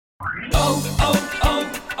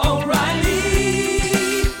O'Reilly!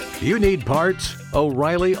 You need parts?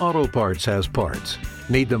 O'Reilly Auto Parts has parts.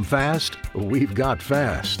 Need them fast? We've got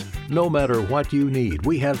fast. No matter what you need,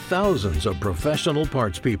 we have thousands of professional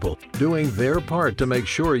parts people doing their part to make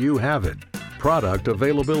sure you have it. Product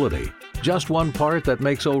availability. Just one part that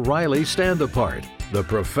makes O'Reilly stand apart. The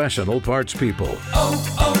professional parts people.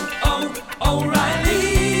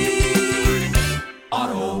 O'Reilly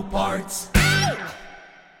Auto Parts.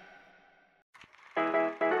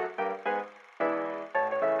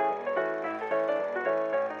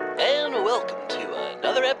 And welcome to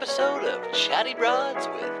another episode of Chatty Broads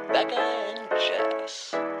with Becca and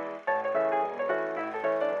Jess.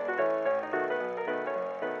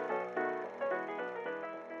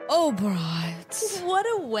 Oh, brides. What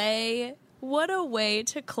a way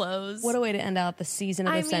to close. What a way to end out the season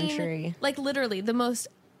of the century. Like literally it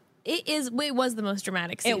was the most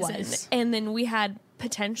dramatic season. It was. And then we had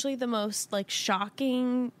potentially the most like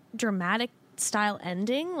shocking, dramatic style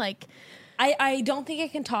ending. Like I don't think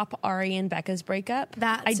it can top Ari and Becca's breakup.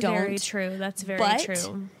 That's very true. That's very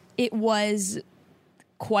true. It was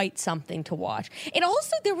quite something to watch. It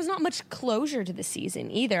also, there was not much closure to the season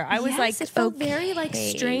either. I was like, it felt very like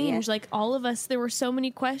strange. Like all of us, there were so many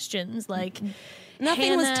questions. Like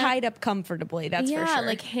nothing was tied up comfortably. That's for sure.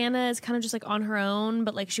 Like Hannah is kind of just like on her own,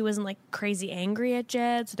 but like she wasn't like crazy angry at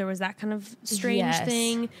Jed. So there was that kind of strange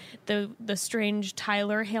thing. The strange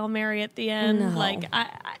Tyler Hail Mary at the end. No. Like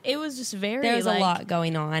it was just very. There's like, a lot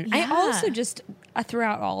going on. Yeah. I also just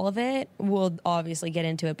throughout all of it, we'll obviously get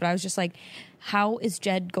into it, but I was just like, how is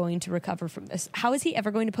Jed going to recover from this? How is he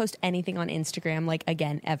ever going to post anything on Instagram, like,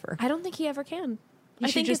 again, ever? I don't think he ever can. He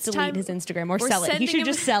should just delete his Instagram or sell it. He should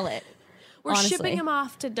just sell it. We're shipping him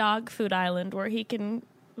off to Dog Food Island where he can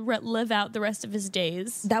live out the rest of his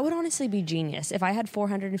days. That would honestly be genius. If I had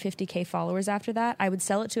 450K followers after that, I would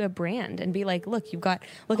sell it to a brand and be like, look at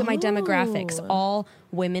my demographics. All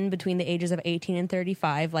women between the ages of 18 and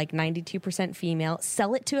 35, like 92% female.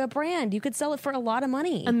 Sell it to a brand. You could sell it for a lot of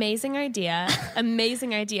money. Amazing idea.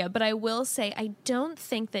 Amazing idea. But I will say, I don't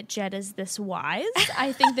think that Jed is this wise.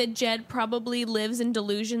 I think that Jed probably lives in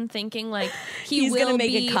delusion thinking like he's will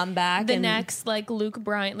make a comeback. The next like Luke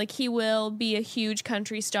Bryan. Like he will be a huge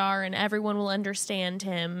country star and everyone will understand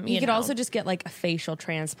him. You could also just get like a facial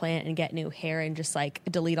transplant and get new hair and just like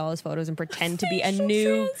delete all his photos and pretend to be a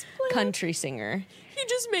new country singer. He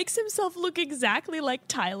just makes himself look exactly like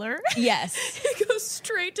Tyler. Yes. He goes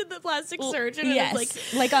straight to the plastic surgeon. And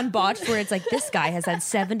yes. Like on Botched, where it's like, this guy has had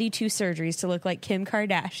 72 surgeries to look like Kim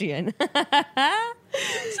Kardashian.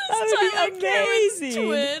 That would be amazing.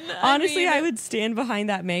 Twin. Honestly, I would stand behind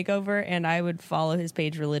that makeover and I would follow his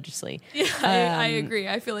page religiously. Yeah, I agree.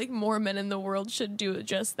 I feel like more men in the world should do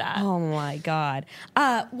just that. Oh my God.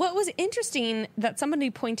 What was interesting that somebody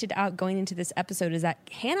pointed out going into this episode is that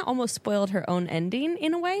Hannah almost spoiled her own ending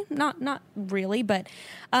in a way. Not really, but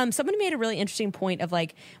somebody made a really interesting point of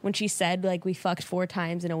like when she said like we fucked 4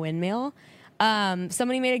 times in a windmill.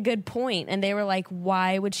 Somebody made a good point, and they were like,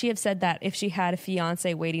 why would she have said that if she had a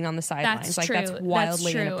fiance waiting on the sidelines? That's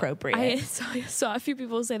wildly inappropriate. I saw a few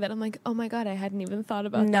people say that. I'm like, oh my God, I hadn't even thought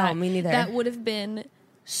about that. No, me neither. That would have been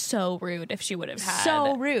so rude if she would have had.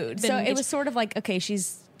 So rude. So it was sort of like, okay,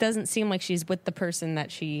 doesn't seem like she's with the person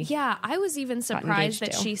that she. Yeah, I was even surprised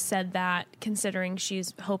that she said that, considering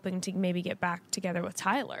she's hoping to maybe get back together with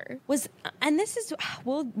Tyler. And this is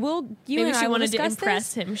we'll you maybe and she I wanted to this.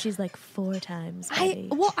 impress him. She's like 4 times. I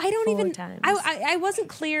wasn't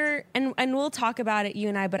clear, and we'll talk about it, you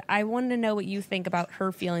and I. But I wanted to know what you think about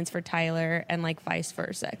her feelings for Tyler and like vice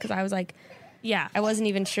versa, because I was like, yeah, I wasn't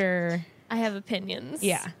even sure. I have opinions.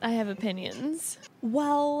 Yeah, I have opinions.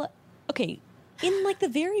 Well, okay. In like the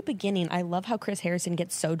very beginning, I love how Chris Harrison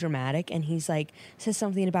gets so dramatic and he's like, says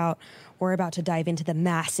something about, we're about to dive into the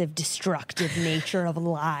massive destructive nature of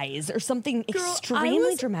lies or something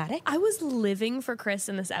extremely dramatic. I was living for Chris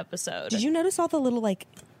in this episode. Did you notice all the little like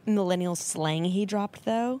millennial slang he dropped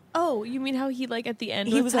though? Oh, you mean how he like at the end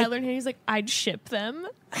he was Tyler and he's like, I'd ship them?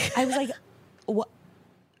 I was like, what?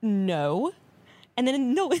 No. And then,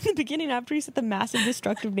 in the beginning, after he said the massive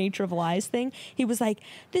destructive nature of lies thing, he was like,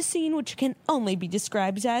 this scene, which can only be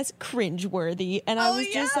described as cringeworthy. And I was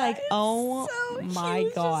just like, oh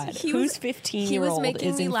my God. Whose 15-year-old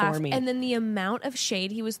is in for me? And then the amount of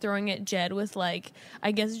shade he was throwing at Jed with like,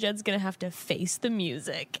 I guess Jed's going to have to face the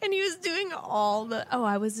music. And he was doing all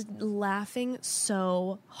I was laughing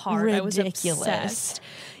so hard. Ridiculous. I was obsessed.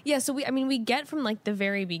 Yeah, so we get from like the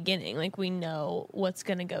very beginning, like we know what's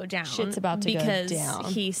going to go down. Shit's about to go down.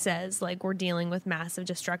 Because he says like we're dealing with massive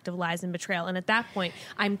destructive lies and betrayal. And at that point,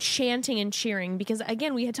 I'm chanting and cheering because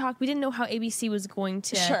again, we didn't know how ABC was going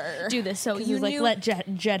to do this. So you knew, let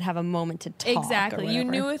Jed have a moment to talk. Exactly. You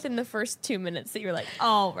knew within the first 2 minutes that you're like,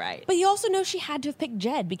 all right. But you also know she had to have picked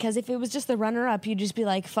Jed because if it was just the runner-up, you'd just be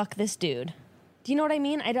like, fuck this dude. Do you know what I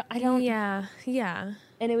mean? I don't. Yeah.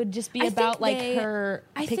 And it would just be about her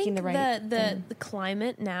picking the right thing. The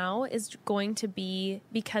climate now is going to be,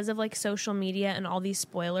 because of like social media and all these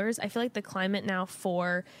spoilers, I feel like the climate now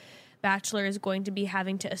for Bachelor is going to be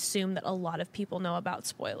having to assume that a lot of people know about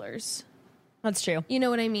spoilers. That's true. You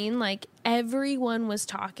know what I mean? Like everyone was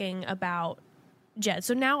talking about Jed.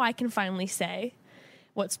 So now I can finally say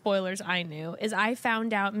what spoilers I knew is I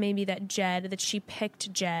found out maybe that she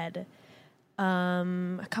picked Jed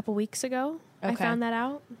a couple weeks ago. Okay. I found that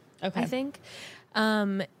out. Okay. I think.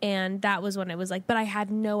 And that was when it was like, but I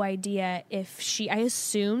had no idea I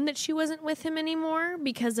assumed that she wasn't with him anymore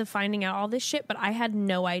because of finding out all this shit, but I had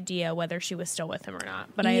no idea whether she was still with him or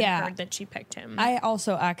not. But I had heard that she picked him. I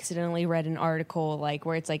also accidentally read an article like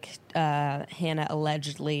where it's like Hannah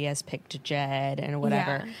allegedly has picked Jed and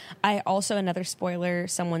whatever. Yeah. I also, another spoiler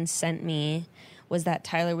someone sent me was that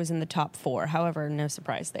Tyler was in the top 4. However, no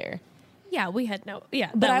surprise there. Yeah, we had no. Yeah,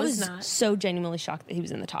 but I was so genuinely shocked that he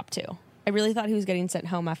was in the top 2. I really thought he was getting sent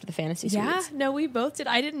home after the fantasy suites. Yeah, no, we both did.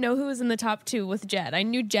 I didn't know who was in the top 2 with Jed. I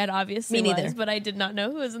knew Jed obviously was, but I did not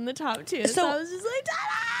know who was in the top 2. So I was just like,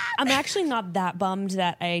 I'm actually not that bummed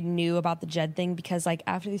that I knew about the Jed thing because like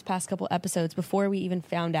after these past couple episodes, before we even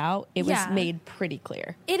found out, it was made pretty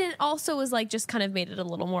clear. It also was like just kind of made it a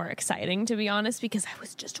little more exciting, to be honest, because I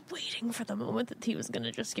was just waiting for the moment that he was going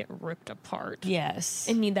to just get ripped apart. Yes.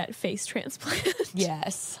 And need that face transplant.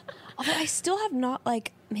 Yes. Although I still have not,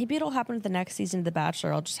 like, maybe it'll happen with the next season of The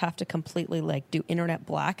Bachelor. I'll just have to completely, like, do internet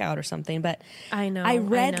blackout or something. But I know. I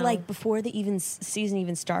read, like, before the season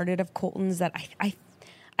even started of Colton's that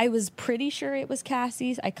I was pretty sure it was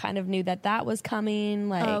Cassie's. I kind of knew that was coming.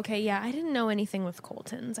 Like, okay, yeah. I didn't know anything with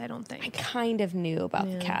Colton's, I don't think. I kind of knew about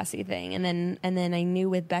the Cassie thing. And then I knew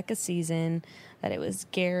with Becca's season that it was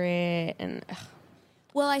Garrett and...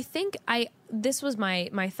 Well, I think this was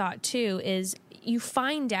my thought, too, is... You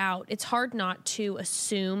find out, it's hard not to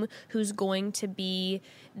assume who's going to be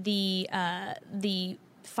the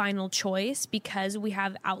final choice because we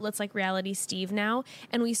have outlets like Reality Steve now,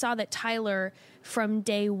 and we saw that Tyler from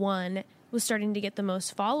day one was starting to get the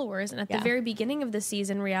most followers, and at the very beginning of the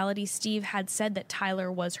season, Reality Steve had said that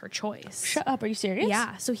Tyler was her choice. Shut up, are you serious?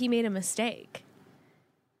 Yeah, so he made a mistake.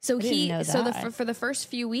 So for the first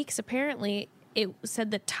few weeks, apparently... It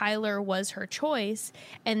said that Tyler was her choice,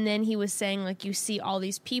 and then he was saying, like, you see all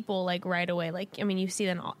these people, like, right away. Like, I mean, you see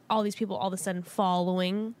then all these people all of a sudden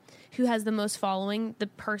following. Who has the most following? The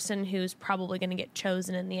person who's probably going to get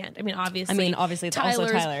chosen in the end. I mean, obviously it's also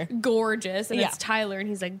Tyler. Gorgeous, and it's Tyler, and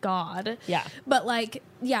he's a god. Yeah. But, like,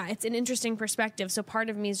 yeah, it's an interesting perspective. So part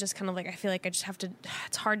of me is just kind of like, I feel like I just have to,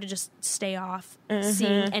 it's hard to just stay off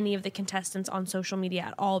seeing any of the contestants on social media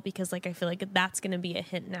at all because, like, I feel like that's going to be a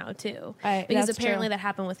hint now, too. Because apparently that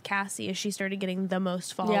happened with Cassie as she started getting the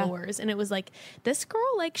most followers. And it was like, this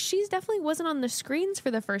girl, like, she's definitely wasn't on the screens for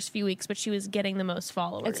the first few weeks, but she was getting the most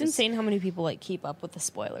followers. It's insane how many people, like, keep up with the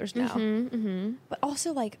spoilers now. But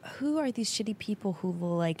also, like, who are these shitty people who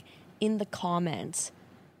will, like, in the comments...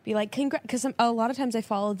 be like, because a lot of times I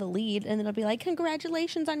follow the lead, and then it'll be like,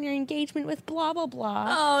 congratulations on your engagement with blah, blah,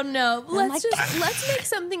 blah. Oh, no. Let's make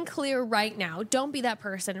something clear right now. Don't be that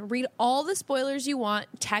person. Read all the spoilers you want.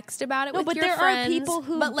 Text about it with your friends. But there are people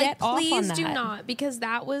who get off on that. Please do not, because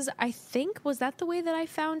that was, I think, was that the way that I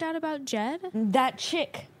found out about Jed? That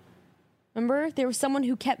chick. Remember? There was someone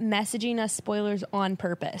who kept messaging us spoilers on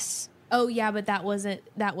purpose. Oh, yeah, but that wasn't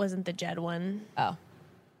the Jed one. Oh.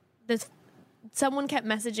 Someone kept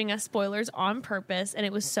messaging us spoilers on purpose, and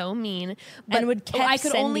it was so mean. But I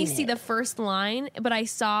could only see the first line, but I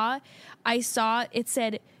saw it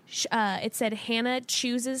said Hannah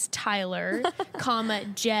chooses Tyler, comma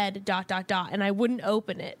Jed ... and I wouldn't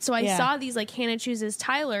open it. So I saw these like Hannah chooses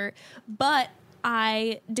Tyler, but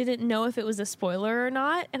I didn't know if it was a spoiler or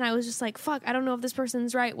not, and I was just like, fuck, I don't know if this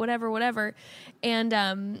person's right, whatever. And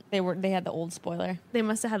they had the old spoiler. They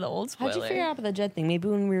must have had the old spoiler. How'd you figure out about the Jed thing? Maybe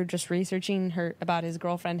when we were just researching about his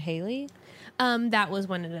girlfriend Haley? That was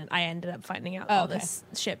when I ended up finding out all this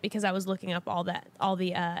shit, because I was looking up all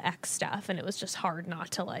the X stuff, and it was just hard not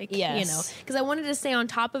to, like, because I wanted to stay on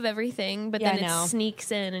top of everything, but then it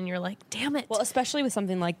sneaks in and you're like, damn it. Well, especially with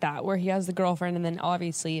something like that where he has the girlfriend, and then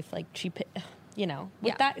obviously if, like,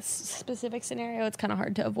 with that specific scenario, it's kind of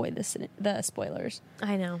hard to avoid the spoilers.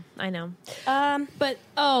 I know. But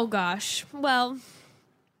oh gosh, well,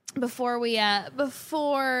 before we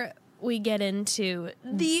get into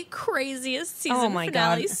the craziest season finale,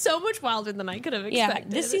 God. So much wilder than I could have expected. Yeah,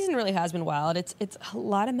 this season really has been wild. It's a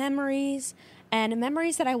lot of memories, and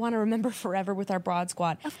memories that I want to remember forever with our Broad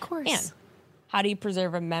Squad. Of course. And how do you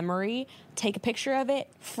preserve a memory? Take a picture of it,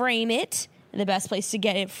 frame it. And the best place to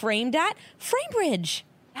get it framed at, FrameBridge.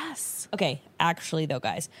 Yes. Okay, actually though,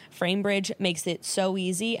 guys, FrameBridge makes it so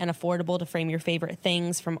easy and affordable to frame your favorite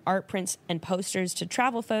things, from art prints and posters to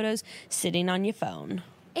travel photos sitting on your phone.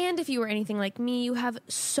 And if you were anything like me, you have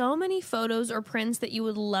so many photos or prints that you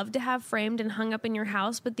would love to have framed and hung up in your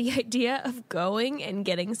house, but the idea of going and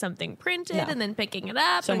getting something printed and then picking it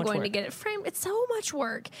up and going to get it framed, it's so much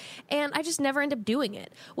work. And I just never end up doing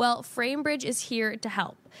it. Well, FrameBridge is here to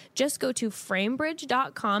help. Just go to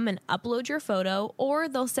framebridge.com and upload your photo, or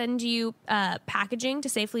they'll send you packaging to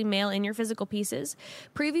safely mail in your physical pieces.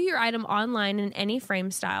 Preview your item online in any frame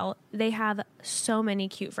style. They have so many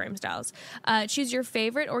cute frame styles. Choose your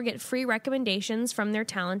favorite or get free recommendations from their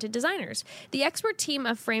talented designers. The expert team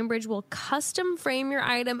of FrameBridge will custom frame your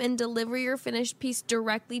item and deliver your finished piece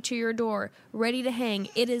directly to your door, ready to hang.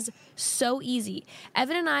 It is so easy.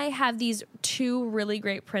 Evan and I have these two really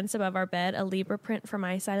great prints above our bed, a Libra print for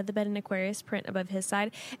my side of the bed, an Aquarius print above his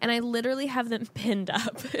side, and I literally have them pinned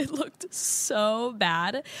up. It looked so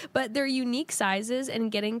bad, but they're unique sizes,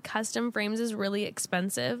 and getting custom frames is really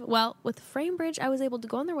expensive. Well, with FrameBridge, I was able to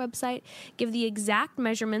go on their website, give the exact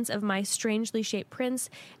measurements of my strangely shaped prints,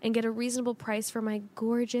 and get a reasonable price for my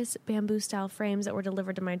gorgeous bamboo-style frames that were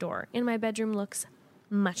delivered to my door. And my bedroom looks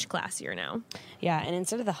much classier now. Yeah, and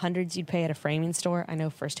instead of the hundreds you'd pay at a framing store, I know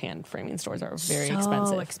firsthand framing stores are very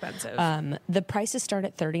expensive. The prices start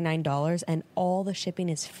at $39, and all the shipping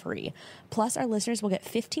is free. Plus, our listeners will get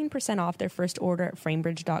 15% off their first order at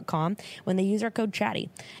framebridge.com when they use our code CHATTY.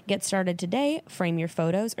 Get started today, frame your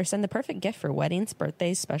photos, or send the perfect gift for weddings,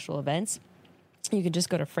 birthdays, special events. You can just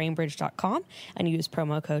go to framebridge.com and use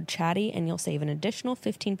promo code CHATTY, and you'll save an additional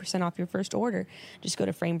 15% off your first order. Just go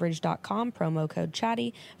to framebridge.com, promo code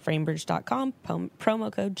CHATTY, framebridge.com,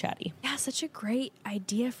 promo code CHATTY. Yeah, such a great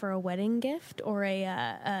idea for a wedding gift or a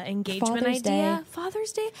engagement Father's idea. Day.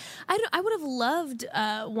 Father's Day. I would have loved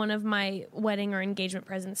one of my wedding or engagement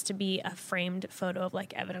presents to be a framed photo of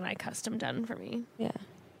like Evan and I custom done for me. Yeah.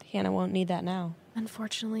 Hannah won't need that now.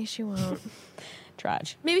 Unfortunately, she won't.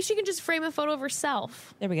 Trage. Maybe she can just frame a photo of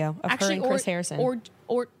herself. There we go. Of her and Chris Harrison.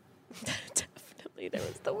 Or definitely there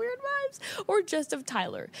was the weird vibes. Or just of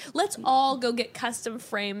Tyler. Let's all go get custom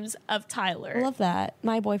frames of Tyler. I love that.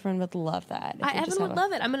 My boyfriend would love that. Evan would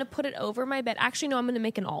love it. I'm going to put it over my bed. Actually, no, I'm going to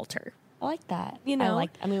make an altar. I like that. You know?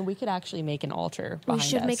 We could actually make an altar behind We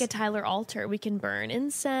should us. make a Tyler altar. We can burn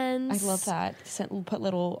incense. I love that. Put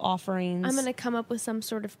little offerings. I'm going to come up with some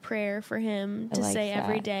sort of prayer for him to say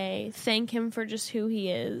every day. Thank him for just who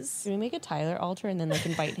he is. Should we make a Tyler altar and then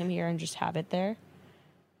invite him here and just have it there?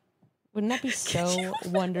 Wouldn't that be so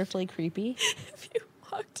wonderfully creepy? If you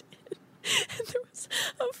walked in and there was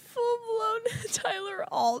a full-blown Tyler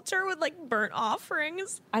altar with like burnt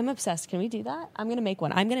offerings. I'm obsessed. Can we do that? I'm going to make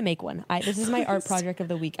one. This is my art project of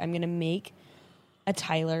the week. I'm going to make a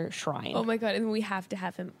Tyler shrine. Oh my God. And we have to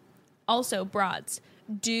have him. Also, broads,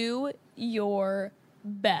 do your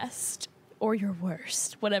best or your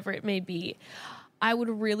worst, whatever it may be. I would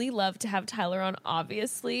really love to have Tyler on,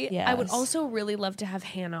 obviously. Yes. I would also really love to have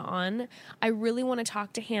Hannah on. I really want to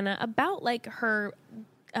talk to Hannah about like her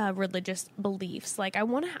religious beliefs. Like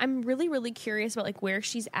I'm really, really curious about like where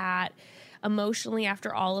she's at emotionally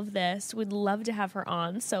after all of this. We'd love to have her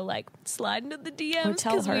on. So like slide into the DMs. Or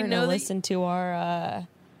tell her we know to listen to our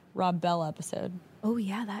Rob Bell episode. Oh,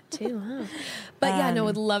 yeah, that too, huh? But yeah, no,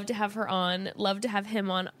 would love to have her on. Love to have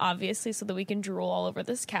him on, obviously, so that we can drool all over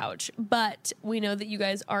this couch. But we know that you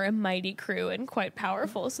guys are a mighty crew and quite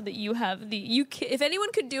powerful, so that you have if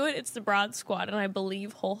anyone could do it, it's the Broad Squad, and I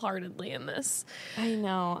believe wholeheartedly in this. I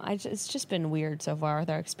know. It's just been weird so far with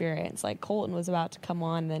our experience. Like, Colton was about to come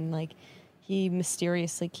on, then, like, he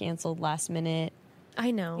mysteriously canceled last minute.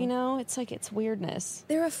 I know. You know, it's like, it's weirdness.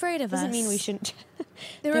 They're afraid of us. Doesn't mean we shouldn't.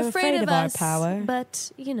 They're afraid of us, our power.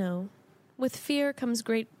 But, you know, with fear comes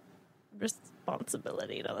great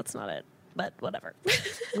responsibility. No, that's not it. But whatever.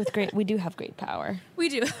 We do have great power. We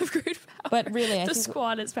do have great power. But really, I think the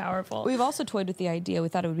squad is powerful. We've also toyed with the idea. We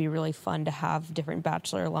thought it would be really fun to have different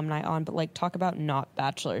Bachelor alumni on, but like talk about not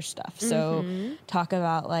Bachelor stuff. So talk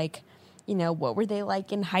about like, you know, what were they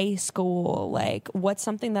like in high school? Like, what's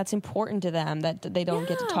something that's important to them that they don't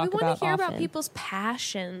get to talk about often? We want to hear about people's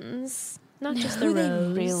passions. not just the who they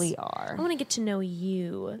rose. really are. I want to get to know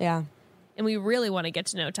you. Yeah. And we really want to get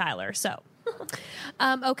to know Tyler. So,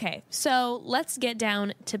 okay. So let's get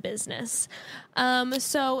down to business.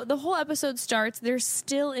 So the whole episode starts. They're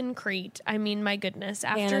still in Crete. I mean, my goodness.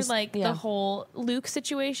 After the whole Luke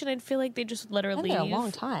situation, I'd feel like they just let her leave. Been there a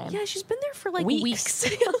long time. Yeah, she's been there for like weeks.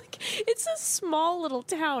 It's a small little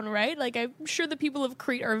town, right? Like, I'm sure the people of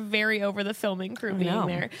Crete are very over the filming crew being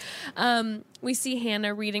there. We see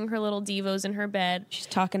Hannah reading her little devos in her bed. She's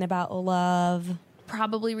talking about love.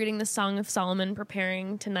 Probably reading the Song of Solomon,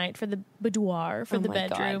 preparing tonight for the boudoir, for the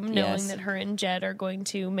bedroom, knowing that her and Jed are going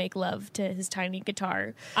to make love to his tiny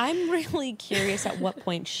guitar. I'm really curious at what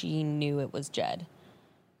point she knew it was Jed.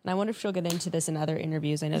 And I wonder if she'll get into this in other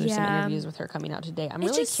interviews. I know there's some interviews with her coming out today. I'm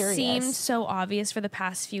really curious. It just seemed so obvious for the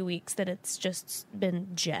past few weeks that it's just been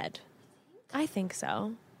Jed. I think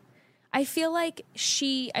so. I feel like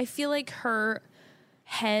her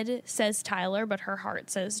head says Tyler, but her heart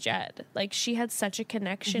says Jed. Like, she had such a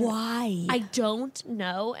connection. Why? I don't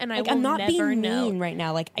know, and I will I'm not never being know. mean right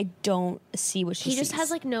now. Like, I don't see what she sees. He just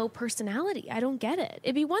has, like, no personality. I don't get it.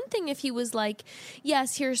 It'd be one thing if he was like,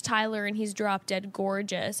 yes, here's Tyler, and he's drop dead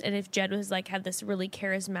gorgeous, and if Jed was, like, had this really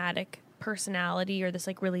charismatic personality or this,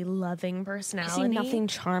 like, really loving personality. I see nothing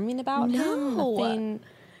charming about him. Nothing...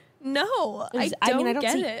 No, I don't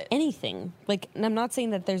see it. anything. Like, and I'm not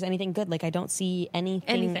saying that there's anything good. Like, I don't see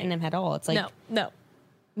anything in him at all. It's like no.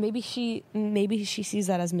 Maybe she sees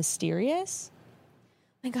that as mysterious.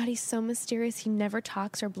 My God, he's so mysterious. He never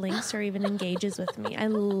talks or blinks or even engages with me. I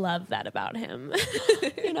love that about him.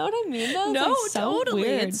 You know what I mean? Though? No, like so totally.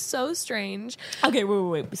 Weird. It's so strange. Okay,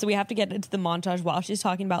 wait. So we have to get into the montage while she's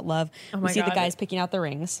talking about love. We see the guys picking out the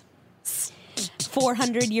rings.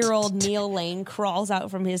 400-year-old Neil Lane crawls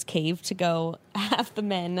out from his cave to go have the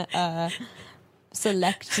men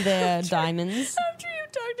select their diamonds. After you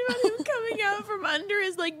talked about him coming out from under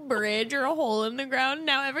his like bridge or a hole in the ground,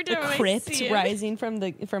 now every time I see him, rising from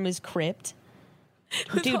his crypt.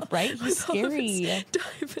 Dude, right? He's scary.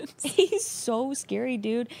 Diamonds. He's so scary,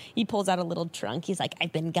 dude. He pulls out a little trunk. He's like,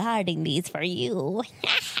 I've been guarding these for you.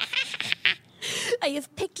 I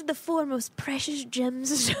have picked the 4 most precious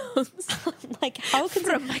gemstones. Like, how can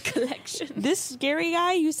from my collection? This scary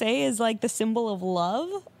guy you say is like the symbol of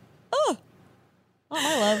love? Oh,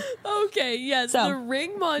 my love. Okay, yes, the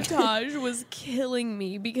ring montage was killing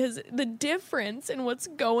me because the difference in what's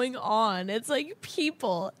going on, it's like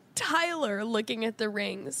Tyler looking at the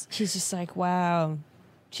rings. She's just like, wow.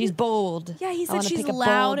 She's bold. Yeah, he said she's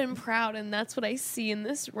loud and proud, and that's what I see in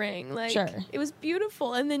this ring. Like, it was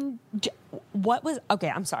beautiful. And then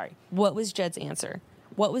I'm sorry. What was Jed's answer?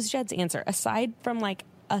 Aside from like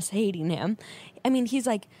us hating him, I mean, he's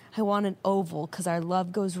like, I want an oval because our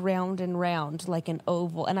love goes round and round like an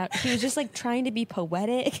oval. And he was just like trying to be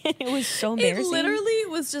poetic. It was so embarrassing. It literally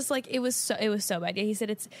was just like, it was so bad. Yeah, he said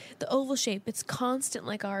it's the oval shape. It's constant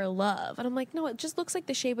like our love. And I'm like, no, it just looks like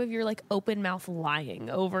the shape of your like open mouth lying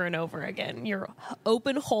over and over again. Your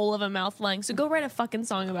open hole of a mouth lying. So go write a fucking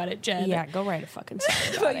song about it, Jed. Yeah, go write a fucking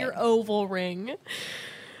song about your oval ring.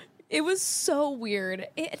 It was so weird.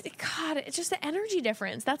 God, it's just the energy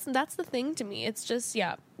difference. That's the thing to me. It's just,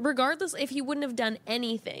 regardless if he wouldn't have done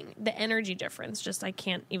anything, the energy difference, just I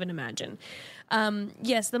can't even imagine.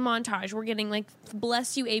 Yes, the montage. We're getting like,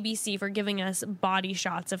 bless you ABC for giving us body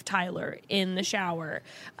shots of Tyler in the shower.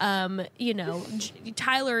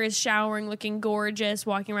 Tyler is showering, looking gorgeous,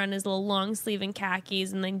 walking around in his little long sleeve and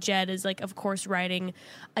khakis, and then Jed is like, of course, writing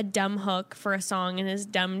a dumb hook for a song in his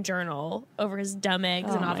dumb journal over his dumb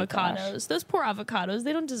eggs and avocados. Gosh. Those poor avocados,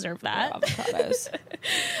 they don't deserve that. Poor avocados.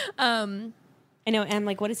 I know, and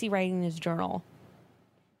like, what is he writing in his journal?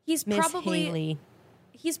 He's probably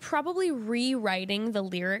rewriting the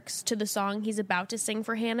lyrics to the song he's about to sing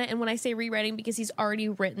for Hannah. And when I say rewriting, because he's already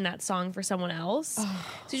written that song for someone else. Oh,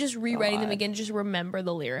 so just rewriting them again, just remember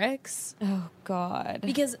the lyrics. Oh, God.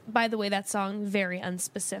 Because, by the way, that song, very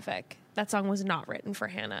unspecific. That song was not written for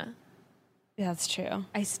Hannah. That's true.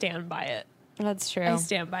 I stand by it. That's true. I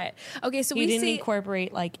stand by it. Okay, so we didn't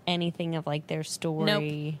incorporate like anything of like their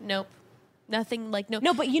story. Nope. Nothing like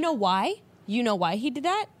No, but you know why? You know why he did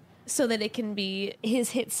that? So that it can be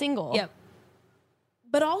his hit single. Yep.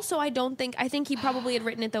 But also, I think he probably had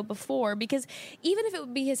written it though before, because even if it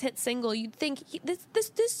would be his hit single, you'd think this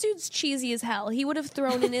dude's cheesy as hell. He would have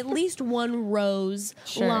thrown in at least one Rose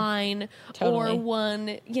line or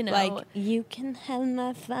one, like, you can have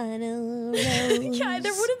my final rose. Yeah,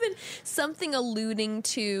 there would have been something alluding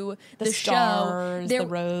to the stars, show. The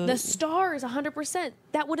rose. The stars, 100%.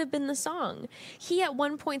 That would have been the song. He at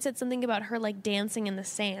one point said something about her like dancing in the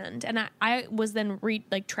sand, and I was then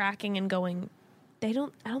tracking and going, I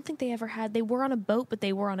don't think they ever had, they were on a boat, but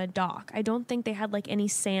they were on a dock. I don't think they had like any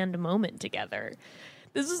sand moment together.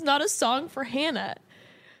 This is not a song for Hannah.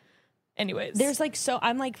 Anyways. There's like, so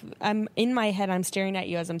I'm in my head, I'm staring at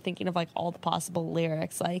you as I'm thinking of like all the possible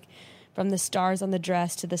lyrics, like from the stars on the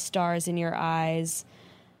dress to the stars in your eyes.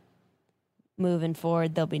 Moving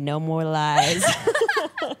forward, there'll be no more lies.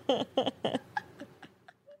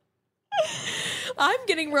 I'm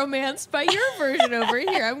getting romanced by your version over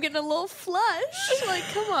here. I'm getting a little flush. Like,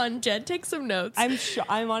 come on, Jed, take some notes.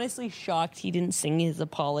 I'm honestly shocked he didn't sing his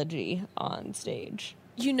apology on stage.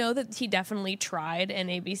 You know that he definitely tried, and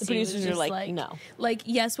ABC the producers was just are like, no. Like,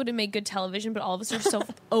 yes, would it make good television, but all of us are so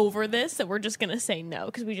over this that we're just going to say no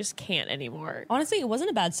because we just can't anymore. Honestly, it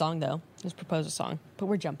wasn't a bad song, though. It was a proposal song, but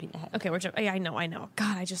we're jumping ahead. Okay, yeah, I know.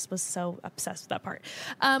 God, I just was so obsessed with that part.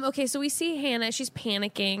 Okay, so we see Hannah. She's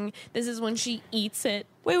panicking. This is when she eats it.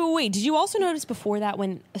 Wait. Did you also notice before that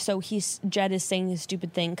when, Jed is saying this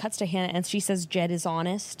stupid thing, cuts to Hannah, and she says Jed is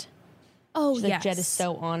honest? Oh, she's yes. Like, Jed is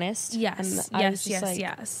so honest. Yes,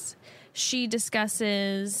 yes. She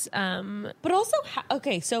discusses... But also,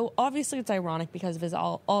 okay, so obviously it's ironic because of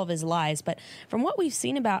all of his lies, but from what we've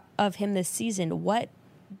seen of him this season, what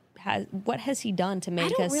has he done to make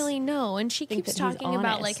us... I don't really know. And she keeps talking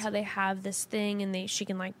about like how they have this thing and she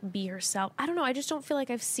can like be herself. I don't know. I just don't feel like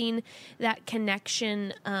I've seen that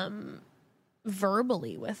connection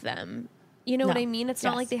verbally with them. You know what I mean? It's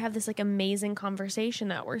not like they have this like amazing conversation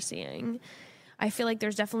that we're seeing. I feel like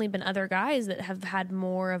there's definitely been other guys that have had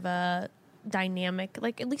more of a dynamic,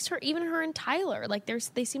 like at least even her and Tyler. Like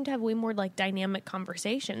they seem to have way more like dynamic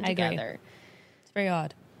conversation together. It's very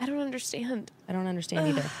odd. I don't understand. I don't understand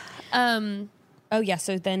either. Oh, yeah.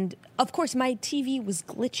 So then, of course, my TV was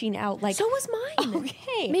glitching out. Like, so was mine.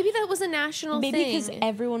 Okay. Maybe that was a national thing. Maybe because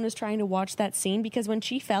everyone was trying to watch that scene. Because when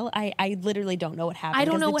she fell, I literally don't know what happened. I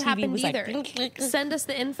don't know what happened either. Like, send us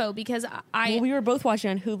the info because Well, we were both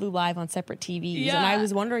watching on Hulu Live on separate TVs. Yeah. And I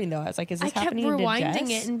was wondering, though. I was like, is this happening to Jess? I kept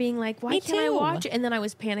rewinding it and being like, why can't I watch it? And then I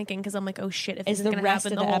was panicking because I'm like, oh, shit, if this is going to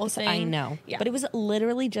happen, the whole thing. I know. Yeah. But it was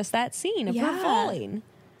literally just that scene of her falling.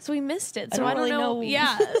 So we missed it. So I don't really know.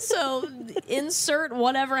 Yeah. So insert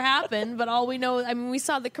whatever happened, but all we know, I mean, we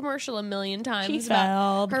saw the commercial a million times. She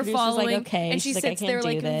fell. Her falling. Like, okay. And she sits there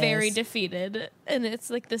like this. very defeated. And it's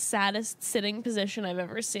like the saddest sitting position I've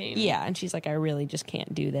ever seen. Yeah. And she's like, I really just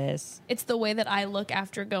can't do this. It's the way that I look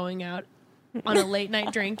after going out on a late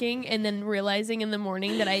night drinking and then realizing in the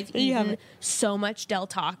morning that I've eaten so much Del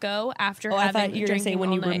Taco after having I thought you were going to say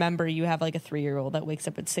when you night. Remember you have like a 3-year-old that wakes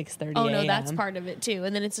up at 6:30 Oh no, that's part of it too.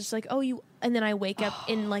 And then it's just like, and then I wake up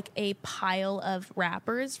in like a pile of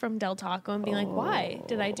wrappers from Del Taco and being like, why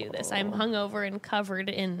did I do this? I'm hungover and covered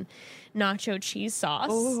in nacho cheese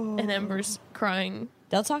sauce and Ember's crying.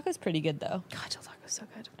 Del Taco's pretty good though. God, Del Taco's so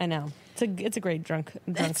good. I know. It's a great drunk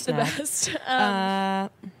it's snack. The best.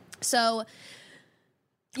 So,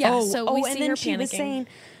 yeah. So we see and then her she was saying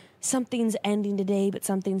something's ending today, but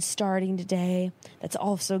something's starting today. That's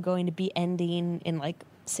also going to be ending in like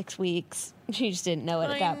 6 weeks. She just didn't know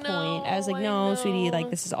it at that point. I was like, no, sweetie,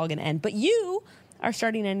 like this is all going to end. But you are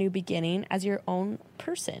starting a new beginning as your own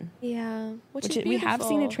person. Yeah, which is we have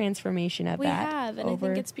seen a transformation of that. We have, and I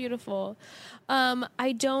think it's beautiful.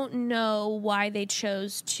 I don't know why they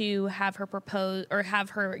chose to have her propose or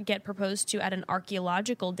have her get proposed to at an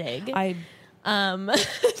archaeological dig. It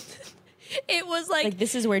was like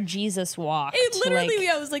this is where Jesus walked. It literally,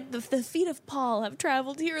 I was like, the feet of Paul have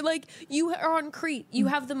traveled here. Like, you are on Crete. You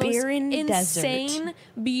have the most insane, desert.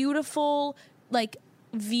 Beautiful, like,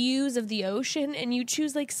 views of the ocean, and you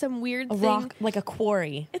choose like some weird thing, rock, like a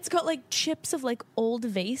quarry. It's got like chips of like old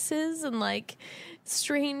vases and like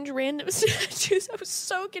strange random statues. I was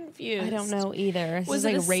so confused. I don't know either. Was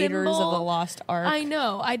it like Raiders symbol? of the Lost Ark? I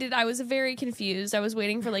know. I was very confused. I was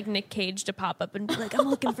waiting for like Nick Cage to pop up and be like, I'm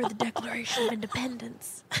looking for the Declaration of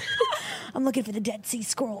Independence. I'm looking for the Dead Sea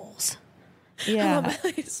Scrolls. Yeah.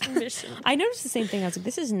 I noticed the same thing. I was like,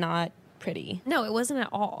 this is not pretty. No, it wasn't at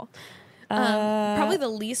all. Probably the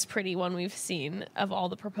least pretty one we've seen of all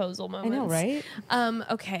the proposal moments. I know, right?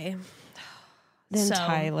 Okay. Then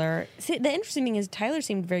Tyler. See, the interesting thing is Tyler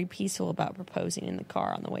seemed very peaceful about proposing in the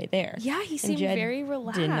car on the way there. Yeah, he seemed very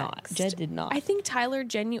relaxed. Jed did not. I think Tyler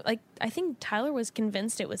I think Tyler was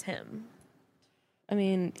convinced it was him. I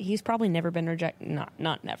mean, he's probably never been rejected.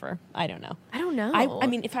 Not never. I don't know. I don't know. I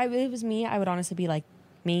mean, if it was me, I would honestly be like,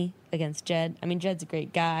 me against Jed. I mean, Jed's a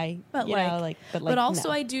great guy, but but also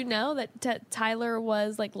no. I do know that Tyler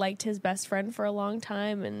was liked his best friend for a long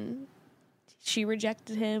time, and she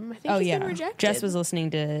rejected him. I think he's been rejected. Jess was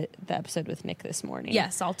listening to the episode with Nick this morning.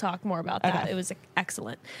 Yes, I'll talk more about that. Okay. It was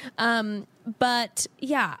excellent. But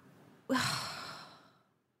yeah,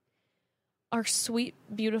 our sweet,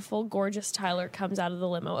 beautiful, gorgeous Tyler comes out of the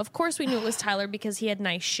limo. Of course we knew it was Tyler because he had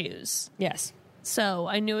nice shoes. Yes. So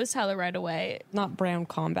I knew it was Tyler right away. Not brown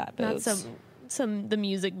combat boots. Not the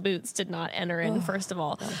music boots did not enter in, first of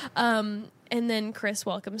all. And then Chris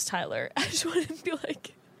welcomes Tyler. I just wanted to be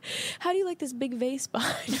like, how do you like this big vase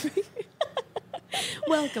behind me?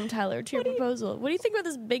 Welcome, Tyler, to your proposal. What do you think about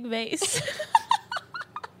this big vase?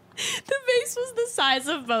 The vase was the size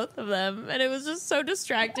of both of them, and it was just so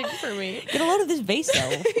distracting for me. Get a load of this vase,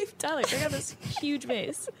 though. Tyler, check out this huge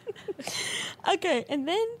vase. Okay, and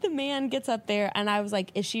then the man gets up there, and I was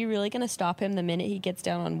like, is she really going to stop him the minute he gets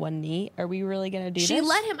down on one knee? Are we really going to do this? She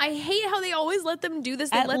let him. I hate how they always let them do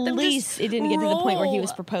this. They At let them least it didn't get to the point where he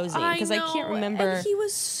was proposing, because I can't remember. And he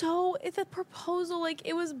was so, the proposal, like,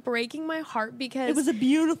 it was breaking my heart because... It was a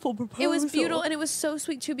beautiful proposal. It was beautiful, and it was so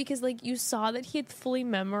ssweet, too, because, like, you saw that he had fully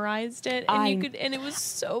memorized it, and and it was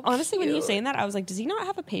so honestly, cute. when you were saying that, I was like, does he not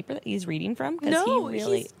have a paper that he's reading from? No,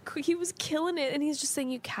 he was killing it, and he's just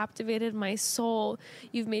saying, you captivated my soul.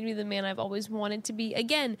 You've made me the man I've always wanted to be.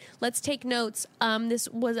 Again, let's take notes. This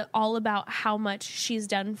was all about how much she's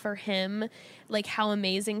done for him, like how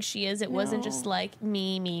amazing she is. It wasn't just like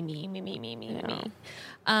me.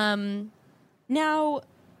 Now,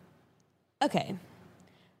 okay,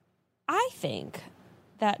 I think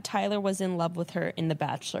that Tyler was in love with her in the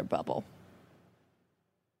Bachelor bubble.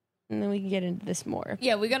 And then we can get into this more.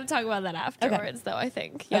 Yeah, we got to talk about that afterwards, though, I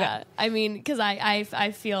think. Yeah. Okay. I mean, because I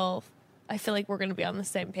feel like we're going to be on the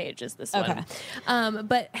same page as this one.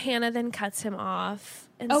 But Hannah then cuts him off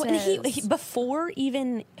and says... and he before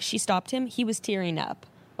even she stopped him, he was tearing up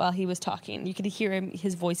while he was talking. You could hear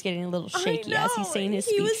his voice getting a little shaky as he's saying his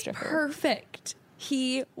speech to her.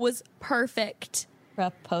 He was perfect.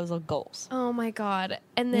 Proposal goals. Oh my God.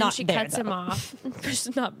 And then she cuts him off.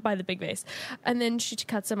 Not by the big vase. And then she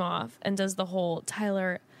cuts him off and does the whole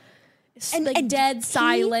Tyler and dead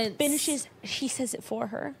silence. Finishes. She says it for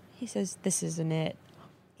her. He says, "This isn't it."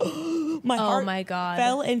 My heart my God.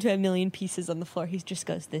 fell into a million pieces on the floor. He just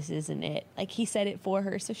goes, "This isn't it." Like he said it for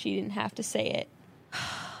her so she didn't have to say it.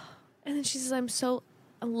 And then she says, "I'm so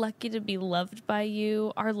lucky to be loved by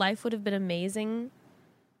you. Our life would have been amazing."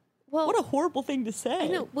 Well, what a horrible thing to say. I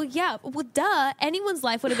know. Well, yeah. Well, duh. Anyone's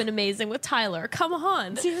life would have been amazing with Tyler. Come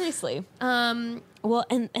on. Seriously. Well,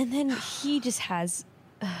 and then he just has...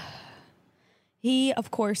 he, of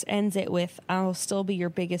course, ends it with, "I'll still be your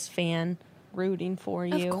biggest fan, rooting for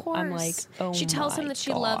you." Of course. I'm like, oh, she tells him that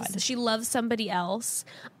she loves somebody else.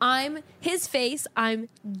 I'm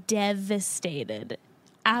devastated.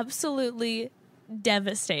 Absolutely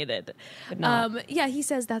devastated. Yeah, he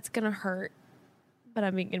says that's gonna hurt, but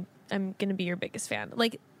I'm gonna be your biggest fan.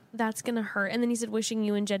 Like, that's gonna hurt. And then he said, "Wishing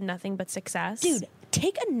you and Jed nothing but success." Dude,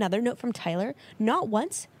 take another note from Tyler. Not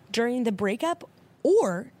once during the breakup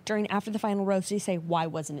or after the final rose did he say, "Why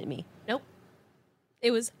wasn't it me?" Nope.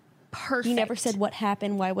 It was perfect. He never said what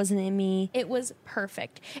happened, why wasn't it me. It was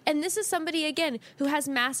perfect. And this is somebody, again, who has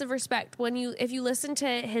massive respect. If you listen to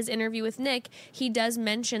his interview with Nick, he does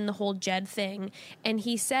mention the whole Jed thing. And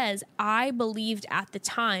he says, "I believed at the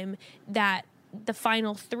time that the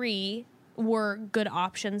final three were good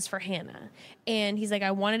options for Hannah." And he's like,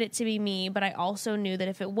 "I wanted it to be me, but I also knew that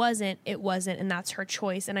if it wasn't, and that's her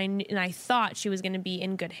choice. And I thought she was going to be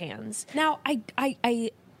in good hands." Now,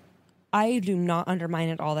 I do not undermine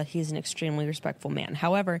at all that he's an extremely respectful man.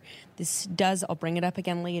 However, I'll bring it up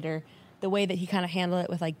again later, the way that he kind of handled it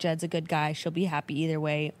with like, Jed's a good guy, she'll be happy either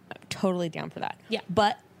way. I'm totally down for that. Yeah.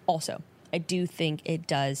 But also, I do think it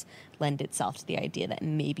does lend itself to the idea that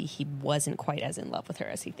maybe he wasn't quite as in love with her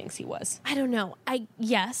as he thinks he was. I don't know.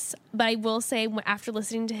 Yes, but I will say after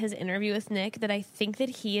listening to his interview with Nick that I think that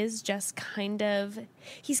he is just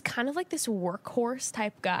he's kind of like this workhorse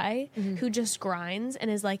type guy who just grinds and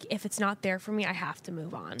is like, if it's not there for me, I have to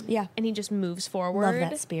move on. Yeah. And he just moves forward. Love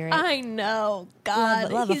that spirit. I know.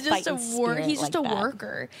 God. Love he's just he's just a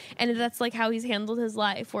worker. And that's like how he's handled his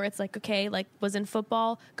life, where it's like, okay, like was in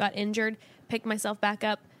football, got injured, picked myself back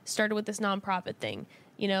up, started with this nonprofit thing,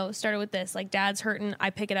 started with this, like, dad's hurting, I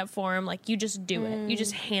pick it up for him. Like, you just do it. You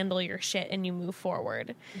just handle your shit and you move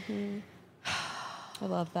forward. I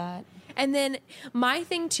love that. And then my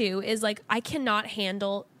thing too is like, I cannot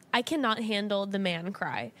handle the man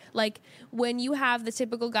cry. Like, when you have the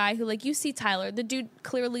typical guy who, like, you see Tyler, the dude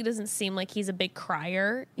clearly doesn't seem like he's a big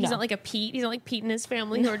crier. He's not like a Pete. He's not like Pete and his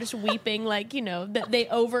family who are just weeping, like, that they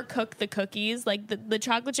overcook the cookies. Like, the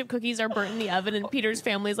chocolate chip cookies are burnt in the oven, and Peter's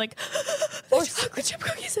family is like, the chocolate chip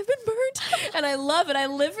cookies have been burnt. And I love it. I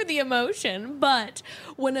live for the emotion. But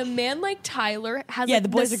when a man like Tyler has, the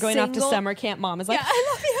boys are going off to summer camp, mom is like,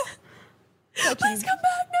 I love you. Please come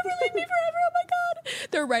back. Never leave me forever. Oh my God.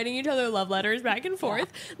 They're writing each other love letters back and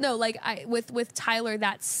forth. Yeah. No, like with Tyler,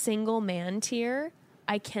 that single man tier,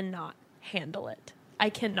 I cannot handle it.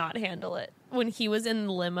 When he was in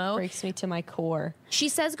the limo. Breaks me to my core. She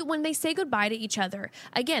says when they say goodbye to each other,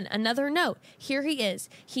 again, another note. Here he is.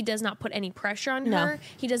 He does not put any pressure on her.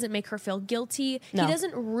 He doesn't make her feel guilty. No. He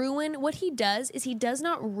doesn't ruin. What he does is he does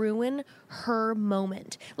not ruin her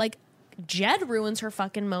moment. Like, Jed ruins her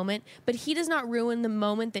fucking moment, but he does not ruin the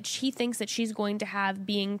moment that she thinks that she's going to have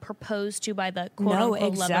being proposed to by the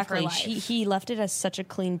quote-unquote love of her life. He left it as such a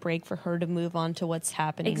clean break for her to move on to what's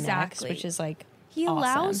happening next, which is like... He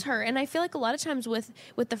allows her, and I feel like a lot of times with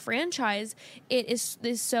the franchise, it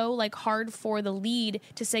is so like hard for the lead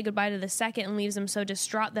to say goodbye to the second and leaves them so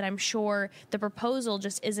distraught that I'm sure the proposal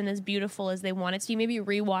just isn't as beautiful as they want it to be. Maybe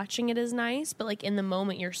rewatching it is nice, but like in the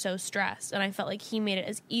moment you're so stressed, and I felt like he made it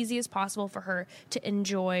as easy as possible for her to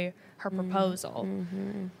enjoy her proposal.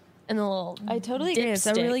 Mm-hmm. And the little I totally agree. It's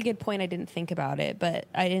a really good point. I didn't think about it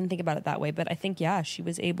that way, but I think she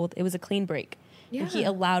was able. It was a clean break. Yeah. And he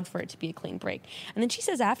allowed for it to be a clean break. And then she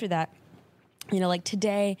says after that, like,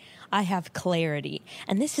 today I have clarity.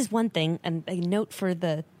 And this is one thing, and a note for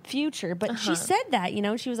the future, but she said that,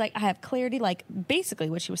 she was like, I have clarity. Like, basically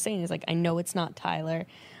what she was saying is like, I know it's not Tyler.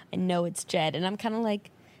 I know it's Jed. And I'm kind of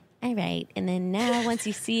like, all right. And then now once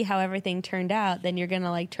you see how everything turned out, then you're going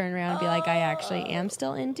to like turn around and be like, I actually am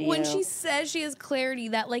still into you. When she says she has clarity,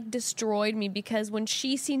 that like destroyed me, because when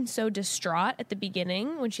she seemed so distraught at the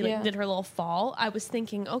beginning, when she did her little fall, I was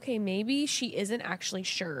thinking, okay, maybe she isn't actually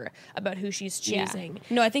sure about who she's choosing. Yeah.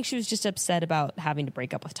 No, I think she was just upset about having to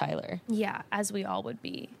break up with Tyler. Yeah, as we all would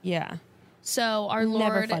be. Yeah. So our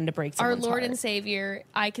Never fun to break our Lord heart. And Savior,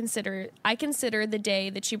 I consider the day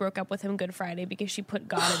that she broke up with him Good Friday, because she put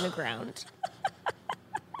God in the ground.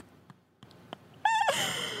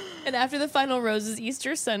 And after the final roses,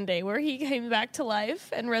 Easter Sunday, where he came back to life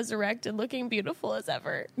and resurrected, looking beautiful as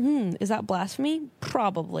ever. Is that blasphemy?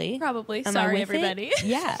 Probably. Am Sorry, everybody.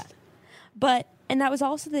 Yeah. And that was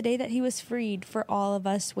also the day that he was freed for all of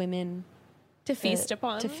us women to feast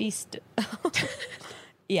upon.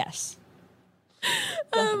 Yes.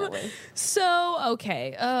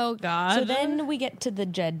 Okay. Oh, God. So then we get to the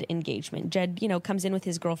Jed engagement. Jed, comes in with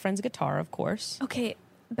his girlfriend's guitar, of course. Okay,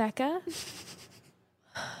 Becca.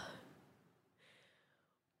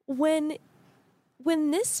 When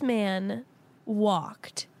this man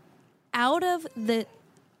walked out of the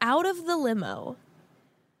limo,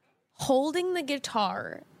 holding the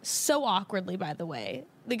guitar so awkwardly, by the way,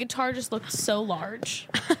 the guitar just looked so large.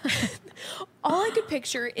 All I could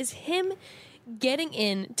picture is him getting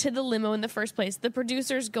into the limo in the first place, the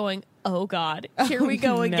producers going, oh God, here we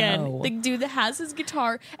go again. No. The dude that has his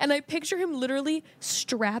guitar, and I picture him literally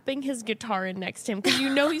strapping his guitar in next to him, because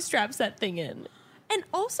he straps that thing in. And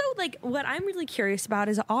also, like, what I'm really curious about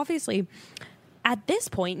is, obviously, at this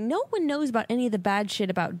point, no one knows about any of the bad shit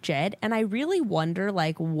about Jed, and I really wonder,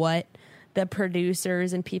 like, what the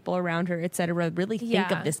producers and people around her, et cetera, really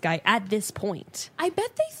think of this guy at this point. I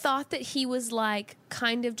bet they thought that he was, like,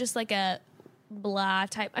 kind of just like a blah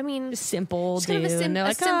type. I mean, simple dude. And they're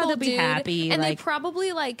like, they'll be happy. And they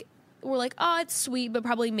probably were like, oh, it's sweet, but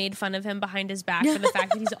probably made fun of him behind his back for the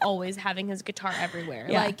fact that he's always having his guitar everywhere.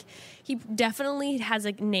 Yeah. Like, he definitely has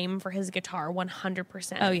a name for his guitar,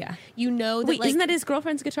 100%. Oh yeah, that. Wait, isn't that his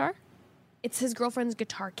girlfriend's guitar? It's his girlfriend's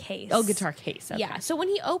guitar case. Oh, guitar case. Okay. Yeah. So when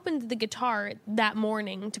he opened the guitar that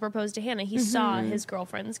morning to propose to Hannah, he saw his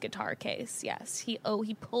girlfriend's guitar case. Yes. He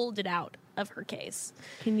pulled it out of her case.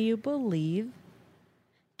 Can you believe?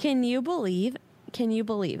 And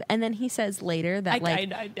then he says later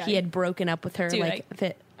that he had broken up with her. Dude,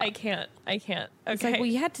 I can't. Okay. It's like, well,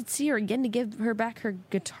 you had to see her again to give her back her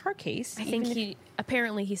guitar case. I think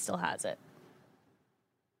apparently he still has it.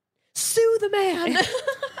 Sue the man.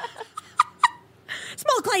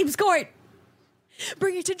 Small claims court.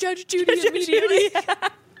 Bring it to Judge Judy immediately.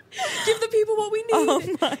 Give the people what we need. Oh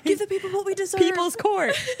my. Give the people what we deserve. People's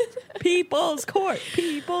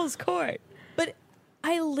court. But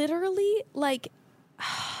I literally,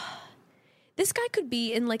 this guy could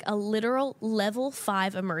be in like a literal level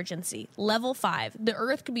 5 emergency. Level 5. The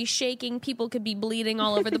earth could be shaking. People could be bleeding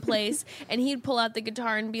all over the place. And he'd pull out the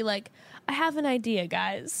guitar and be like, I have an idea,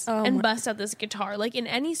 guys. And bust out this guitar. Like, in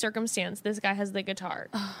any circumstance, this guy has the guitar.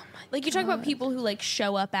 Oh my God. You talk about people who like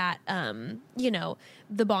show up at,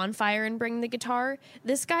 the bonfire and bring the guitar.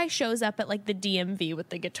 This guy shows up at like the DMV with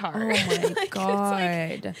the guitar. Oh my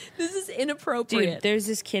God. This is inappropriate. Dude, there's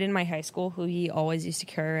this kid in my high school who he always used to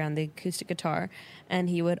carry around the acoustic guitar, and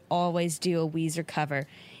he would always do a Weezer cover.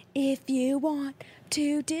 if you want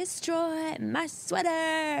to destroy my sweater,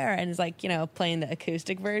 and it's like, playing the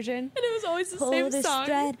acoustic version. And it was always the same song.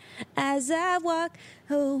 Thread as I walk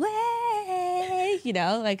away.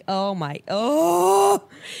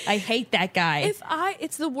 I hate that guy.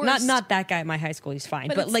 It's the worst. Not that guy at my high school, he's fine,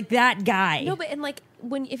 but like that guy. No, but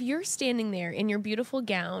if you're standing there in your beautiful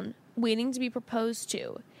gown waiting to be proposed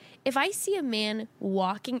to, if I see a man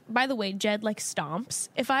walking, by the way, Jed stomps.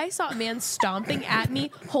 If I saw a man stomping at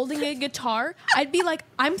me holding a guitar, I'd be like,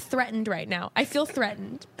 I'm threatened right now. I feel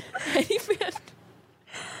threatened.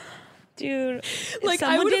 Dude,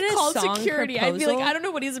 I would have called security. I'd be like, I don't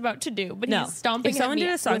know what he's about to do, but he's stomping at me. If someone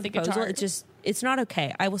did a song with the proposal, guitar. it's not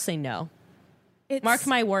okay. I will say no. Mark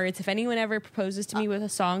my words. If anyone ever proposes to me with a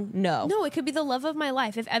song, no. No, it could be the love of my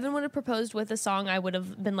life. If Evan would have proposed with a song, I would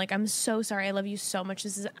have been like, I'm so sorry. I love you so much.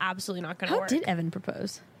 This is absolutely not going to work. How did Evan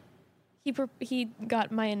propose? He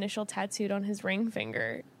got my initial tattooed on his ring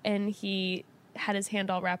finger, and he had his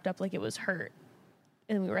hand all wrapped up like it was hurt.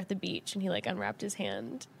 And we were at the beach, and he unwrapped his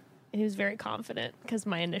hand. And he was very confident because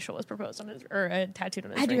my initial was tattooed on his ring finger.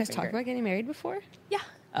 Had you guys talked about getting married before? Yeah.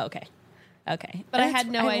 Oh, okay. Okay. But I had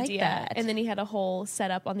no idea. Like, and then he had a whole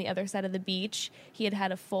setup on the other side of the beach. He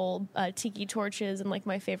had a full tiki torches and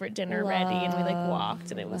my favorite dinner ready, and we walked,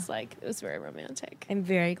 and it was very romantic. I'm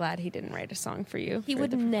very glad he didn't write a song for you. He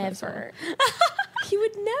would never. He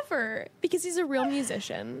would never, because he's a real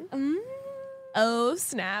musician. Oh,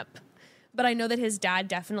 snap. But I know that his dad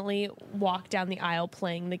definitely walked down the aisle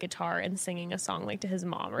playing the guitar and singing a song to his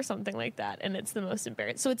mom or something like that. And it's the most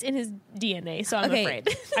embarrassing. So it's in his DNA. So I'm afraid.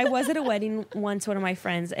 I was at a wedding once, one of my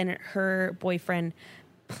friends, and her boyfriend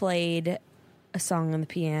played a song on the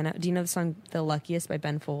piano. Do you know the song "The Luckiest" by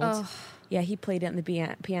Ben Folds? Oh. Yeah, he played it on the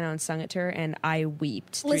piano and sung it to her, and I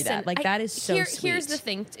wept through that. That is so sweet. Here's the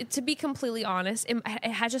thing. To be completely honest,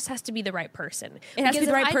 it just has to be the right person. It has to be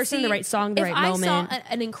the right person, the right song, the right moment. If I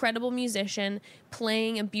saw an incredible musician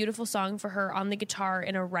playing a beautiful song for her on the guitar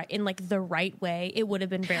in the right way, it would have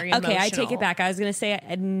been very emotional. Okay, I take it back. I was going to say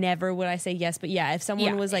never would I say yes, but yeah, if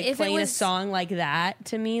someone was playing a song like that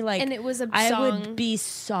to me, and it was a I song, would be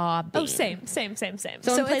sobbing. Oh, same. So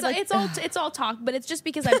it's all talk, but it's just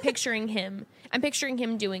because I'm picturing him. I'm picturing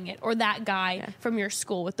him doing it, or that guy from your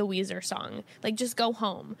school with the Weezer song. Just go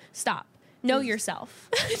home. Stop. Know yourself.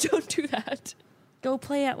 Don't do that. Go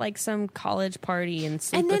play at some college party and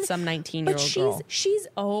sleep with some 19-year-old girl. She's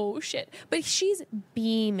oh shit. But she's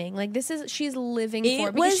beaming. She's living for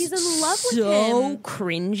it because she's in love with him. So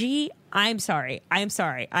cringy. I'm sorry.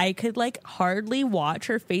 I could hardly watch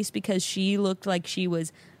her face because she looked like she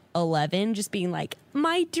was 11, just being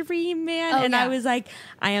my dream man. I was I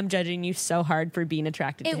am judging you so hard for being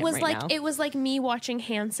attracted to him right now. It was like me watching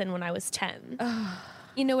Hanson when I was 10.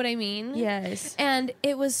 You know what I mean? Yes. And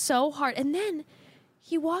it was so hard. And then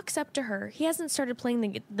he walks up to her. He hasn't started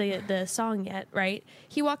playing the song yet, right?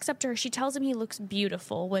 He walks up to her. She tells him he looks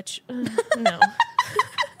beautiful, which, no.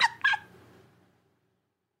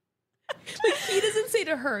 He doesn't say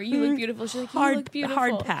to her, "You look beautiful." She's like, "You look beautiful."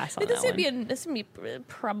 Hard pass on this that would be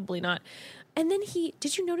probably not. And then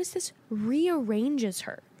did you notice this? Rearranges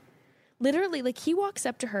her. Literally, he walks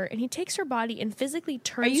up to her and he takes her body and physically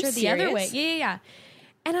turns her the other way. Yeah.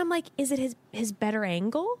 And I'm like, is it his better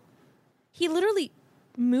angle? He literally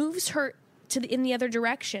moves her in the other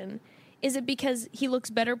direction. Is it because he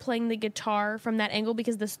looks better playing the guitar from that angle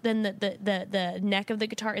because then the neck of the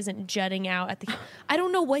guitar isn't jutting out at the... I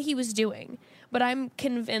don't know what he was doing, but I'm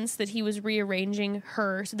convinced that he was rearranging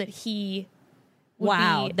her so that he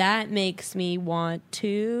would that makes me want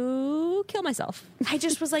to kill myself. I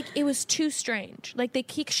just was it was too strange.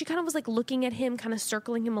 She kind of was looking at him, kind of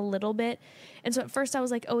circling him a little bit. And so at first I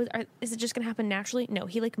was like, oh, is it just going to happen naturally? No,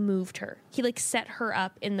 he moved her. He set her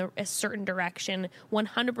up in a certain direction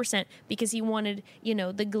 100% because he wanted,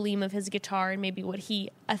 the gleam of his guitar and maybe what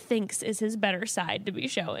he thinks is his better side to be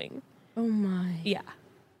showing. Oh my. Yeah.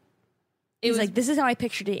 It was this is how I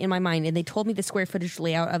pictured it in my mind, and they told me the square footage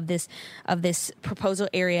layout of this proposal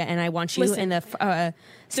area, and I want you in the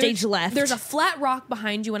stage left. There's a flat rock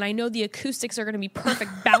behind you, and I know the acoustics are going to be perfect,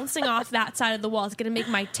 bouncing off that side of the wall. It's going to make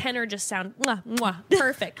my tenor just sound mwah, mwah,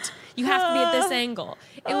 perfect. You have to be at this angle.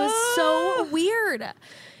 It was so weird.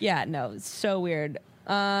 Yeah, no, it's so weird.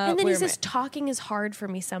 And then he says, talking is hard for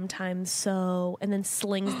me sometimes, and then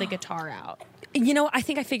slings the guitar out. You know, I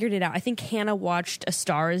think I figured it out. I think Hannah watched A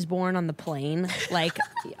Star Is Born on the plane, like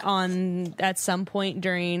at some point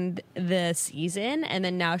during the season, and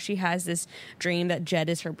then now she has this dream that Jed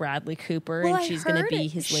is her Bradley Cooper, and she's going to be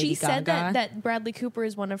his Lady Gaga. She said that Bradley Cooper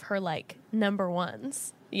is one of her like number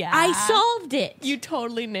ones. Yeah, I solved it. You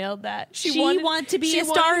totally nailed that. She wanted to be A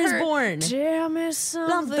Star Is Born. Tell me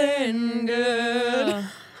something good.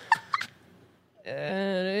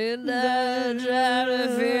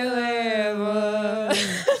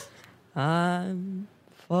 I'm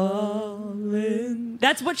falling.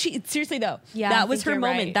 That's what she. Seriously though, yeah, that was her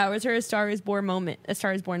moment. Right. That was her A Star Is Born moment. A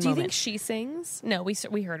Star Is Born moment. Do you think she sings? No,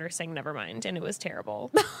 we heard her sing Nevermind, and it was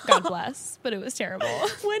terrible. God bless, but it was terrible.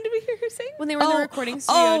 When did we hear her sing? When they were in the recording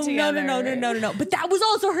studio together. No. But that was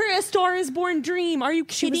also her A Star Is Born dream. Are you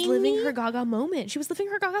kidding me? She was living her Gaga moment. She was living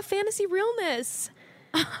her Gaga fantasy realness.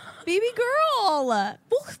 Baby girl,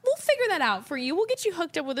 we'll figure that out for you. We'll get you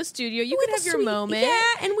hooked up with a studio. You can have your moment. Yeah,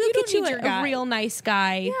 and we'll get you a real nice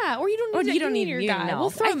guy. Yeah, or you don't need your guy. No.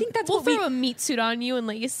 I think we'll throw a meat suit on you and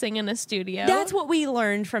let you sing in a studio. That's what we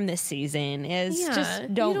learned from this season is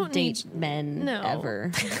just don't date men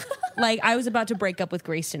ever. Like, I was about to break up with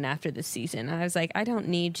Grayston after this season. I was like, I don't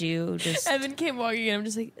need you. Just Evan came walking in. I'm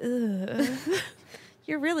just like, ugh.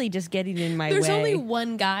 You're really just getting in my There's way. only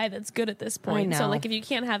one guy that's good at this point. So, like, if you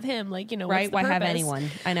can't have him, like, right? what's the Why purpose? have anyone?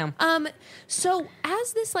 I know. So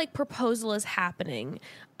as this like proposal is happening,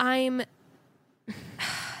 I'm.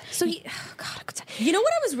 So you know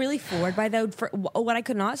what I was really floored by though? For what I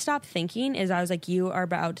could not stop thinking is I was like, you are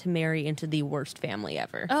about to marry into the worst family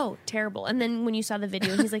ever. Oh, terrible! And then when you saw the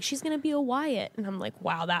video, he's like, she's gonna be a Wyatt, and I'm like,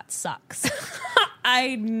 wow, that sucks.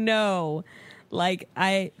 I know. Like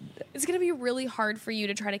it's going to be really hard for you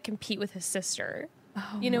to try to compete with his sister.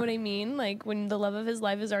 Oh, you know what I mean? Like when the love of his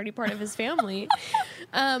life is already part of his family.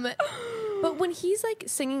 But when he's like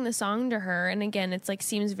singing the song to her, and again, it's like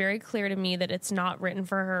seems very clear to me that it's not written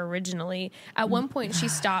for her originally. At one point she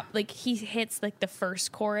stopped, like he hits like the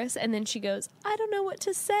first chorus and then she goes, I don't know what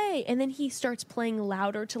to say. And then he starts playing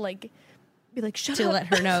louder to like be like, shut up. To let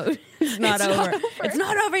her know it's not over. It's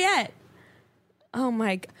not over yet. Oh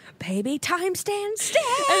my God. Baby, time stands still.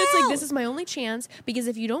 And it's like, this is my only chance because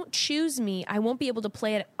if you don't choose me, I won't be able to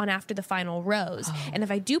play it on After the Final Rose. Oh. And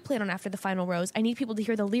if I do play it on After the Final Rose, I need people to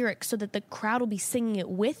hear the lyrics so that the crowd will be singing it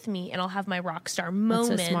with me and I'll have my rock star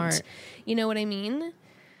moment. That's so smart. You know what I mean?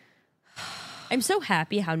 I'm so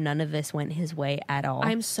happy how none of this went his way at all.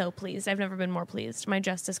 I'm so pleased. I've never been more pleased. My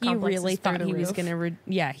justice complex really is thought through he the was roof.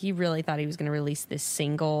 gonna he really thought he was gonna release this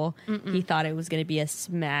single. He thought it was gonna be a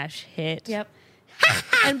smash hit. Yep.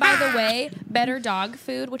 And by the way, Better Dog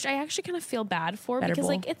Food, which I actually kind of feel bad for Better because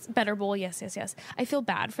Bowl. like it's Better Bowl, yes. I feel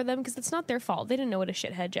bad for them because it's not their fault. They didn't know what a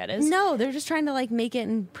shithead Jet is. No, they're just trying to like make it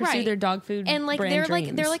and pursue their dog food and like brand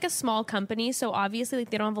dreams. they're like a small company, so obviously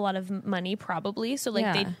like they don't have a lot of money probably, so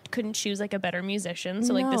like they couldn't choose like a better musician,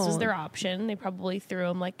 so like this was their option. They probably threw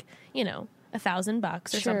him like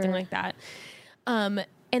 $1,000 or something like that. And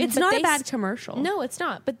it's not a bad commercial. No, it's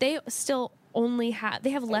not. But they still they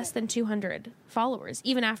have less than 200 followers,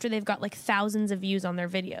 even after they've got like thousands of views on their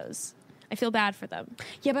videos. I feel bad for them.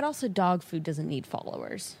 Yeah, but also dog food doesn't need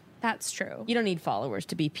followers. That's true. You don't need followers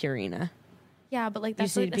to be Purina. Yeah, but like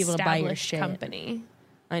that's you like need people to buy your shit. Company.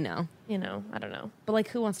 I know. I don't know. But like,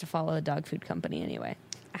 who wants to follow a dog food company anyway?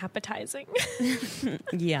 Appetizing.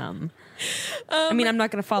 Yum. I mean, I'm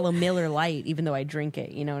not going to follow Miller Lite, even though I drink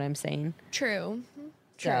it. You know what I'm saying? True.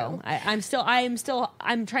 So I'm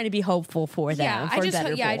trying to be hopeful for them. Yeah,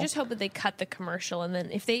 I just hope that they cut the commercial, and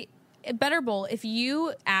then Better Bowl, if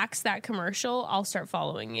you axe that commercial, I'll start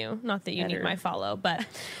following you. Not that you need my follow, but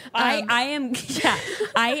I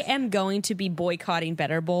am going to be boycotting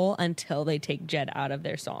Better Bowl until they take Jed out of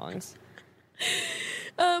their songs.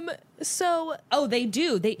 They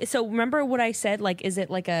do. So remember what I said? Like, is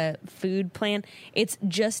it like a food plan? It's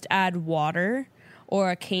just add water or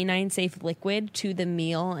a canine safe liquid to the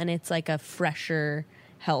meal, and it's like a fresher,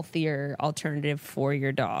 healthier alternative for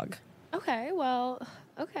your dog. Okay, well,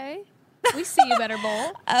 okay. We see you, Better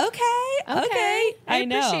Bowl. Okay. I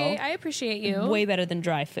know. I appreciate you. Way better than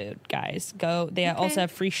dry food, guys. Go. They also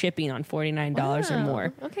have free shipping on $49 or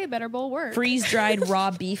more. Okay, Better Bowl work. Freeze-dried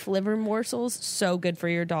raw beef liver morsels, so good for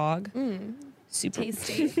your dog. Super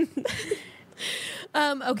tasty.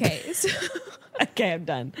 Okay. So okay, I'm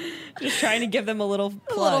done. Just trying to give them a little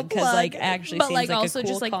plug because, like, actually, but seems like like also a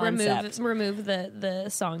cool just like concept. remove the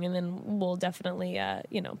song, and then we'll definitely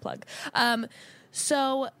plug.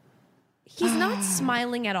 So he's not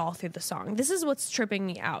smiling at all through the song. This is what's tripping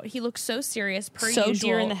me out. He looks so serious, per usual.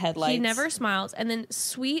 Deer in the headlights. He never smiles, and then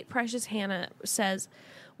sweet, precious Hannah says,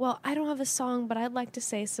 well, I don't have a song, but I'd like to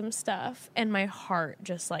say some stuff. And my heart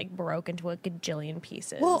just like broke into a gajillion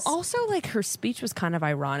pieces. Well, also like her speech was kind of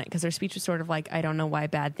ironic because her speech was sort of like, I don't know why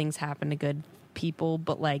bad things happen to good people,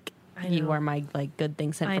 but like you are my like good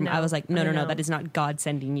thing sent from. I was like, no, that is not God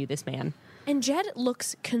sending you this man. And Jed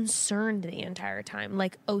looks concerned the entire time.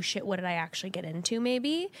 Like, oh shit, what did I actually get into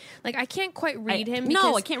maybe? Like, I can't quite read him.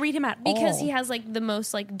 No, I can't read him at all. Because he has like the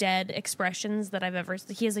most like dead expressions that I've ever,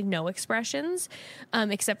 he has like no expressions,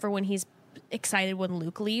 except for when he's excited when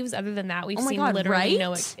Luke leaves. Other than that, we've seen literally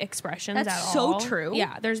no expressions at all. That's so true.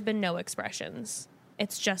 Yeah, there's been no expressions.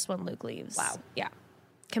 It's just when Luke leaves. Wow. Yeah.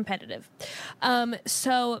 Competitive.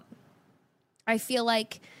 So I feel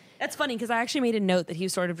like... That's funny because I actually made a note that he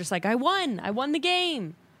was sort of just like, I won the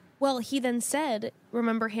game. Well, he then said,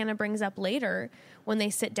 remember Hannah brings up later when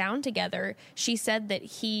they sit down together, she said that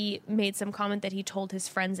he made some comment that he told his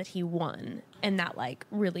friends that he won, and that like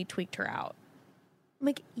really tweaked her out. I'm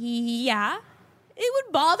like, yeah, it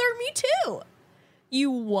would bother me too. You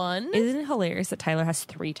won? Isn't it hilarious that Tyler has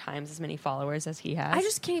 3 times as many followers as he has? I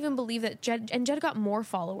just can't even believe that Jed got more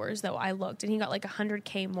followers though. I looked and he got like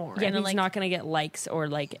 100K more. Yeah, and he's like, not going to get likes or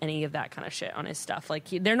like any of that kind of shit on his stuff. Like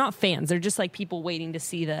they're not fans. They're just like people waiting to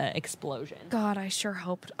see the explosion. God, I sure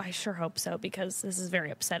hope so because this is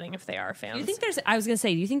very upsetting if they are fans. Do you think I was going to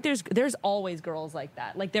say, do you think there's always girls like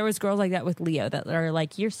that? Like there was girls like that with Leo that are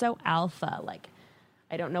like, you're so alpha, like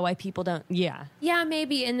I don't know why people don't. Yeah,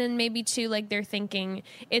 maybe. And then maybe too, like they're thinking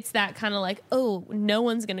it's that kind of like, oh, no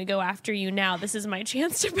one's gonna go after you now. This is my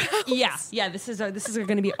chance to bounce. Yeah. This is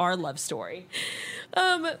going to be our love story.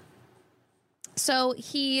 So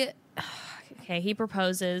he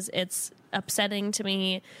proposes. It's upsetting to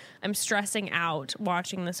me. I'm stressing out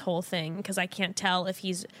watching this whole thing because I can't tell if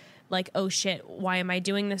he's like, oh shit, why am I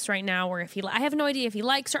doing this right now? Or if I have no idea if he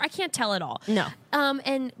likes her. I can't tell at all. No.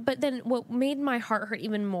 But then what made my heart hurt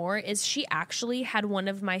even more is she actually had one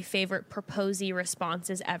of my favorite proposee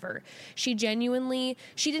responses ever. She didn't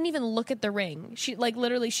even look at the ring. She like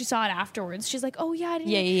literally she saw it afterwards. She's like, oh yeah, I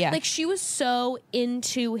didn't. Yeah. Like she was so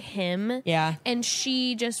into him. Yeah. And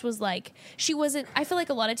she just was like, she wasn't, I feel like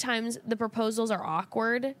a lot of times the proposals are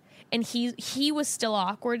awkward. And he was still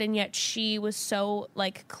awkward, and yet she was so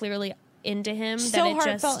like clearly into him that it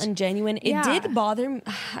heartfelt and genuine. It did bother me.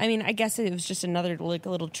 I mean, I guess it was just another like a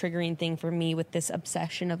little triggering thing for me with this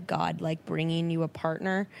obsession of God like bringing you a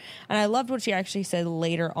partner. And I loved what she actually said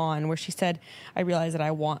later on, where she said, "I realize that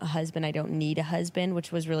I want a husband. I don't need a husband,"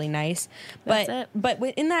 which was really nice. But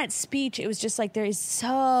in that speech, it was just like there is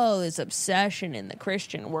this obsession in the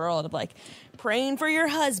Christian world of like praying for your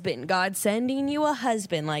husband, God sending you a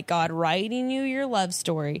husband, like God writing you your love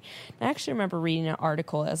story. And I actually remember reading an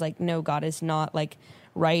article that was like, no, God is not like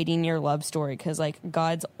writing your love story, because like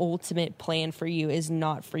God's ultimate plan for you is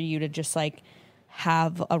not for you to just like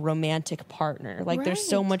have a romantic partner. Like there's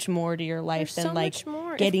so much more to your life than like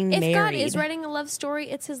getting married. If God is writing a love story,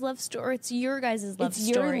 it's his love story. It's your guys' love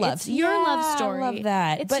story. It's your love story. I love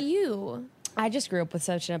that. It's you. I just grew up with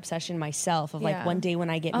such an obsession myself of like one day when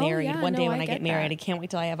I get married, I get married, I can't wait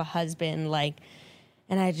till I have a husband. Like,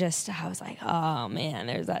 and I was like, oh man,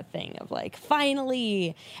 there's that thing of like,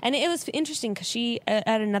 finally. And it was interesting because she,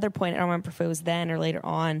 at another point, I don't remember if it was then or later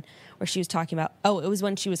on, where she was talking about, it was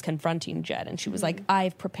when she was confronting Jed, and she was like,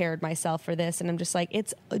 I've prepared myself for this. And I'm just like,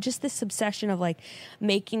 it's just this obsession of like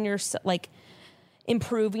making yourself like,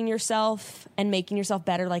 improving yourself and making yourself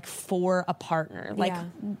better, like for a partner. Like,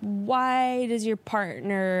 why does your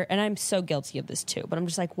partner, and I'm so guilty of this too, but I'm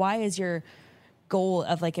just like, why is your goal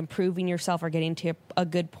of like improving yourself or getting to a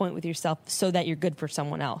good point with yourself so that you're good for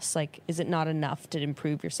someone else? Like, is it not enough to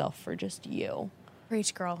improve yourself for just you?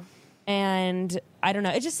 Preach, girl. And I don't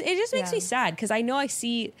know. It just makes me sad because I know I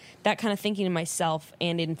see that kind of thinking in myself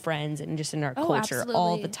and in friends and just in our culture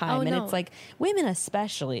all the time. And it's like women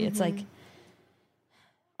especially. It's like,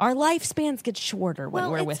 our lifespans get shorter when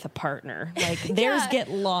we're with a partner. Like theirs get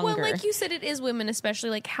longer. Well, like you said, it is women especially.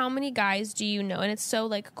 Like how many guys do you know? And it's so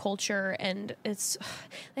like culture, and it's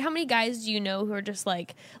like, how many guys do you know who are just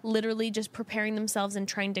like literally just preparing themselves and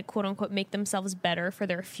trying to quote unquote make themselves better for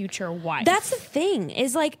their future wife? That's the thing.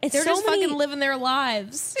 Is like they're just fucking living their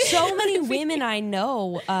lives. So many women I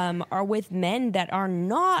know are with men that are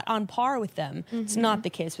not on par with them. It's not the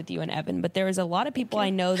case with you and Evan, but there is a lot of people I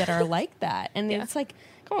know that are like that, and it's like,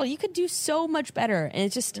 girl, you could do so much better. And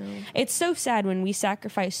it's just, it's so sad when we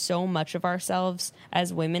sacrifice so much of ourselves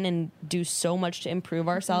as women and do so much to improve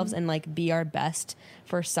ourselves and like be our best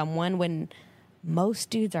for someone when most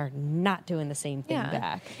dudes are not doing the same thing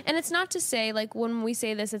back. And it's not to say, like, when we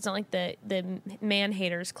say this, it's not like the man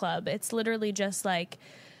haters club. It's literally just like,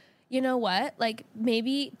 you know what? Like,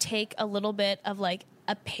 maybe take a little bit of like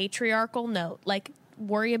a patriarchal note, like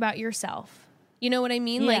worry about yourself. You know what I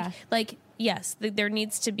mean? Yeah. Like yes, there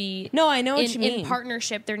needs to be. No, I know what you mean. In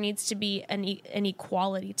partnership, there needs to be an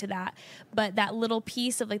equality to that. But that little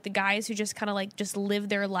piece of like the guys who just kind of like just live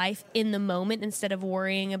their life in the moment instead of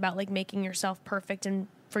worrying about like making yourself perfect and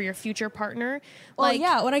for your future partner. Well,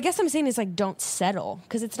 yeah, what I guess I'm saying is like don't settle,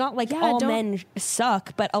 because it's not like all men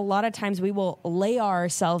suck, but a lot of times we will lay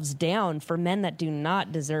ourselves down for men that do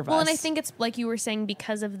not deserve us. Well, and I think it's like you were saying,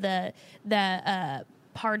 because of the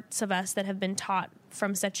parts of us that have been taught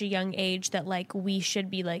from such a young age that like we should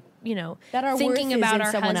be like, you know, that our thinking worth about is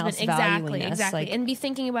our someone husband. else valuing us, Exactly. like, And be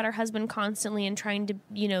thinking about our husband constantly and trying to,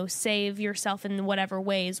 you know, save yourself in whatever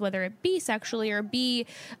ways, whether it be sexually or be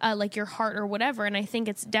like your heart or whatever. And I think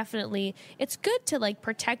it's good to like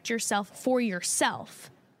protect yourself for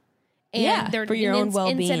yourself. And for your own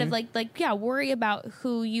well-being. Instead of worry about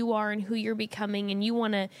who you are and who you're becoming, and you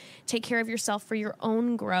want to take care of yourself for your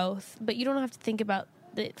own growth, but you don't have to think about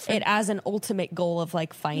it as an ultimate goal of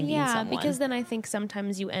like finding someone. Yeah, because then I think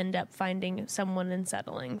sometimes you end up finding someone and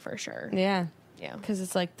settling for sure. Yeah. Yeah. Because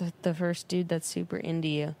it's like the first dude that's super into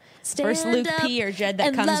you. Stand first Luke P or Jed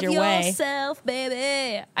that comes your way. Love yourself,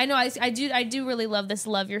 baby. I know. I do really love this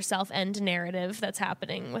love yourself end narrative that's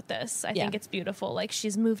happening with this. I think it's beautiful. Like,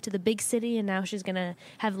 she's moved to the big city and now she's gonna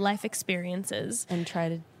have life experiences and try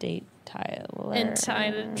to date Tyler.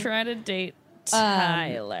 Try to date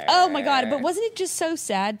Tyler. Oh my God! But wasn't it just so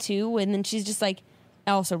sad too? And then she's just like,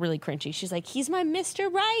 also really cringy. She's like, "He's my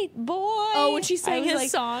Mr. Right boy." Oh, when she sang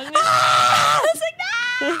his song, I was like,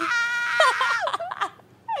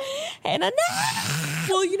 "No!" And no.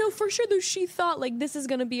 Well, you know, for sure though, she thought like this is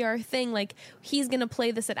gonna be our thing. Like, he's gonna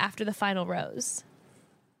play this at After the Final Rose.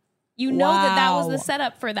 You know that was the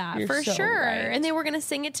setup for that. You're for so sure. right. And they were gonna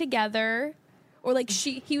sing it together. Or like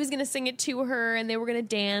he was gonna sing it to her, and they were gonna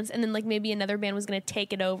dance, and then like maybe another band was gonna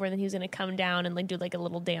take it over, and then he was gonna come down and like do like a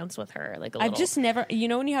little dance with her. Like I've just never, you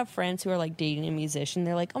know, when you have friends who are like dating a musician,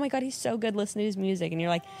 they're like, "Oh my God, he's so good. Listen to his music," and you're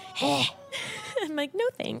like, "Eh." I'm like, no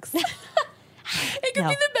thanks. It could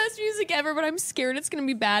be the best music ever, but I'm scared it's gonna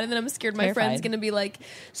be bad, and then I'm scared my friend's gonna be like,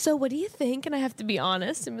 "So what do you think?" And I have to be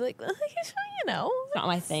honest and be like, you know, it's not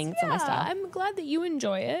my thing. It's not my style. I'm glad that you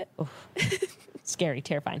enjoy it. Scary,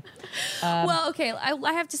 terrifying. Well, okay,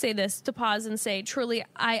 I have to say this, to pause and say, truly,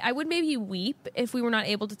 I would maybe weep if we were not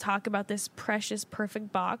able to talk about this precious,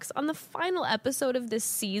 perfect box on the final episode of this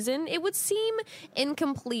season. It would seem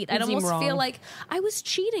incomplete. I'd almost feel like I was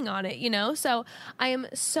cheating on it, you know? So I am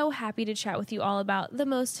so happy to chat with you all about the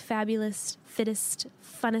most fabulous, fittest,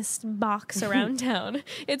 funnest box around town.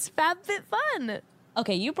 It's FabFitFun.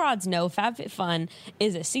 Okay, you broads know FabFitFun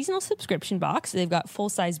is a seasonal subscription box. They've got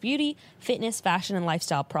full-size beauty, fitness, fashion, and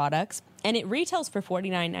lifestyle products, and it retails for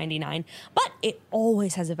 $49.99, but it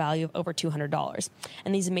always has a value of over $200.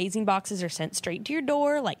 And these amazing boxes are sent straight to your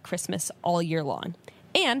door like Christmas all year long.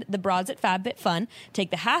 And the broads at FabFitFun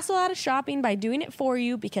take the hassle out of shopping by doing it for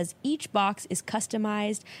you, because each box is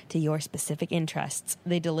customized to your specific interests.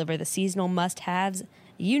 They deliver the seasonal must-haves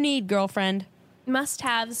you need, girlfriend.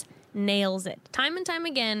 Must-haves. Nails it. Time and time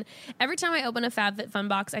again, every time I open a FabFitFun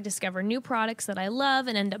box, I discover new products that I love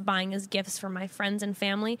and end up buying as gifts for my friends and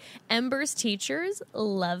family. Ember's teachers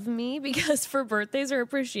love me because for birthdays or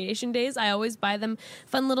appreciation days, I always buy them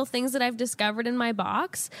fun little things that I've discovered in my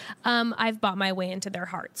box. I've bought my way into their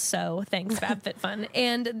hearts, so thanks, FabFitFun.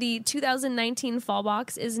 And the 2019 fall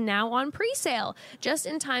box is now on pre-sale, just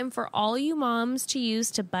in time for all you moms to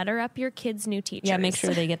use to butter up your kids' new teachers. Yeah, make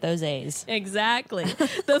sure they get those A's. Exactly.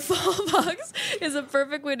 The fall box is a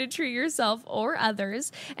perfect way to treat yourself or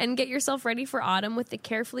others and get yourself ready for autumn with the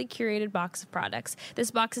carefully curated box of products.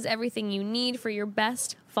 This box is everything you need for your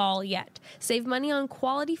best fall yet. Save money on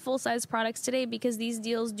quality full-size products today because these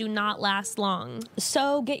deals do not last long.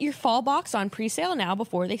 So get your fall box on pre-sale now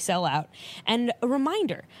before they sell out. And a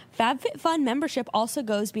reminder, FabFitFun membership also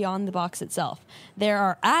goes beyond the box itself. There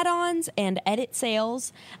are add-ons and edit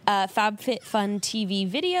sales, FabFitFun TV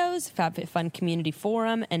videos, FabFitFun community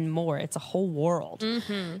forum, and more. It's a whole world.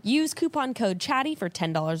 Mm-hmm. Use coupon code CHATTY for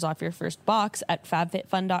 $10 off your first box at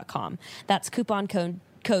fabfitfun.com. That's coupon code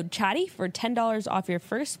CHATTY for $10 off your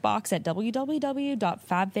first box at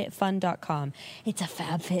www.fabfitfun.com. It's a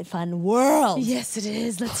FabFitFun world. Yes, it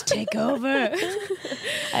is. Let's take over.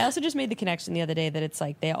 I also just made the connection the other day that it's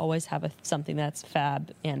like they always have something that's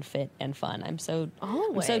fab and fit and fun. I'm so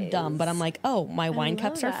dumb, but I'm like, oh, my wine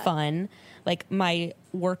cups are fun. Like my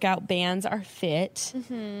workout bands are fit,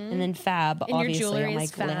 and then fab, and obviously, your jewelry on my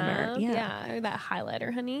is glamour. Fab. Yeah, or that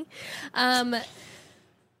highlighter, honey.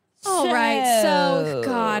 All right. So,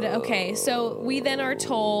 God. Okay. So we then are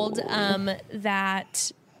told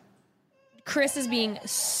that Chris is being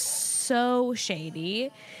so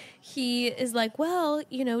shady. He is like, well,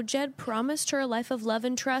 you know, Jed promised her a life of love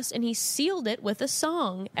and trust, and he sealed it with a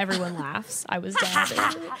song. Everyone laughs. I was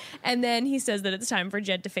dead. And then he says that it's time for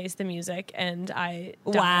Jed to face the music, and I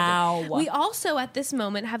died. Wow. We also, at this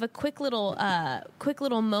moment, have a quick little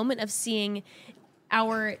moment of seeing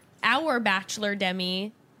our Bachelor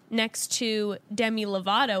Demi next to Demi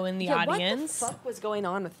Lovato in the audience. What the fuck was going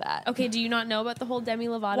on with that? Okay, do you not know about the whole Demi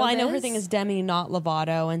Lovato? Well, I know her thing is Demi, not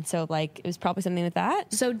Lovato, and so like it was probably something with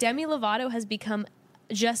that. So Demi Lovato has become,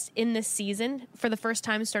 just in this season, for the first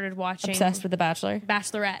time, started watching Obsessed with The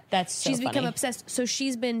Bachelorette. That's so she's funny. become obsessed. So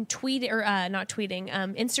she's been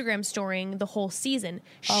Instagram storying the whole season.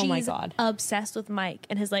 Oh my She's God. obsessed with Mike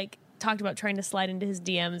and has like talked about trying to slide into his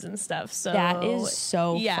DMs and stuff. So that is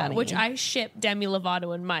so funny. Which I ship Demi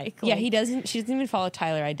Lovato and Mike. Yeah, Like, she doesn't even follow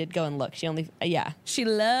Tyler. I did go and look. She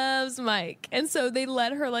loves Mike, and so they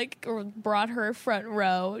let her brought her front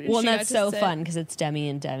row. Well, and that's so fun because it's Demi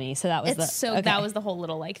and Demi. So that was that was the whole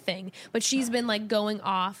little like thing. But she's been like going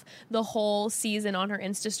off the whole season on her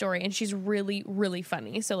Insta story, and she's really, really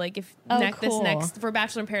funny. So like if this next for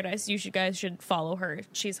Bachelor in Paradise, you guys should follow her.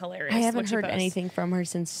 She's hilarious. I haven't heard anything from her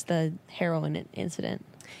since the heroin incident.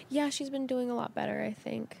 Yeah, she's been doing a lot better, I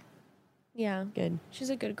think. Yeah. Good. She's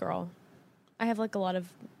a good girl. I have like a lot of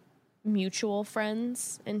mutual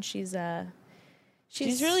friends, and she's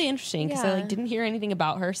really interesting because I like didn't hear anything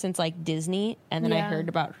about her since like Disney, and then I heard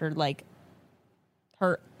about her like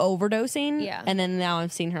her overdosing, and then now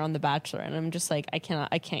I've seen her on The Bachelor, and I'm just like I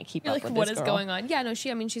can't keep up with this what is girl. going on. Yeah, no,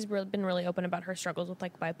 she's been really open about her struggles with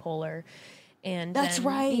like bipolar. And that's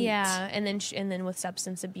right. Yeah, and then with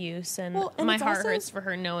substance abuse, and my heart hurts for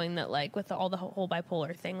her knowing that like with the whole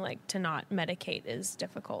bipolar thing, like to not medicate is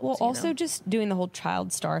difficult. Well, also just doing the whole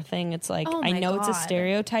child star thing, it's like I know it's a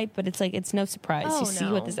stereotype, but it's like it's no surprise. You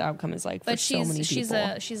see what this outcome is like for so many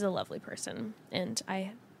people. She's a lovely person, and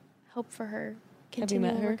I hope for her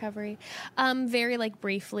continual continual recovery. Very like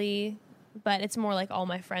briefly, but it's more like all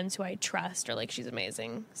my friends who I trust are like she's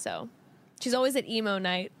amazing. So she's always at emo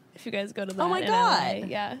night. If you guys go to that. Oh my in God. LA.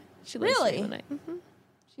 Yeah. She really? Emo night. Mm-hmm.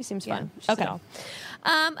 She seems fun. Okay.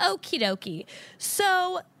 Okie dokie.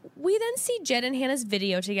 So we then see Jed and Hannah's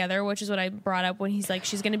video together, which is what I brought up when he's like,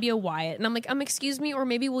 she's going to be a Wyatt. And I'm like, excuse me, or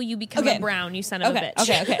maybe will you become a Brown, you son of a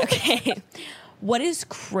bitch? Okay. What is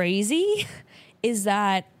crazy is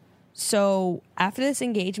that so after this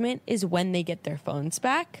engagement is when they get their phones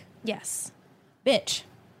back. Yes. Bitch.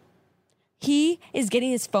 He is getting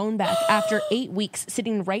his phone back after 8 weeks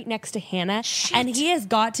sitting right next to Hannah. Shit. And he has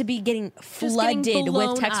got to be getting flooded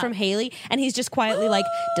with texts from Haley. And he's just quietly like,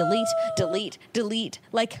 delete,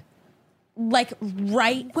 like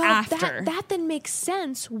right after. That then makes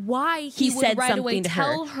sense why he would said right something away to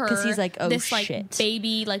tell her. her. Because he's like, oh this, shit. Like,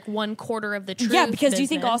 baby, like 1/4 of the truth. Yeah, because do you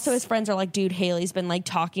think also his friends are like, dude, Haley's been like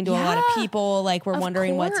talking to a lot of people. Like, we're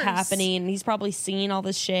wondering what's happening. And he's probably seeing all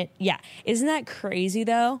this shit. Yeah. Isn't that crazy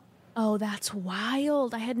though? Oh, that's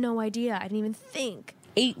wild. I had no idea. I didn't even think.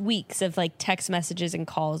 8 weeks of like text messages and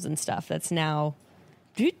calls and stuff that's now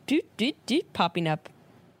popping up.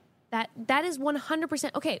 That is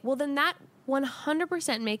 100%. Okay, well then that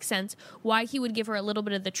 100% makes sense why he would give her a little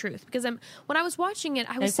bit of the truth. Because when I was watching it,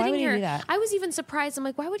 I was sitting here, I was even surprised. I'm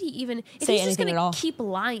like, why would he even, if he's just going to keep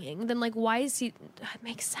lying, then like, why is he, it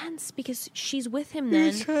makes sense because she's with him then.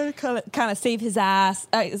 He's trying to kind of save his ass,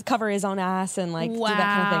 cover his own ass and like do that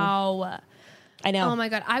kind of thing. I know. Oh my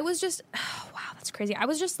God. I was just, wow, that's crazy. I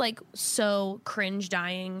was just like so cringe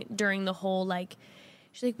dying during the whole like,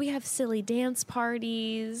 she's like, we have silly dance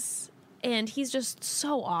parties. And he's just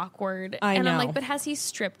so awkward. And I'm like, but has he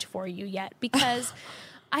stripped for you yet? Because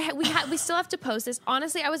we still have to post this.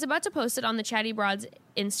 Honestly, I was about to post it on the Chatty Broads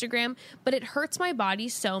Instagram, but it hurts my body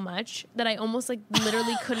so much that I almost like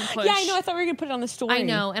literally couldn't push. Yeah, I know. I thought we were gonna put it on the story. I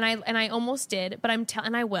know, and I almost did, but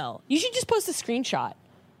and I will. You should just post a screenshot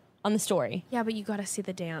on the story. Yeah, but you got to see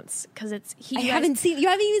the dance because it's I haven't seen. You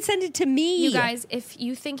haven't even sent it to me. You guys, if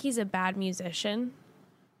you think he's a bad musician.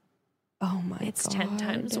 Oh my God. It's 10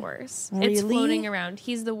 times worse. Really? It's floating around.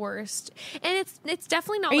 He's the worst. And it's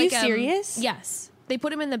definitely not Are like you serious? Yes. They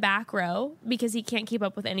put him in the back row because he can't keep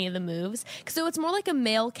up with any of the moves. So it's more like a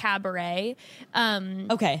male cabaret.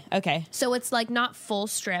 Okay. So it's like not full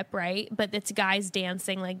strip, right? But it's guys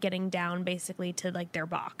dancing, like getting down basically to like their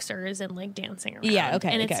boxers and like dancing around. Yeah,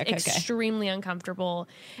 okay. And it's extremely uncomfortable.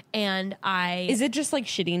 And Is it just like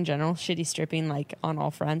shitty in general? Shitty stripping like on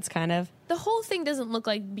all fronts kind of? The whole thing doesn't look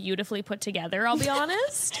like beautifully put together, I'll be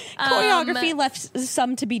honest. Choreography left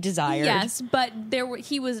some to be desired. Yes, but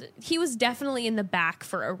he was definitely in the back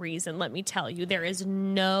for a reason, let me tell you. There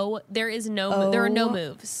are no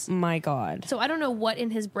moves. My God. So I don't know what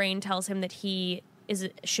in his brain tells him that he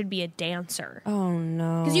should be a dancer. Oh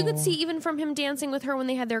no. Because you could see even from him dancing with her when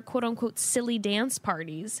they had their quote unquote silly dance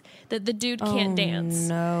parties that the dude can't dance.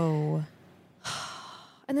 No.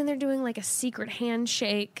 And then they're doing like a secret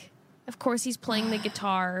handshake. Of course he's playing the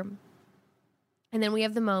guitar. And then we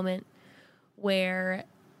have the moment where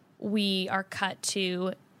we are cut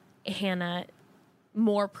to Hannah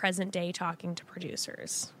more present day talking to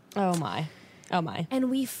producers. Oh my. And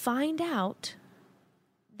we find out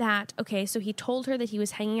that, okay, so he told her that he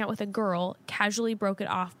was hanging out with a girl, casually broke it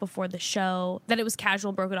off before the show, that it was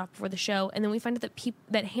casual, broke it off before the show. And then we find out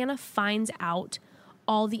that Hannah finds out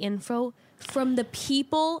all the info from the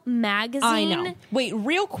People magazine. I know. Wait,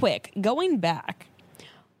 real quick, going back.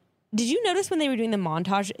 Did you notice when they were doing the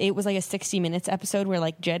montage, it was like a 60 Minutes episode where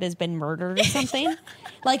like Jed has been murdered or something?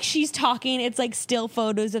 Like she's talking, it's like still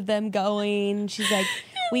photos of them going. She's like,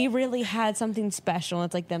 we really had something special.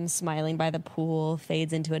 It's like them smiling by the pool,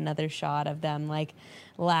 fades into another shot of them like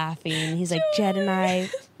laughing. He's like, Jed and I,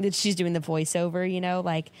 she's doing the voiceover, you know,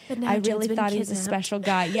 like I really thought he was a special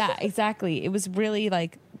guy. Yeah, exactly. It was really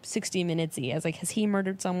like 60 Minutes-y. I was like, has he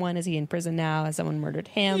murdered someone? Is he in prison now? Has someone murdered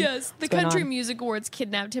him? Yes, the Country Music Awards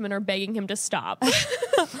kidnapped him and are begging him to stop.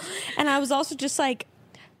 And I was also just like,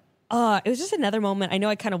 it was just another moment. I know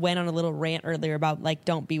I kind of went on a little rant earlier about like,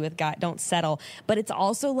 don't be with guy, don't settle. But it's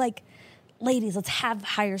also like, ladies, let's have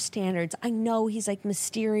higher standards. I know he's like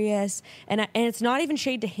mysterious, and it's not even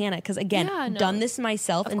shade to Hannah because again, done this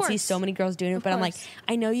myself and see so many girls doing it. But I'm like,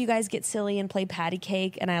 I know you guys get silly and play patty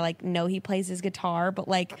cake, and I like know he plays his guitar, but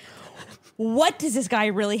like, what does this guy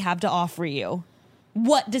really have to offer you?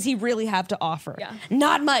 What does he really have to offer? Yeah.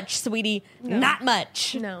 Not much, sweetie. No. Not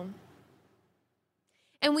much. No.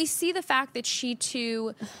 And we see the fact that she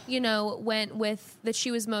too, went with that she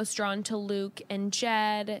was most drawn to Luke and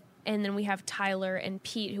Jed. And then we have Tyler and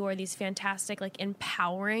Pete, who are these fantastic, like,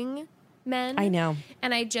 empowering men. I know.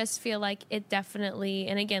 And I just feel like it definitely,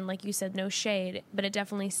 and again, like you said, no shade, but it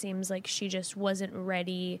definitely seems like she just wasn't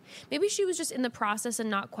ready. Maybe she was just in the process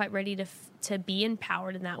and not quite ready to be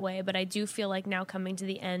empowered in that way. But I do feel like now coming to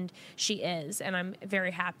the end, she is. And I'm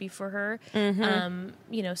very happy for her.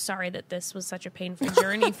 Mm-hmm. Sorry that this was such a painful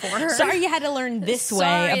journey for her. Sorry you had to learn this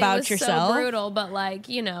way about it was yourself. So brutal, but like,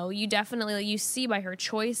 you definitely, like, you see by her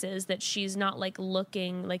choices that she's not like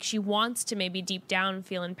looking, like she wants to maybe deep down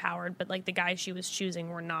feel empowered, but like the guys she was choosing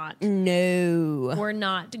were not. No. We're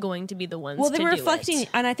not going to be the ones to do it. Well, they're reflecting, it.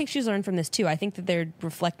 And I think she's learned from this too. I think that they're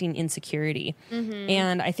reflecting insecurity. Mm-hmm.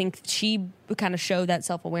 And I think she kind of showed that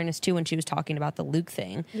self-awareness too when she was talking about the Luke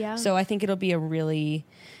thing. Yeah. So I think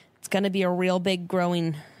it's going to be a real big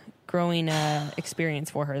growing experience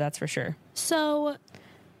for her. That's for sure. So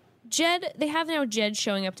they have now Jed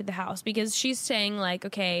showing up to the house because she's saying like,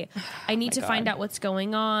 okay, I need to find out what's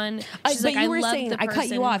going on. She's like, I love the person. I cut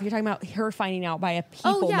you off. You're talking about her finding out by a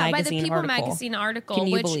People magazine article. by the People magazine article. Can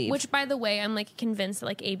you believe? Which, by the way, I'm like convinced that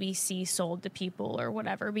like ABC sold to People or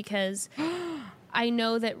whatever because I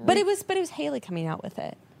know that. But it was Haley coming out with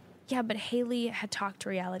it. Yeah, but Haley had talked to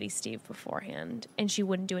Reality Steve beforehand, and she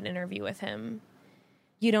wouldn't do an interview with him.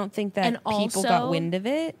 You don't think that People got wind of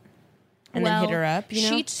it? And then hit her up,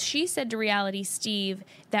 She said to Reality Steve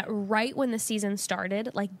that right when the season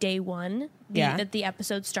started, like day one, that the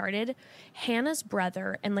episode started, Hannah's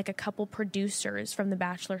brother and like a couple producers from The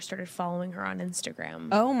Bachelor started following her on Instagram.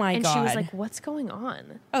 Oh my God. And she was like, what's going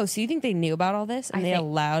on? Oh, so you think they knew about all this and they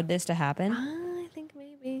allowed this to happen? I think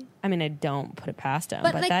maybe. I mean, I don't put it past them,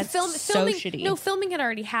 but like that's so shitty. No, filming had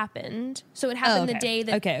already happened. So it happened the day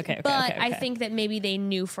that... Okay. But I think that maybe they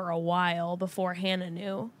knew for a while before Hannah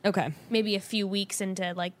knew. Okay. Maybe a few weeks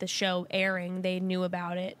into like the show airing, they knew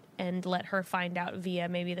about it and let her find out via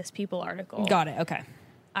maybe this People article. Got it, okay.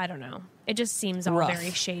 I don't know. It just seems all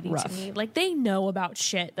very shady to me. Like they know about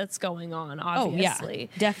shit that's going on, obviously.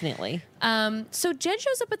 Oh, yeah, definitely. So Jed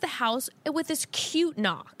shows up at the house with this cute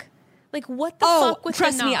knock. Like, what the fuck with the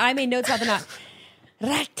knock? Trust me, I made notes about the knock.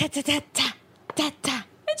 It's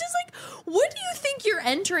just like, what do you think you're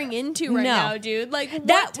entering into right now, dude? Like,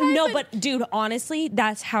 but dude, honestly,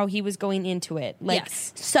 that's how he was going into it. Like,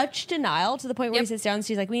 such denial to the point where he sits down and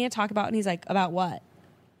she's like, we need to talk about, and he's like, about what?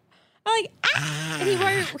 I'm like,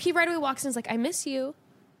 And he right away walks in and is like, I miss you.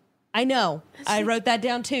 I know. I wrote that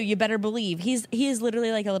down too. You better believe. He is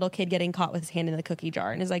literally like a little kid getting caught with his hand in the cookie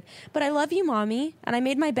jar and is like, but I love you, mommy, and I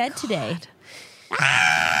made my bed today.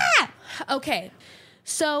 Okay.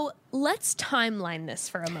 So let's timeline this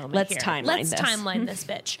for a moment. Let's timeline this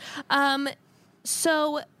bitch.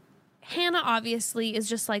 So Hannah obviously is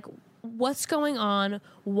just like, what's going on?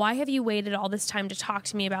 Why have you waited all this time to talk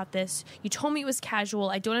to me about this? You told me it was casual.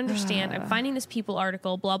 I don't understand. I'm finding this People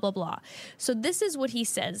article, blah, blah, blah. So this is what he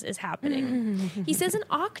says is happening. He says in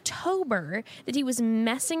October that he was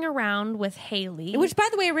messing around with Haley. Which, by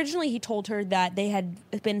the way, originally he told her that they had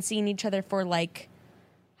been seeing each other for like,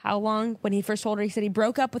 how long? When he first told her, he said he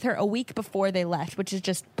broke up with her a week before they left, which is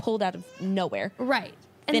just pulled out of nowhere. Right.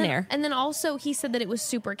 Thin air. And then also he said that it was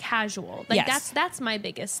super casual. Like yes. that's my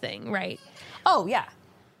biggest thing, right? Oh, yeah.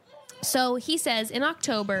 So he says in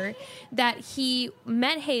October that he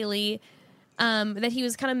met Haley, that he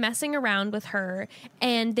was kind of messing around with her,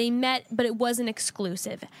 and they met, but it wasn't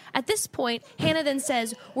exclusive. At this point, Hannah then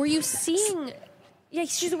says, were you seeing... Yeah,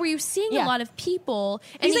 were you seeing a lot of people?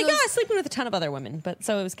 And he's like, goes, sleeping with a ton of other women, but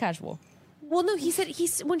so it was casual. Well, no, he said,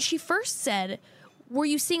 when she first said... were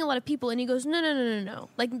you seeing a lot of people? And he goes, no.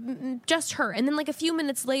 Like, just her. And then, like, a few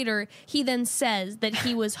minutes later, he then says that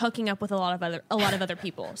he was hooking up with a lot of other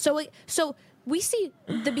people. So we see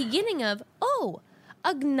the beginning of,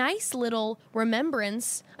 a nice little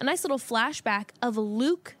remembrance, a nice little flashback of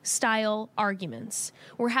Luke-style arguments.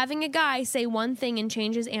 We're having a guy say one thing and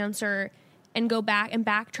change his answer and go back and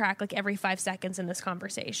backtrack like every 5 seconds in this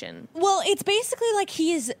conversation. Well, it's basically like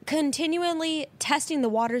he is continually testing the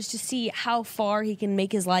waters to see how far he can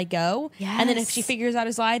make his lie go. Yes. And then if she figures out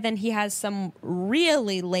his lie, then he has some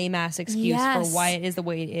really lame-ass excuse for why it is the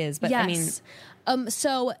way it is. But I mean...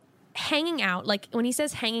 so hanging out, like when he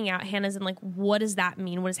says hanging out, Hannah's in like, what does that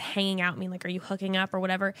mean? What does hanging out mean? Like, are you hooking up or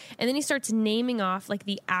whatever? And then he starts naming off like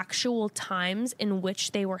the actual times in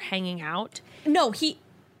which they were hanging out. No,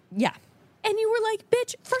 yeah. And you were like,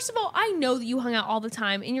 bitch, first of all, I know that you hung out all the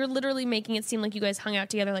time, and you're literally making it seem like you guys hung out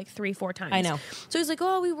together like 3-4 times. I know. So he's like,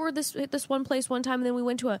 we were this one place one time, and then we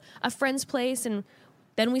went to a friend's place, and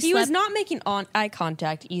then we slept. He was not making eye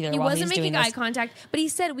contact either. He while wasn't he's making doing eye contact, but he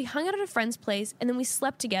said we hung out at a friend's place, and then we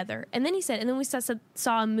slept together. And then he said, and then we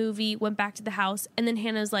saw a movie, went back to the house, and then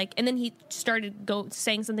Hannah's like, and then he started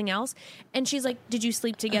saying something else, and she's like, did you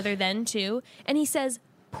sleep together then too? And he says,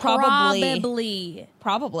 probably.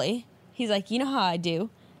 He's like, you know how I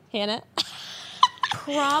do, Hannah?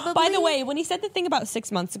 Probably. By the way, when he said the thing about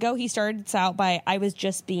 6 months ago, he started out by, I was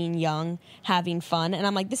just being young, having fun. And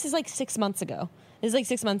I'm like, this is like 6 months ago. This is like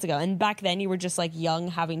 6 months ago. And back then you were just like young,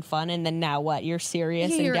 having fun. And then now what? You're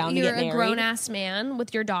serious and down to get married? You're a grown-ass man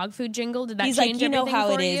with your dog food jingle. Did that He's change like, you know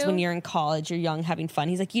how it is you? when you're in college, you're young, having fun.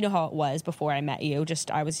 He's like, you know how it was before I met you.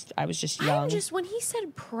 I was just young. When he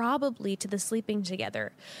said probably to the sleeping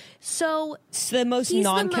together. So it's the most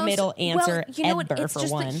non-committal answer ever, for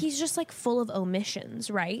one. He's just like full of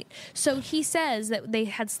omissions, right? So he says that they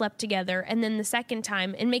had slept together, and then the second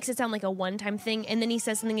time, it makes it sound like a one-time thing, and then he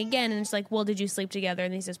says something again, and it's like, well, did you sleep together?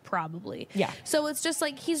 And he says probably. Yeah. So it's just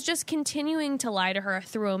like he's just continuing to lie to her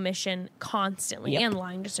through omission constantly, and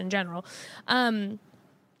lying just in general. And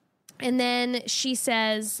then she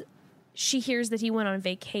says she hears that he went on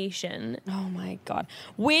vacation. Oh my God.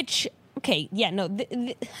 Which, okay, yeah, no,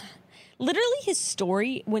 literally his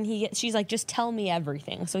story when she's like, just tell me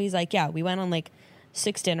everything. So he's like, yeah, we went on like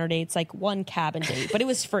 6 dinner dates, like 1 cabin date, but it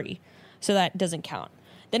was free. So that doesn't count.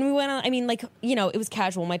 Then we went on, it was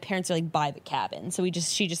casual. My parents are like by the cabin. So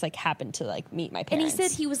she just like happened to like meet my parents. And he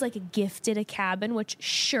said he was like gifted a cabin, which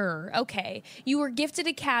sure, okay. You were gifted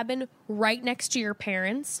a cabin right next to your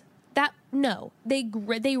parents.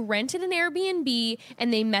 They rented an Airbnb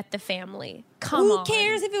and they met the family. Who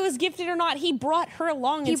cares if it was gifted or not? He brought her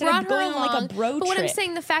along instead of going on like a bro trip. But what I'm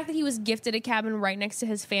saying, the fact that he was gifted a cabin right next to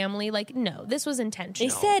his family, like, no, this was intentional.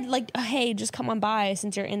 They said like, hey, just come on by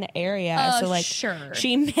since you're in the area. So like, sure.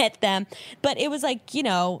 She met them, but it was like,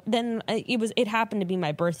 then it happened to be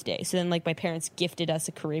my birthday. So then like my parents gifted us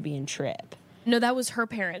a Caribbean trip. No, that was her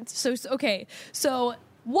parents. So okay, so.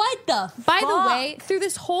 What the fuck? By the way, through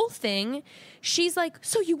this whole thing, she's like,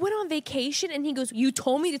 so you went on vacation? And he goes, you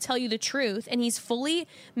told me to tell you the truth. And he's fully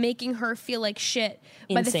making her feel like shit.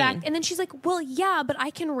 Insane. By the fact, and then she's like, well, yeah, but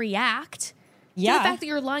I can react. Yeah. To the fact that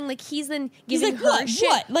you're lying, like he's then giving her shit.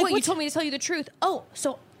 What? Like, you told me to tell you the truth. Oh,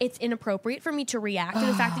 so it's inappropriate for me to react to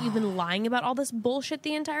the fact that you've been lying about all this bullshit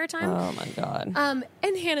the entire time? Oh my God.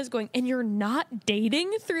 And Hannah's going, and you're not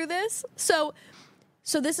dating through this?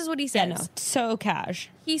 So this is what he says. Yeah, no, so cash.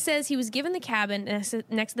 He says he was given the cabin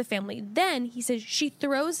next to the family. Then he says she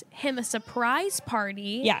throws him a surprise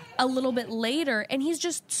party a little bit later, and he's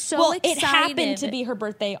just so excited. It happened to be her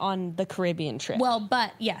birthday on the Caribbean trip. Well,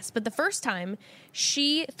 but the first time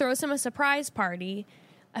she throws him a surprise party,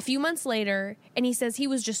 a few months later, and he says he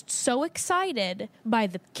was just so excited by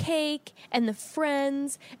the cake and the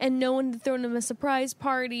friends, and no one had thrown him a surprise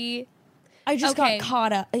party. I just got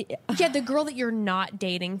caught up. Yeah, the girl that you're not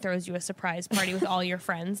dating throws you a surprise party with all your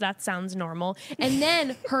friends. That sounds normal. And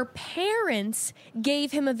then her parents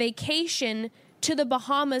gave him a vacation to the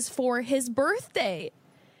Bahamas for his birthday.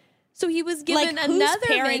 So he was given another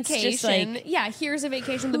vacation. Here's a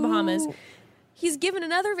vacation to the Bahamas. He's given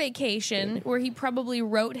another vacation where he probably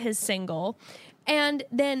wrote his single. And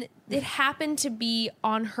then it happened to be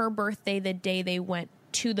on her birthday the day they went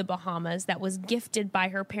to the Bahamas that was gifted by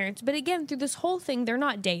her parents. But again, through this whole thing, they're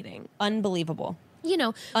not dating. Unbelievable. You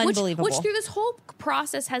know, unbelievable. Which through this whole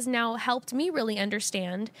process has now helped me really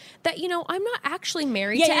understand that, you know, I'm not actually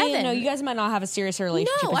married to Evan. No, you guys might not have a serious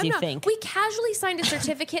relationship as you think. We casually signed a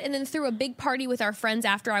certificate and then threw a big party with our friends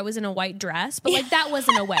after I was in a white dress, but like that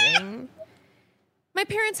wasn't a wedding. My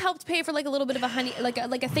parents helped pay for like a little bit of a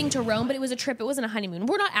like a thing to Rome, but it was a trip. It wasn't a honeymoon.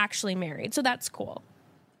 We're not actually married, so that's cool.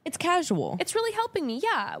 It's casual. It's really helping me.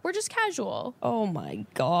 Yeah, we're just casual. Oh my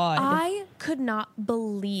God. I could not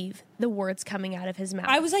believe the words coming out of his mouth.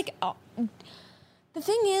 I was like, oh. The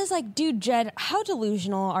thing is, like, dude, Jed, how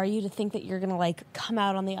delusional are you to think that you're going to, like, come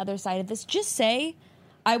out on the other side of this? Just say,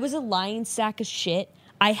 I was a lying sack of shit.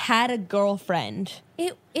 I had a girlfriend.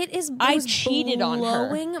 I cheated on her.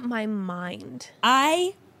 Blowing my mind.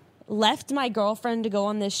 I left my girlfriend to go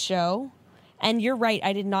on this show. And you're right,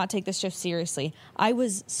 I did not take this show seriously. I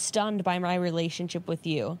was stunned by my relationship with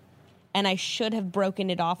you. And I should have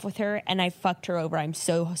broken it off with her, and I fucked her over. I'm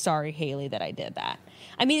so sorry, Haley, that I did that.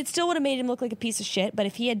 I mean, it still would have made him look like a piece of shit, but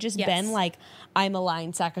if he had just been like, I'm a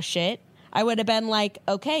lying sack of shit, I would have been like,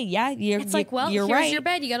 okay, yeah, you're right. Here's your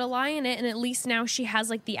bed. You got to lie in it, and at least now she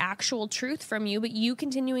has, like, the actual truth from you, but you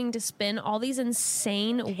continuing to spin all these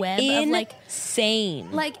insane web of, like...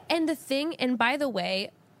 Insane. Like, and the thing, and by the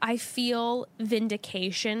way... I feel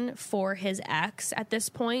vindication for his ex at this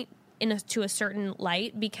point to a certain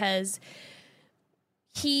light because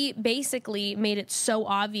he basically made it so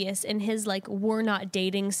obvious in his, like, we're not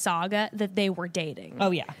dating saga that they were dating. Oh,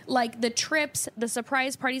 yeah. Like, the trips, the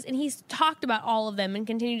surprise parties, and he's talked about all of them and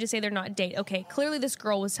continued to say they're not dating. Okay, clearly this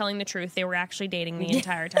girl was telling the truth. They were actually dating the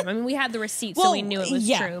entire time. I mean, we had the receipts, so we knew it was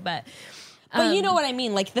true, but... But you know what I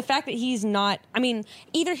mean? Like, the fact that he's not... I mean,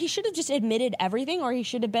 either he should have just admitted everything or he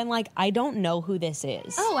should have been like, I don't know who this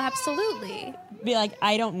is. Oh, absolutely. Be like,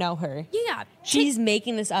 I don't know her. Yeah. She's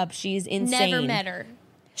making this up. She's insane. Never met her.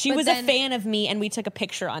 She was a fan of me, and we took a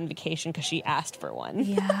picture on vacation because she asked for one.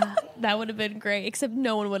 Yeah. That would have been great, except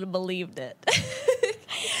no one would have believed it.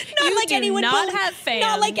 Not like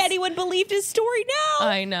anyone believed his story now.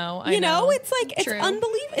 I know. You know, it's like, it's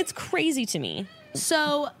unbelievable. It's crazy to me.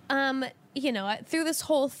 So, you know, through this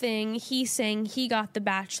whole thing, he's saying he got the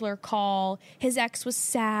Bachelor call. His ex was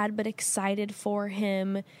sad but excited for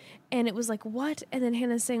him. And it was like, what? And then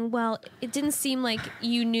Hannah's saying, well, it didn't seem like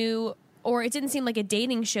you knew, or it didn't seem like a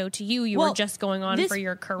dating show to you. You were just going on for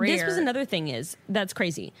your career. This was another thing that's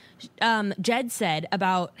crazy. Jed said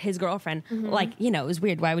about his girlfriend, like, you know, it was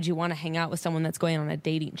weird. Why would you want to hang out with someone that's going on a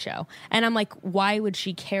dating show? And I'm like, why would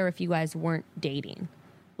she care if you guys weren't dating?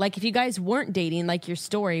 Like, if you guys weren't dating, like your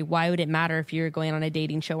story, why would it matter if you're going on a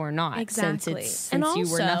dating show or not? Exactly. Since you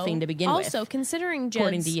were nothing to begin with. Also, considering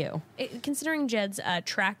Jed's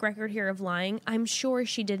track record here of lying, I'm sure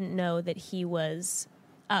she didn't know that he was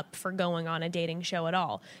up for going on a dating show at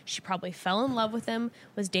all. She probably fell in love with him,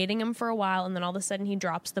 was dating him for a while, and then all of a sudden he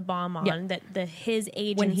drops the bomb on that his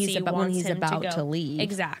agency when he's him about to go. to leave.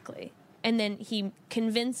 Exactly. And then he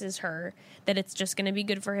convinces her that it's just going to be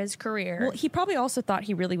good for his career. Well, he probably also thought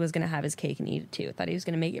he really was going to have his cake and eat it too. Thought he was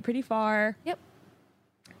going to make it pretty far. Yep.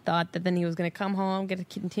 Thought that then he was going to come home, get to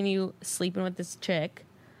continue sleeping with this chick,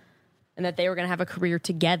 and that they were going to have a career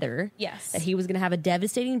together. Yes. That he was going to have a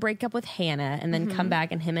devastating breakup with Hannah and then come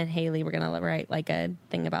back and him and Haley were going to write like a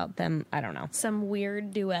thing about them. I don't know. Some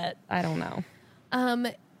weird duet. I don't know. Oh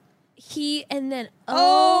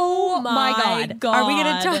my God. Are we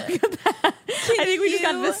going to talk about... I think we just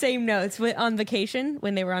got the same notes on vacation,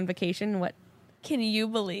 when they were on vacation. What? Can you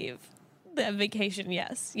believe that vacation?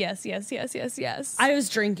 Yes. I was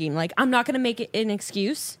drinking. Like, I'm not going to make it an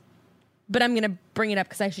excuse, but I'm going to bring it up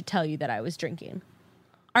because I should tell you that I was drinking.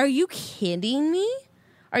 Are you kidding me?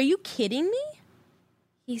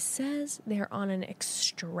 He says they're on an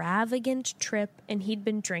extravagant trip and he'd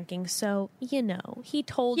been drinking. So, you know, he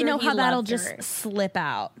told her he loved her. You know how that'll just slip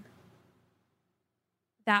out.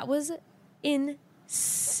 That was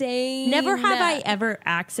insane. Never have I ever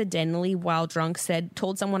accidentally, while drunk,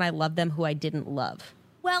 told someone I love them who I didn't love.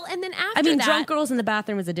 Well, and then after that... drunk girls in the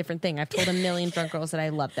bathroom is a different thing. I've told a million drunk girls that I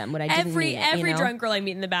love them when I didn't mean it. Every drunk girl I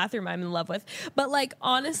meet in the bathroom I'm in love with. But, like,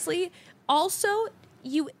 honestly, also,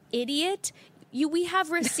 you idiot... we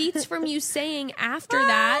have receipts from you saying after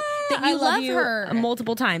that you love her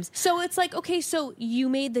multiple times. So it's like, okay, so you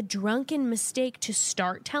made the drunken mistake to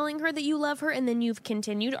start telling her that you love her, and then you've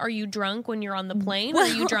continued. Are you drunk when you're on the plane? Are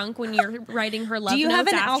you drunk when you're writing her love notes? Do you have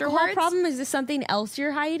an afterwards? alcohol problem? Is this something else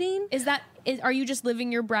you're hiding? Are you just living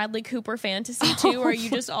your Bradley Cooper fantasy too? Or are you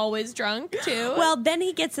just always drunk too? Well, then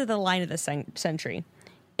he gets to the line of the century.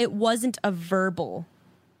 It wasn't a verbal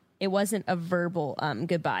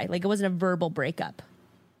goodbye. Like, it wasn't a verbal breakup.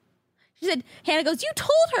 She said, Hannah goes, you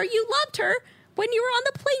told her you loved her when you were on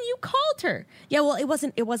the plane. You called her. Yeah, well, it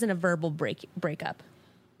wasn't a verbal breakup.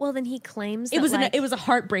 Well, then he claims that it was a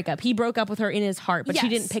heart breakup. He broke up with her in his heart, but she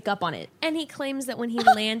didn't pick up on it. And he claims that when he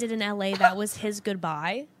landed in LA, that was his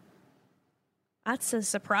goodbye. That's a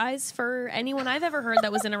surprise for anyone I've ever heard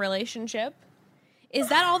that was in a relationship. Is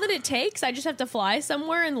that all that it takes? I just have to fly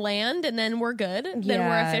somewhere and land, and then we're good? Yeah. Then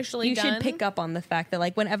we're officially done? You should pick up on the fact that,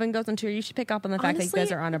 like, when Evan goes on tour, you should pick up on the fact that you guys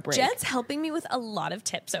are on a break. Jed's helping me with a lot of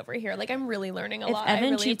tips over here. Like, I'm really learning a lot. If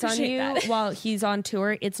Evan really cheats on you while he's on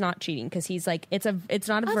tour, it's not cheating, because he's like, it's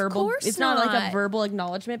not a verbal. It's not like a verbal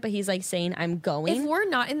acknowledgement, but he's like saying, I'm going. If we're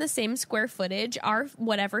not in the same square footage, our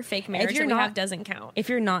whatever fake marriage that we have doesn't count. If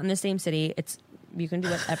you're not in the same city, you can do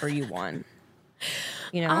whatever you want.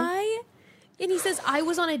 You know? And he says, I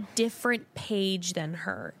was on a different page than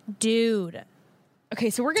her. Dude.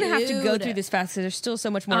 Okay, so we're going to have to go through this fast because there's still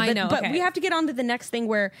so much more. But we have to get on to the next thing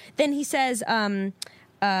where then he says,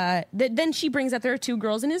 then she brings up there are 2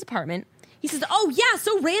 girls in his apartment. He says, oh, yeah,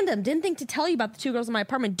 so random. Didn't think to tell you about the 2 girls in my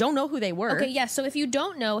apartment. Don't know who they were. Okay, yeah, so if you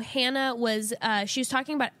don't know, Hannah was, she was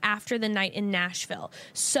talking about after the night in Nashville.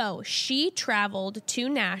 So she traveled to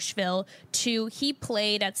Nashville he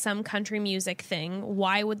played at some country music thing.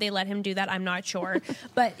 Why would they let him do that? I'm not sure.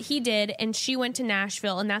 But he did, and she went to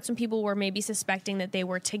Nashville, and that's when people were maybe suspecting that they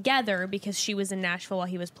were together because she was in Nashville while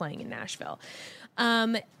he was playing in Nashville.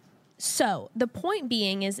 So the point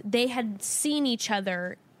being is they had seen each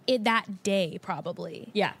other that day, probably.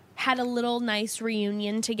 Yeah. Had a little nice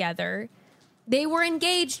reunion together. They were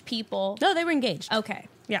engaged, people. No, they were engaged. Okay.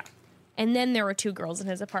 Yeah. And then there were 2 girls in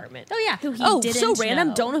his apartment. Oh, yeah. Who he didn't so random.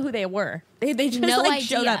 know. Don't know who they were. They just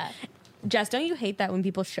showed up. Jess, don't you hate that when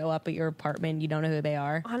people show up at your apartment, you don't know who they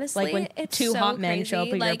are? Honestly, like when it's 2 so hot men crazy. show up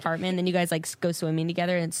at your apartment, and then you guys like go swimming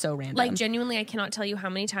together, and it's so random. Like, genuinely, I cannot tell you how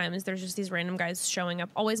many times there's just these random guys showing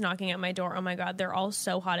up, always knocking at my door. Oh my god, they're all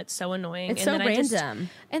so hot. It's so annoying. It's so random.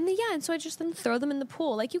 And so I just then throw them in the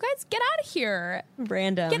pool. Like, you guys get out of here.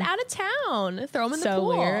 Random. Get out of town. Throw them in the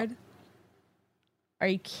pool. So weird. Are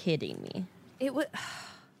you kidding me? It was.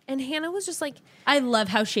 And Hannah was just like... I love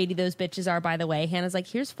how shady those bitches are, by the way. Hannah's like,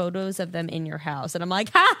 here's photos of them in your house. And I'm like,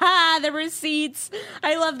 ha ha, the receipts.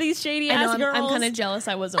 I love these shady-ass girls. I'm kind of jealous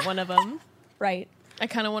I wasn't one of them. Right. I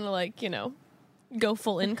kind of want to, like, go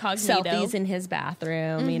full incognito. Selfies in his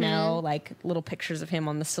bathroom, like little pictures of him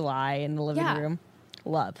on the sly in the living room.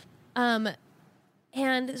 Love.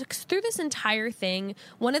 And through this entire thing,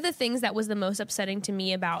 one of the things that was the most upsetting to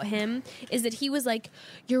me about him is that he was like,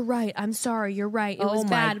 you're right, I'm sorry, you're right, it was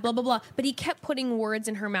bad, blah, blah, blah. But he kept putting words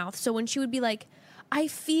in her mouth. So when she would be like, I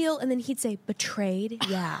feel, and then he'd say, betrayed?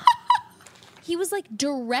 Yeah. He was like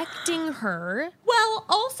directing her. Well,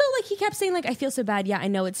 also like he kept saying like, I feel so bad. Yeah, I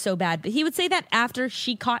know it's so bad. But he would say that after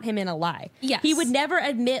she caught him in a lie. Yes. He would never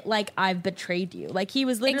admit like, I've betrayed you. Like he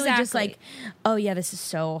was literally just like, oh yeah, this is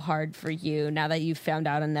so hard for you now that you've found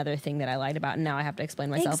out another thing that I lied about. And now I have to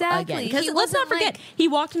explain myself again. Because let's not forget, he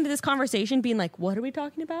walked into this conversation being like, what are we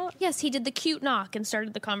talking about? Yes, he did the cute knock and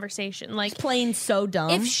started the conversation. Like, playing so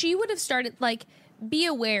dumb. If she would have started like... Be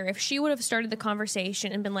aware, if she would have started the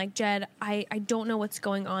conversation and been like, Jed, I don't know what's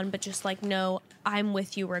going on, but just like, no, I'm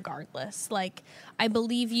with you regardless. Like, I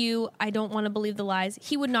believe you. I don't want to believe the lies.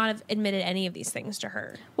 He would not have admitted any of these things to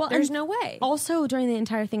her. Well, there's no way. Also, during the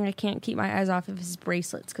entire thing, I can't keep my eyes off of his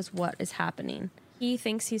bracelets because what is happening? He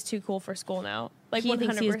thinks he's too cool for school now. Like, he 100%.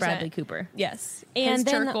 thinks he's Bradley Cooper. Yes. And his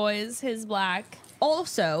then, turquoise, his black.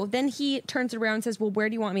 Also, then he turns around and says, well, where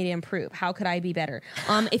do you want me to improve? How could I be better?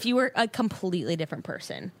 If you were a completely different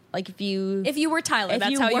person. Like if you were Tyler,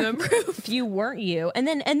 that's how you improve. If you weren't you. And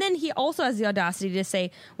then he also has the audacity to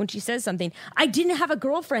say, when she says something, I didn't have a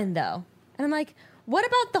girlfriend though. And I'm like, what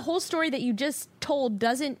about the whole story that you just told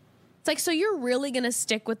doesn't... It's like, so you're really going to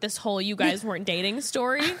stick with this whole you guys weren't dating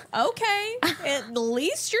story? Okay. At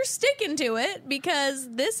least you're sticking to it because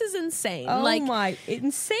this is insane. Oh my,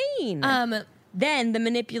 insane. Then the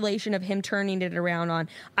manipulation of him turning it around on,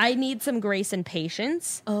 I need some grace and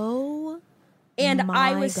patience. Oh And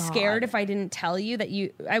I was scared if I didn't tell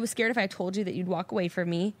you I was scared if I told you that you'd walk away from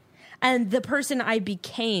me. And the person I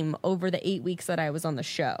became over the 8 weeks that I was on the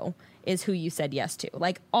show is who you said yes to.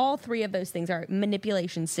 Like, all three of those things are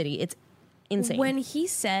manipulation city. It's insane. When he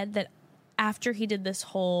said that after he did this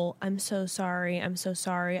whole, I'm so sorry,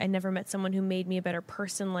 I never met someone who made me a better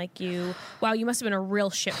person like you. Wow, you must have been a real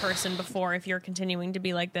shit person before if you're continuing to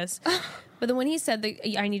be like this. But then when he said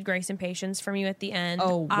that I need grace and patience from you at the end,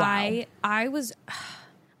 oh, wow. I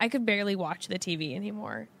could barely watch the TV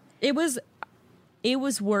anymore. It was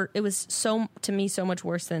so, to me, so much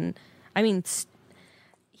worse than, I mean,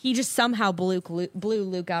 he just somehow blew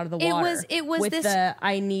Luke out of the water. It was with this.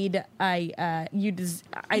 I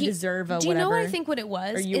deserve a whatever. Do you know what I think? What it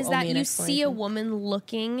was is that you see a explanation? woman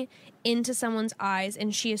looking into someone's eyes,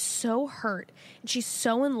 and she is so hurt, and she's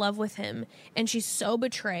so in love with him, and she's so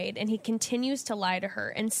betrayed, and he continues to lie to her,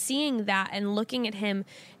 and seeing that, and looking at him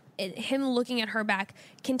looking at her back,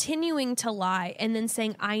 continuing to lie, and then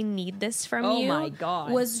saying, I need this from you. Oh my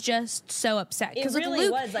God. Was just so upset. It really with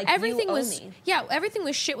Luke, was like, everything you owe was me. Yeah, everything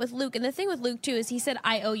was shit with Luke. And the thing with Luke too is he said,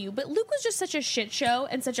 I owe you. But Luke was just such a shit show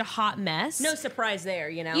and such a hot mess. No surprise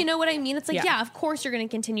there, you know? You know what I mean? It's like, yeah, of course you're going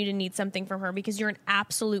to continue to need something from her because you're an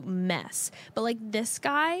absolute mess. But like this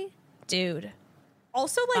guy, dude.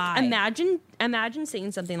 Also, like, imagine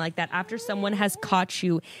saying something like that after someone has caught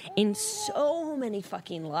you in so many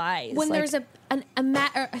fucking lies. When like, there's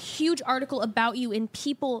a huge article about you in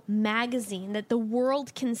People magazine that the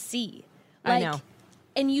world can see. Like, I know.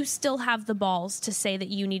 And you still have the balls to say that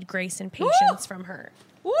you need grace and patience from her.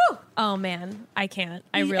 Woo! Oh, man. I can't.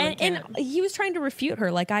 I really can't. And he was trying to refute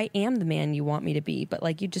her, like, I am the man you want me to be. But,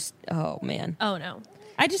 like, you just, oh, man. Oh, no.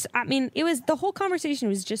 I mean, the whole conversation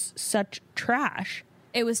was just such trash.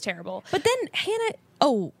 It was terrible. But then Hannah,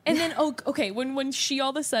 okay, when she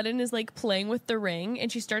all of a sudden is like playing with the ring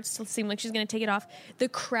and she starts to seem like she's going to take it off, the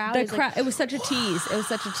crowd is like, it was such a tease. It was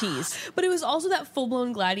such a tease. But it was also that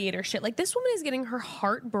full-blown gladiator shit. Like, this woman is getting her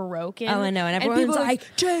heart broken. Oh, I know. And everyone's like,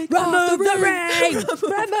 take remove off the ring! Remove the ring! It's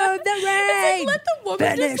like, let the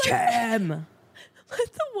woman finish him!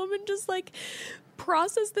 Let the woman just like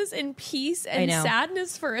process this in peace and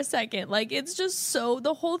sadness for a second. Like, it's just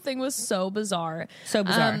the whole thing was so bizarre. So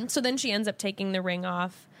bizarre. So then she ends up taking the ring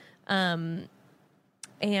off. So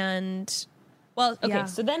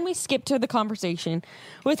then we skip to the conversation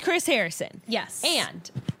with Chris Harrison. Yes.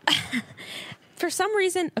 And for some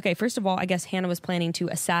reason, okay, first of all, I guess Hannah was planning to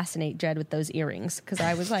assassinate Jed with those earrings because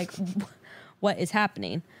I was like, what is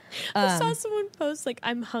happening? I saw someone post like,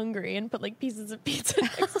 I'm hungry, and put like pieces of pizza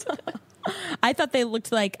next to them. I thought they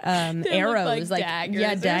looked like arrows, like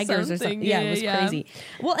daggers, daggers or something. Yeah, it was crazy.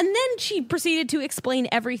 Well, and then she proceeded to explain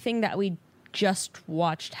everything that we just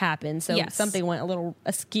watched happen. So something went a little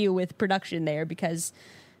askew with production there because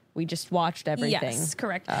we just watched everything. Yes,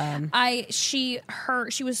 correct. She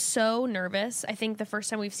was so nervous. I think the first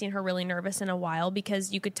time we've seen her really nervous in a while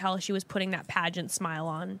because you could tell she was putting that pageant smile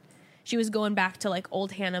on. She was going back to like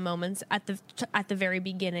old Hannah moments at the very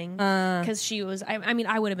beginning because she was. I mean,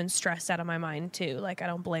 I would have been stressed out of my mind too. Like, I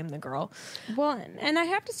don't blame the girl. Well, and I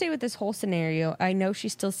have to say with this whole scenario, I know she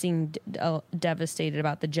still seemed devastated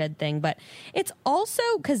about the Jed thing, but it's also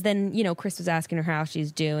because then Chris was asking her how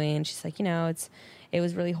she's doing, and she's like, it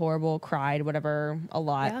was really horrible, cried, whatever, a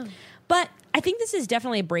lot. Yeah. But I think this is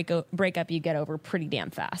definitely a breakup you get over pretty damn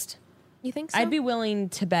fast. You think so? I'd be willing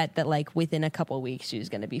to bet that like within a couple of weeks she's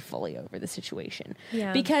going to be fully over the situation.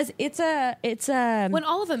 Yeah. Because it's a when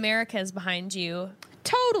all of America is behind you.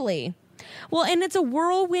 Totally. Well, and it's a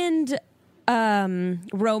whirlwind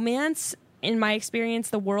romance. In my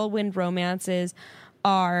experience, the whirlwind romances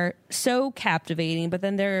are so captivating, but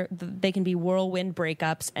then they can be whirlwind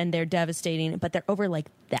breakups and they're devastating, but they're over like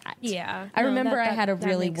that. Yeah. I remember I had a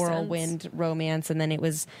really whirlwind romance and then it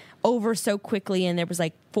was over so quickly and there was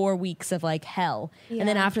like 4 weeks of like hell. Yeah. And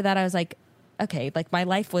then after that I was like, okay, like my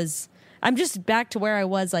life I'm just back to where I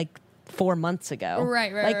was like 4 months ago.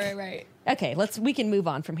 Right. Okay, we can move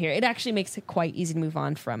on from here. It actually makes it quite easy to move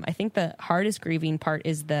on from. I think the hardest grieving part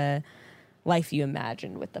is the life you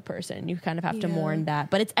imagined with the person. You kind of have to mourn that,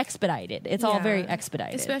 but it's expedited. It's all very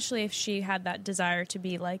expedited. Especially if she had that desire to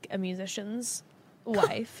be like a musician's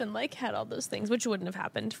wife and like had all those things, which wouldn't have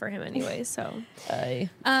happened for him anyway. So,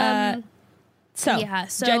 Jed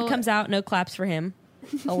comes out, no claps for him.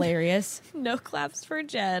 Hilarious. No claps for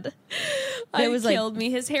Jed. It killed me.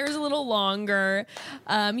 His hair's a little longer.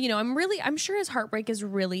 I'm sure his heartbreak is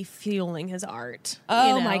really fueling his art.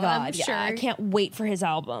 Oh my God. Sure. I can't wait for his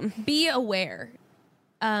album. Be aware.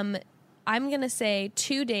 I'm going to say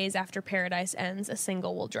 2 days after Paradise ends, a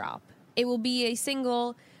single will drop. It will be a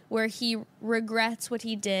single where he regrets what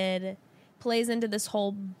he did plays into this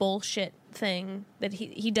whole bullshit thing that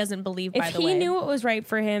he doesn't believe, by the way. If he knew what was right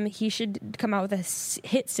for him, he should come out with a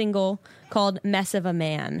hit single called Mess of a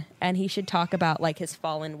Man, and he should talk about, like, his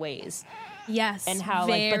fallen ways. Yes, and how,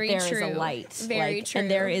 like, but there is a light. Very true.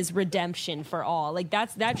 And there is redemption for all. Like,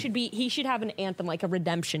 that should be, he should have an anthem, like a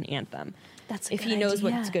redemption anthem. That's a if good he knows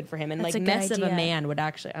idea. what's good for him. And That's like a Mess of a Man would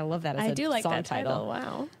actually, I love that as I a do like song that title.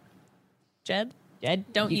 Wow. Jed,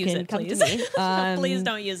 don't use it, please. Please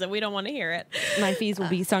don't use it. We don't want to hear it. My fees will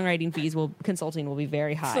be, songwriting fees consulting will be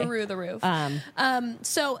very high. Through the roof.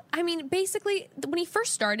 So, I mean, basically, when he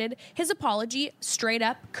first started, his apology, straight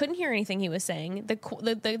up, couldn't hear anything he was saying.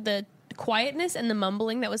 The quietness and the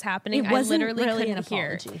mumbling that was happening, I literally really couldn't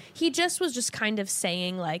hear. He was just kind of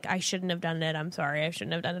saying, like, I shouldn't have done it, I'm sorry. I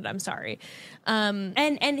shouldn't have done it, I'm sorry.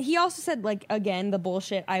 And he also said, like, again, the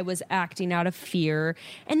bullshit, I was acting out of fear.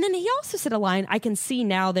 And then he also said a line, I can see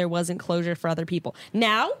now there wasn't closure for other people.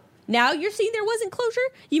 Now you're seeing there wasn't closure?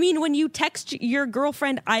 You mean when you text your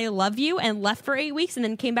girlfriend, I love you, and left for 8 weeks and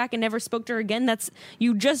then came back and never spoke to her again?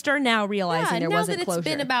 You just are now realizing there wasn't closure. Now that it's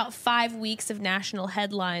been about 5 weeks of national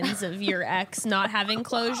headlines of your ex not having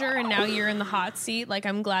closure, and now you're in the hot seat, like,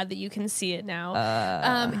 I'm glad that you can see it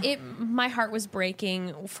now. My heart was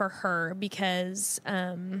breaking for her because,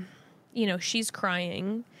 she's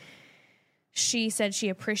crying. She said she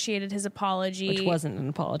appreciated his apology. Which wasn't an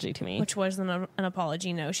apology to me. Which wasn't an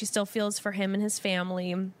apology, no. She still feels for him and his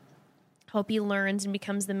family. Hope he learns and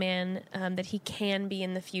becomes the man that he can be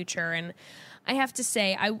in the future. And I have to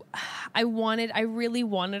say, I really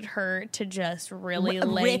wanted her to just really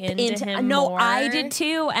lay into him more. I did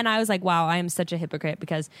too. And I was like, wow, I am such a hypocrite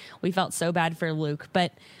because we felt so bad for Luke.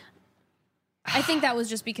 But I think that was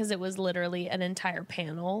just because it was literally an entire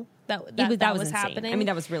panel that was happening. I mean,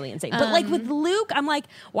 that was really insane. But like with Luke, I'm like,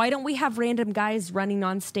 why don't we have random guys running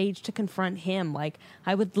on stage to confront him? Like,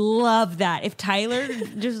 I would love that if Tyler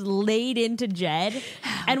just laid into Jed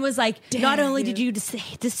and was like, not only did you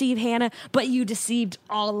deceive Hannah, but you deceived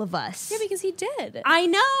all of us. Yeah, because he did. I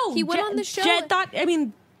know. He went on the show. Jed thought,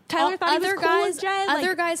 Tyler thought he was cool with Jed.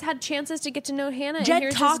 Other guys had chances to get to know Hannah.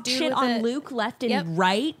 Jed talked shit on Luke left and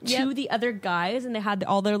right to the other guys, and they had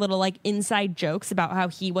all their little, like, inside jokes about how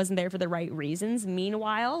he wasn't there for the right reasons.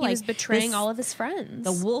 Meanwhile, he was betraying all of his friends.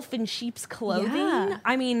 The wolf in sheep's clothing. Yeah.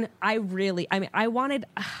 I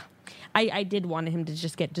did want him to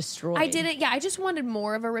just get destroyed. I did it. Yeah, I just wanted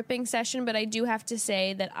more of a ripping session, but I do have to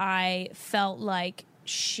say that I felt like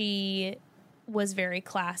she was very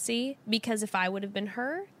classy, because if I would have been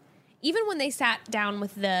her, even when they sat down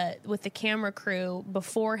with the camera crew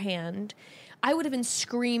beforehand, I would have been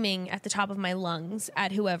screaming at the top of my lungs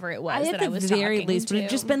at whoever it was that I was talking to. At the very least, would have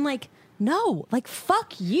just been like, no, like,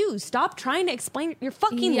 fuck you. Stop trying to explain. You're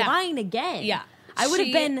fucking lying again. Yeah. I would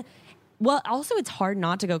have been... Well, also, it's hard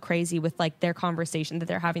not to go crazy with, like, their conversation that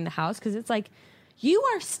they're having in the house, because it's like, you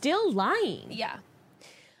are still lying. Yeah.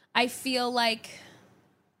 I feel like...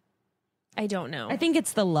 I don't know. I think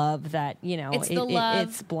it's the love that, it's the love.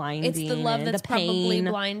 It's blinding. It's the love that's probably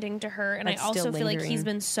blinding to her. And I also feel like he's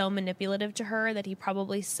been so manipulative to her that he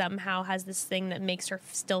probably somehow has this thing that makes her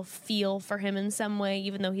still feel for him in some way,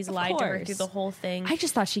 even though he's lied to her through the whole thing. I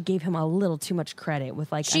just thought she gave him a little too much credit with,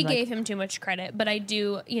 like... She gave him too much credit, but I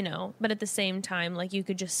do, but at the same time, like, you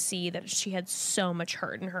could just see that she had so much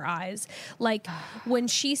hurt in her eyes. Like, when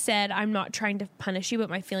she said, I'm not trying to punish you, but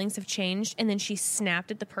my feelings have changed, and then she snapped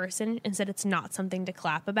at the person and said, it's not something to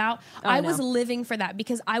clap about. I was living for that,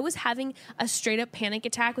 because I was having a straight up panic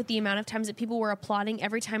attack with the amount of times that people were applauding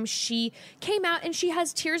every time she came out, and she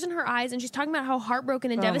has tears in her eyes and she's talking about how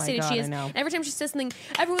heartbroken and devastated she is. And every time she says something,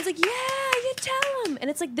 everyone's like, yeah, you tell him. And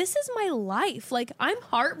it's like, this is my life. Like, I'm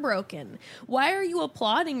heartbroken. Why are you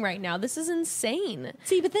applauding right now? This is insane.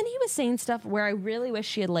 See, but then he was saying stuff where I really wish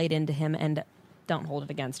she had laid into him, and don't hold it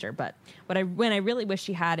against her, but when I really wish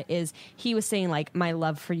she had is he was saying, like, my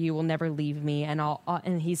love for you will never leave me, and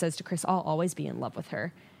and he says to Chris, I'll always be in love with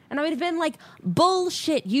her. And I would have been like,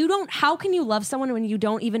 bullshit. How can you love someone when you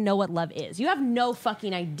don't even know what love is? You have no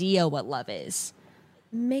fucking idea what love is.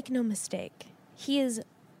 Make no mistake. He is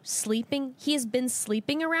sleeping. He has been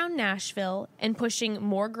sleeping around Nashville and pushing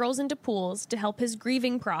more girls into pools to help his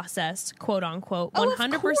grieving process, quote unquote,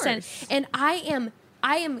 100%. And I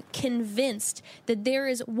am convinced that there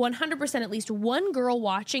is 100% at least one girl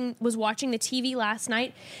was watching the TV last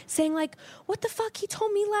night saying, like, what the fuck? He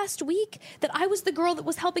told me last week that I was the girl that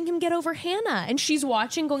was helping him get over Hannah. And she's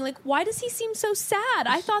watching going, like, why does he seem so sad?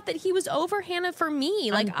 I thought that he was over Hannah for me.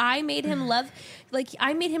 Like, I made him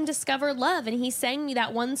I made him discover love, and he sang me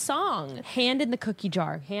that one song. Hand in the cookie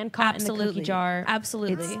jar. Hand caught in the cookie jar.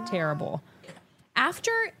 Absolutely. It's terrible.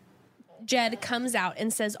 After Jed comes out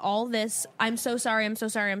and says all this, I'm so sorry, I'm so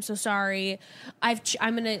sorry, I'm so sorry.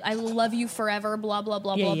 I love you forever, blah, blah,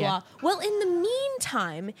 blah, blah, blah. Well, in the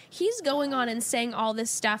meantime, he's going on and saying all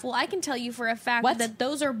this stuff. Well, I can tell you for a fact that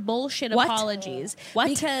those are bullshit apologies. What?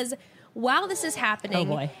 Because while this is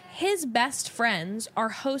happening, his best friends are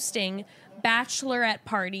hosting Bachelorette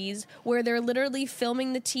parties where they're literally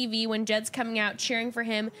filming the TV when Jed's coming out, cheering for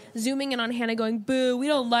him, zooming in on Hannah going, boo, we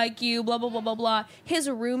don't like you, blah, blah, blah, blah, blah. His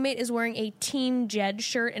roommate is wearing a Team Jed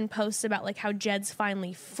shirt and posts about like how Jed's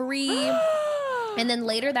finally free. And then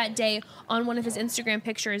later that day, on one of his Instagram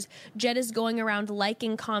pictures, Jed is going around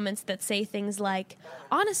liking comments that say things like,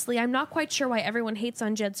 honestly, I'm not quite sure why everyone hates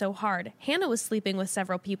on Jed so hard. Hannah was sleeping with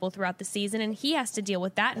several people throughout the season, and he has to deal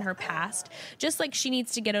with that in her past, just like she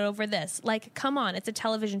needs to get over this. Like, come on, it's a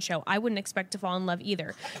television show. I wouldn't expect to fall in love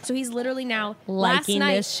either. So he's literally now, liking last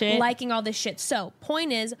night, this shit? liking all this shit. So,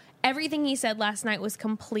 point is, everything he said last night was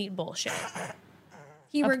complete bullshit.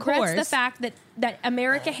 He regrets the fact that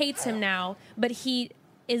America hates him now, but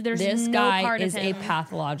there's no part of him. This guy is a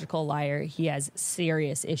pathological liar. He has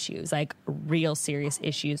serious issues, like real serious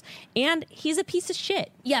issues. And he's a piece of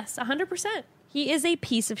shit. Yes, 100%. He is a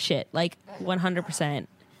piece of shit, like 100%.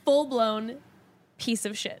 Full-blown piece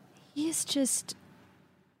of shit. He is just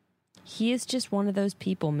one of those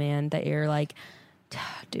people, man, that you're like,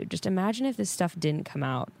 dude, just imagine if this stuff didn't come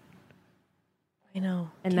out. I know.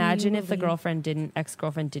 Imagine if the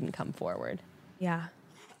ex-girlfriend didn't come forward. Yeah.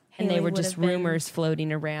 And they were just rumors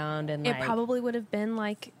floating around. And it probably would have been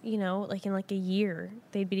like, like in like a year.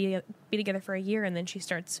 They'd be together for a year and then she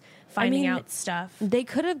starts finding out stuff. They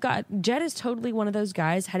could have Jed is totally one of those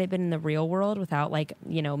guys, had it been in the real world without like,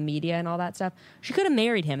 media and all that stuff, she could have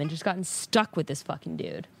married him and just gotten stuck with this fucking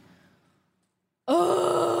dude.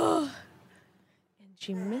 Oh! And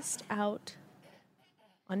she missed out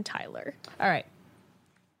on Tyler. All right.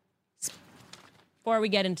 Before we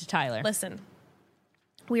get into Tyler. Listen,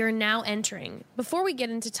 we are now entering, before we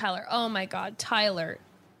get into Tyler, oh my God, Tyler,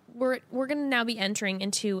 we're going to now be entering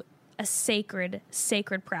into a sacred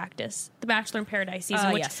practice, the Bachelor in Paradise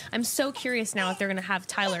season, which I'm so curious now if they're going to have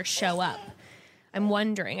Tyler show up. I'm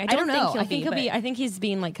wondering. I don't know. I think he's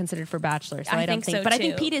being like considered for Bachelor, so I don't think. But I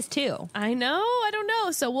think Pete is too. I know. I don't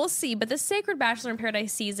know. So we'll see. But the sacred Bachelor in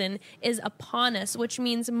Paradise season is upon us, which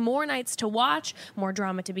means more nights to watch, more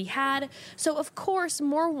drama to be had. So of course,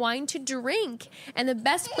 more wine to drink. And the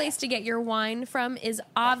best place to get your wine from is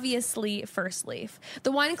obviously First Leaf,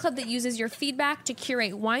 the wine club that uses your feedback to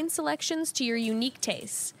curate wine selections to your unique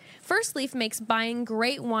tastes. First Leaf makes buying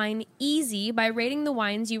great wine easy by rating the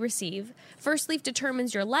wines you receive. First Leaf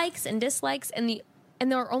determines your likes and dislikes, and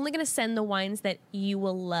they're only going to send the wines that you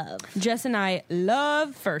will love. Jess and I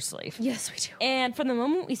love First Leaf. Yes, we do. And from the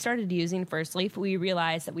moment we started using First Leaf, we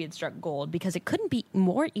realized that we had struck gold because it couldn't be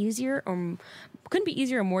easier or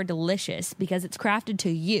more delicious because it's crafted to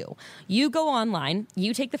you. You go online,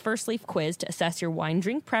 you take the First Leaf quiz to assess your wine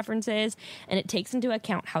drink preferences, and it takes into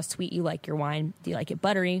account how sweet you like your wine. Do you like it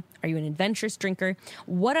buttery? Are you an adventurous drinker?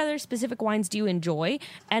 What other specific wines do you enjoy?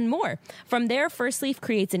 And more. From there, First Leaf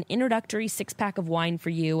creates an introductory 6-pack of wine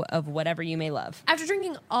for you of whatever you may love. After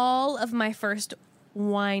drinking all of my first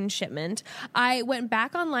wine shipment, I went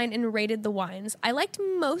back online and rated the wines. I liked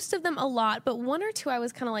most of them a lot, but one or two I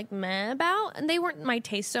was kind of like meh about, and they weren't my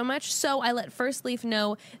taste so much, so I let First Leaf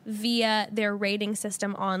know via their rating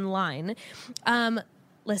system online.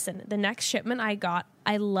 Listen, the next shipment I got,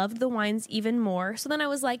 I loved the wines even more, so then I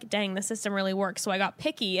was like, dang, the system really works, so I got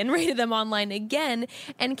picky and rated them online again,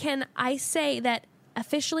 and can I say that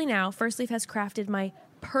officially now, First Leaf has crafted my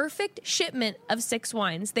perfect shipment of 6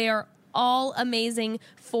 wines. They are all amazing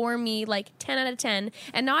for me, like 10 out of 10.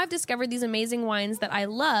 And now I've discovered these amazing wines that I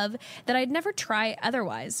love that I'd never try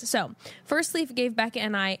otherwise. So First Leaf gave Becca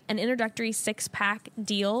and I an introductory 6-pack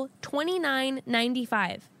deal,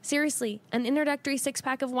 $29.95. Seriously, an introductory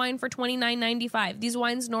 6-pack of wine for $29.95. These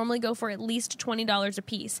wines normally go for at least $20 a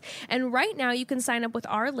piece. And right now you can sign up with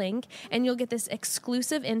our link and you'll get this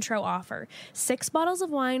exclusive intro offer. 6 bottles of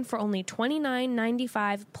wine for only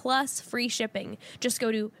 $29.95 plus free shipping. Just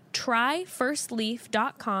go to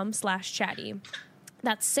tryfirstleaf.com/chatty.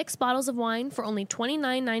 That's 6 bottles of wine for only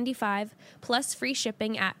 $29.95 plus free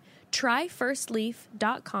shipping at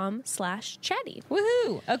tryfirstleaf.com/chatty.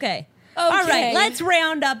 Woohoo! Okay. All right, let's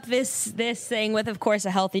round up this thing with, of course,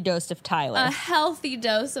 a healthy dose of Tyler. A healthy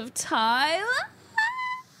dose of Tyler?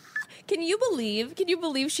 Can you believe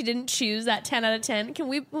she didn't choose that 10 out of 10?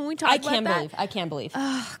 When we talk about that? I can't believe.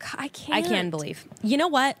 Oh, God, I can't. I can believe. You know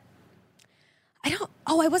what? I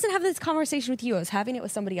wasn't having this conversation with you. I was having it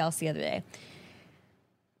with somebody else the other day.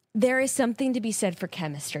 there is something to be said for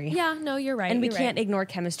chemistry. Yeah, no, you're right. And we can't ignore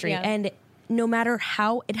chemistry. Yeah. And no matter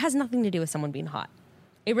how, it has nothing to do with someone being hot.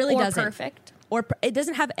 It really doesn't. Perfect. Or it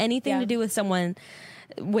doesn't have anything to do with someone,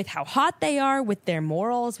 with how hot they are, with their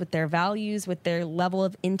morals, with their values, with their level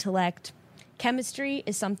of intellect. Chemistry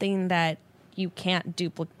is something that you can't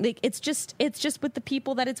duplicate. Like, it's just with the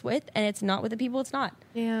people that it's with, and it's not with the people it's not.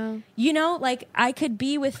 Yeah. You know, like, I could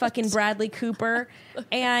be with fucking Bradley Cooper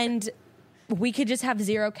and we could just have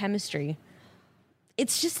zero chemistry.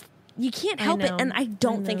 It's just, you can't help it. And I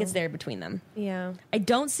don't think it's there between them. Yeah. I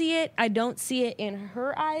don't see it. I don't see it in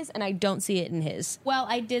her eyes, and I don't see it in his. Well,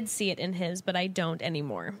 I did see it in his, but I don't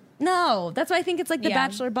anymore. No, that's why I think it's like the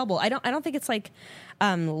Bachelor bubble. I don't think it's like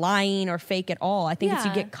lying or fake at all. I think it's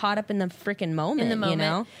you get caught up in the freaking moment. You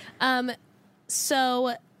know?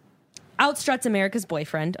 So outstruts America's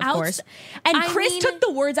boyfriend, of course. And Chris took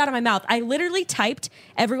the words out of my mouth. I literally typed,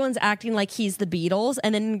 everyone's acting like he's the Beatles,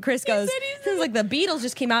 and then Chris goes, "Seems like the Beatles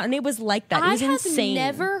just came out," and it was like that. It was insane. I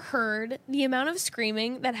have never heard the amount of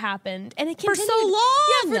screaming that happened, and it continued for so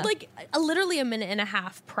long. Yeah, for like literally a minute and a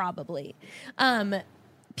half, probably.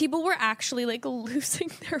 People were actually like losing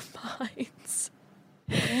their minds.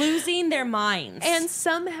 Losing their minds. And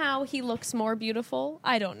somehow he looks more beautiful.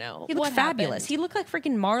 I don't know. He looked fabulous. He looked like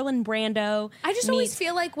freaking Marlon Brando. I just always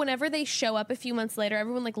feel like whenever they show up a few months later,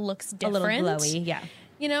 everyone like looks different. A little glowy, yeah.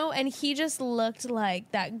 You know, and he just looked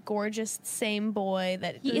like that gorgeous same boy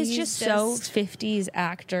that he is just so 50s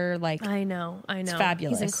actor. Like, I know. It's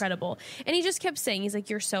fabulous. He's incredible. And he just kept saying, he's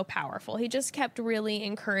like, "You're so powerful." He just kept really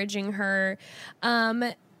encouraging her.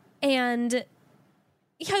 And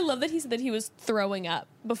I love that he said that he was throwing up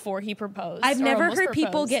before he proposed. I've never heard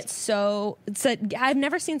people get I've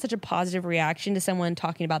never seen such a positive reaction to someone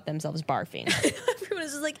talking about themselves barfing. Everyone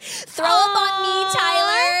was just like, "Throw up on me,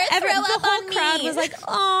 Tyler." The whole crowd was like,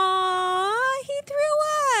 "Aw, he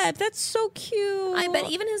threw up. That's so cute." I bet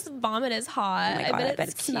even his vomit is hot. Oh my God, I bet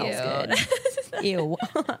it smells good. Ew.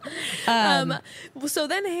 So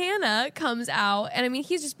then Hannah comes out, and I mean,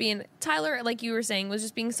 he's just being, Tyler, like you were saying, was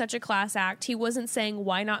just being such a class act. He wasn't saying,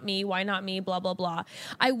 why not me, blah, blah, blah.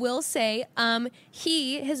 I will say,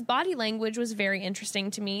 his body language was very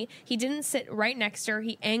interesting to me. He didn't sit right next to her.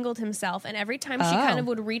 He angled himself, and every time she kind of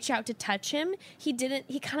would reach out to touch him, he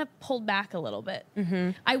kind of pulled back a little bit.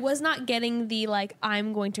 Mm-hmm. I was not getting the, like,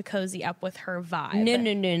 I'm going to cozy up with her vibe.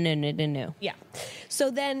 No. Yeah. So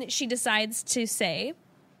then she decides to say,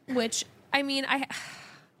 which, I mean,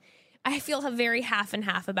 I feel very half and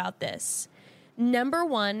half about this. Number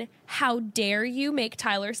one, how dare you make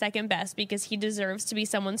Tyler second best, because he deserves to be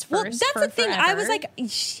someone's first. Well, that's the thing. I was like,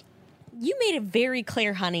 you made it very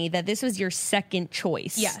clear, honey, that this was your second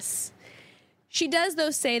choice. Yes. She does,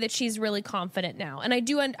 though, say that she's really confident now. And I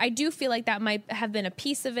do feel like that might have been a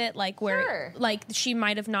piece of it, like where like she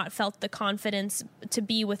might have not felt the confidence to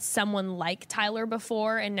be with someone like Tyler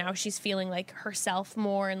before, and now she's feeling like herself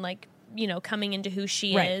more and like, you know, coming into who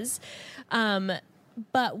she is.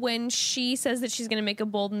 But when she says that she's going to make a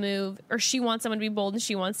bold move, or she wants someone to be bold and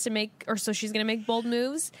she wants to make, or so she's going to make bold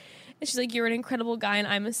moves, and she's like, "You're an incredible guy and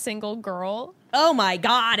I'm a single girl." Oh my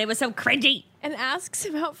God, it was so cringy. And asks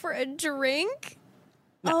him out for a drink.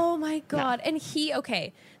 No. Oh my God. No. And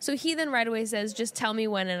so he then right away says, "Just tell me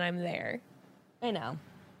when and I'm there." I know.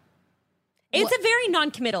 It's a very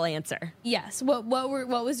non-committal answer. Yes. What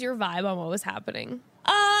was your vibe on what was happening?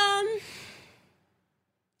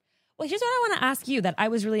 Well, here's what I want to ask you that I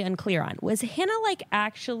was really unclear on. Was Hannah like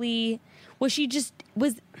actually, was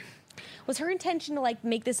her intention to like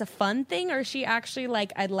make this a fun thing, or is she actually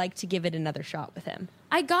like, I'd like to give it another shot with him?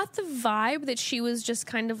 I got the vibe that she was just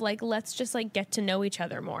kind of like, let's just like get to know each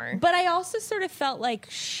other more. But I also sort of felt like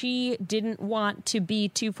she didn't want to be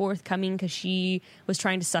too forthcoming because she was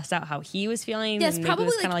trying to suss out how he was feeling. Yes, and probably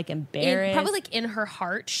was kind of like embarrassed. Probably like in her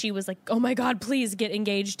heart, she was like, "Oh my God, please get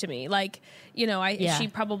engaged to me." Like, you know, she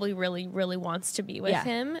probably really, really wants to be with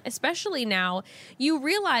him. Especially now, you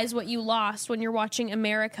realize what you lost when you're watching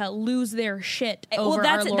America lose their shit over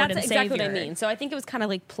our Lord and Savior. That's exactly what I mean. So I think it was kind of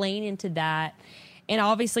like playing into that. And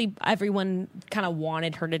obviously, everyone kind of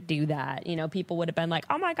wanted her to do that. You know, people would have been like,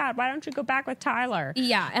 "Oh my God, why don't you go back with Tyler?"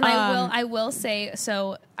 Yeah, and I will say,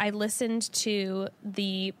 so I listened to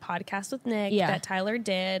the podcast with Nick that Tyler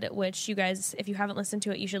did, which you guys, if you haven't listened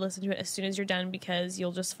to it, you should listen to it as soon as you're done, because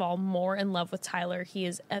you'll just fall more in love with Tyler. He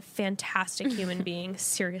is a fantastic human being.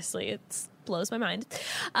 Seriously, it blows my mind.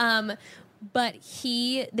 But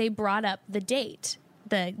they brought up the date.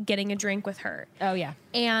 The getting a drink with her. Oh, yeah.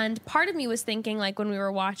 And part of me was thinking, like, when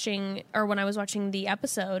I was watching the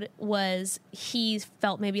episode, was he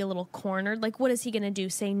felt maybe a little cornered. Like, what is he going to do?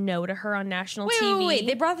 Say no to her on national TV? Wait.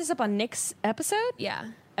 They brought this up on Nick's episode? Yeah.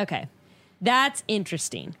 Okay. That's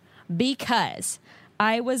interesting because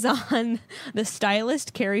I was on the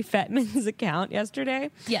stylist Carrie Fettman's account yesterday.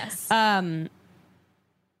 Yes.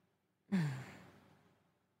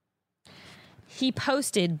 He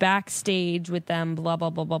posted backstage with them, blah, blah,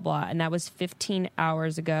 blah, blah, blah. And that was 15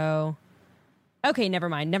 hours ago. Okay, never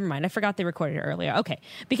mind. I forgot they recorded it earlier. Okay,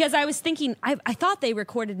 because I was thinking, I thought they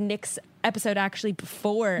recorded Nick's episode actually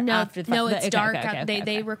before. After the it's dark.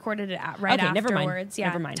 They recorded it right afterwards. Never mind. Yeah,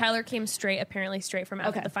 never mind. Tyler came apparently straight from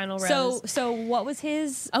after the final rose. So what was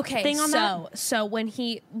his thing on that? So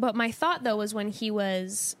but my thought though was when he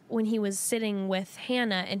was sitting with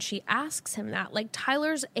Hannah and she asks him that, like,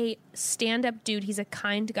 Tyler's a stand-up dude. He's a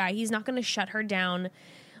kind guy. He's not going to shut her down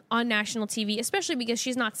on national TV, especially because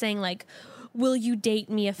she's not saying like, will you date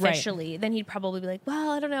me officially? Right. Then he'd probably be like,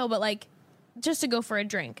 well, I don't know, but like just to go for a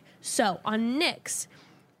drink. So on Nick's,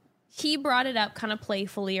 he brought it up kind of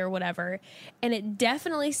playfully or whatever, and it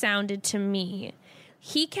definitely sounded to me,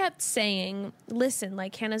 he kept saying, listen,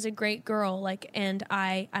 like, Hannah's a great girl, like, and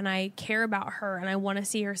I care about her and I want to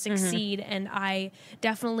see her succeed. And I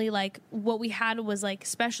definitely, like, what we had was like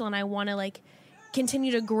special and I want to like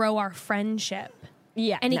continue to grow our friendship.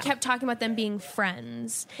 Yeah. And he kept talking about them being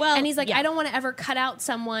friends. Well, and he's like, I don't want to ever cut out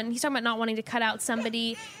someone. He's talking about not wanting to cut out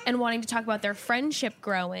somebody and wanting to talk about their friendship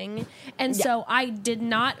growing. And so I did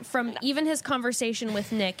not, from even his conversation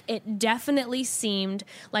with Nick, it definitely seemed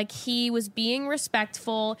like he was being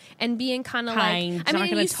respectful and being kind of like, I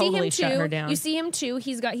mean, you see him too. You see him too.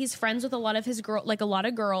 He's friends with a lot of his a lot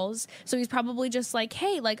of girls. So he's probably just like,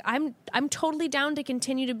 hey, like, I'm totally down to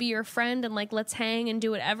continue to be your friend and like, let's hang and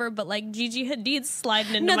do whatever. But like Gigi Hadid's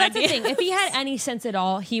sliding into my that's the thing. If he had any sense at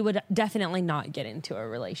all, he would definitely not get into a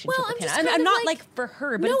relationship with Hannah. I'm not like for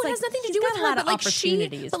her, but it has nothing to do with her.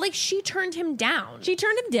 But like she turned him down. She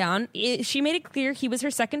turned him down. She made it clear he was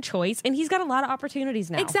her second choice, and he's got a lot of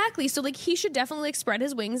opportunities now. Exactly. So like he should definitely like spread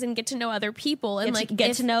his wings and get to know other people and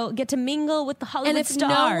get to mingle with the Hollywood stars.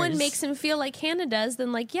 And if no one makes him feel like Hannah does,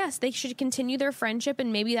 then like yes, they should continue their friendship,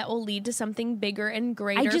 and maybe that will lead to something bigger and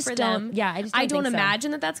greater for them. Yeah, I don't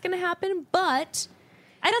imagine that that's going to happen, but.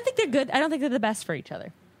 I don't think they're good. I don't think they're the best for each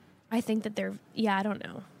other. I think that I don't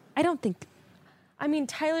know. I mean,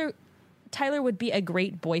 Tyler would be a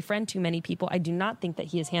great boyfriend to many people. I do not think that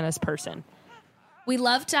he is Hannah's person. We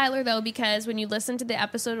love Tyler, though, because when you listen to the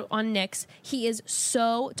episode on Nick's, he is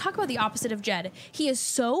talk about the opposite of Jed. He is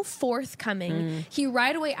so forthcoming. He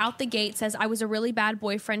right away out the gate says, I was a really bad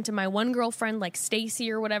boyfriend to my one girlfriend, like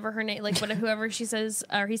Stacy or whatever her name, like whoever she says,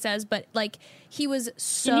 or he says, but like he was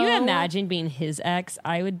so. Can you imagine being his ex?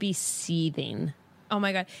 I would be seething. Oh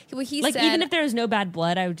my God. He like, said, even if there was no bad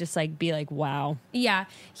blood, I would just like be like, wow. Yeah.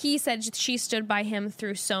 He said she stood by him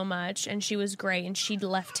through so much and she was great and she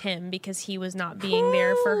left him because he was not being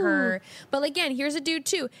there for her. But again, here's a dude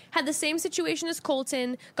too. Had the same situation as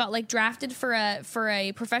Colton, got like drafted for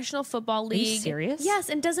a professional football league. Are you serious? Yes,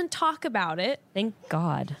 and doesn't talk about it. Thank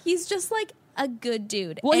God. He's just like a good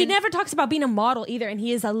dude. Well, he never talks about being a model either, and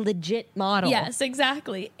he is a legit model. Yes,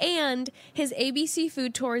 exactly. And his ABC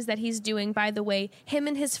food tours that he's doing, by the way, him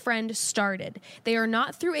and his friend started. They are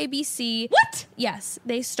not through ABC. What? Yes,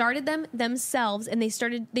 they started them themselves, and they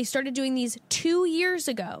started doing these 2 years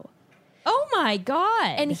ago. Oh my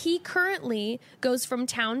God. And he currently goes from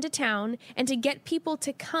town to town, and to get people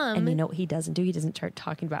to come. And you know what he doesn't do? He doesn't start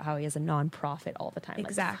talking about how he has a nonprofit all the time.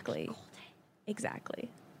 Exactly.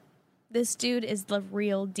 Exactly. This dude is the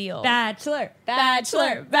real deal. Bachelor. I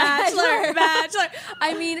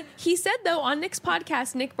mean, he said, though, on Nick's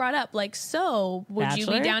podcast, Nick brought up, like, so would you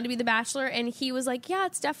be down to be the Bachelor? And he was like, yeah,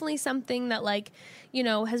 it's definitely something that, like, you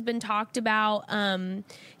know, has been talked about.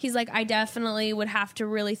 He's like, I definitely would have to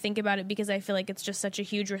really think about it because I feel like it's just such a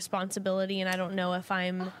huge responsibility and I don't know if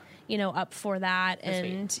I'm, you know, up for that.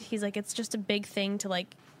 And he's like, it's just a big thing to,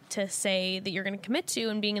 like, to say that you're going to commit to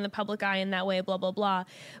and being in the public eye in that way, blah, blah, blah.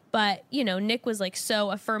 But, you know, Nick was like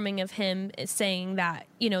so affirming of him, saying that,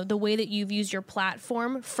 you know, the way that you've used your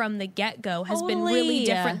platform from the get-go has been really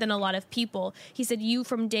different than a lot of people. He said you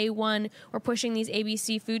from day one were pushing these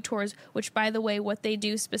ABC food tours, which, by the way, what they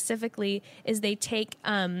do specifically is they take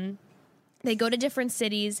they go to different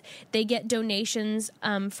cities, they get donations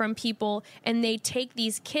from people, and they take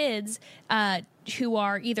these kids who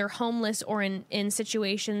are either homeless or in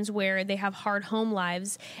situations where they have hard home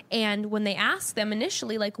lives. And when they ask them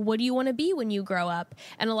initially, like, what do you want to be when you grow up?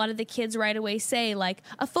 And a lot of the kids right away say, like,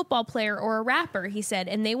 a football player or a rapper, he said.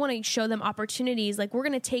 And they want to show them opportunities. Like, we're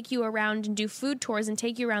going to take you around and do food tours and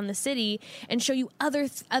take you around the city and show you other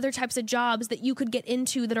types of jobs that you could get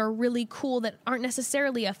into that are really cool that aren't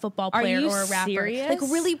necessarily a football player or a rapper. Serious? Like,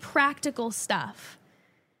 really practical stuff.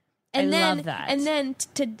 And I love that. And then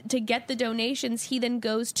to get the donations, he then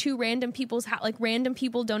goes to random people's house. Like random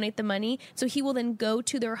people donate the money, so he will then go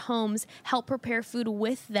to their homes, help prepare food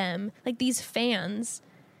with them, like these fans,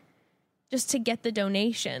 just to get the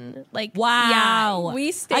donation. Like wow, yeah,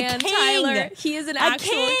 we stand Tyler. He is an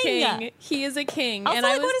actual king. He is a king. Also,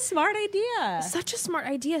 and what a smart idea! Such a smart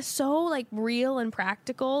idea. So like real and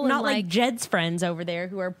practical. Not and, like Jed's friends over there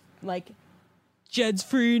who are like, Jed's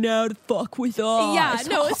free now to fuck with us. Yeah,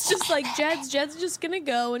 no, it's just like Jed's just gonna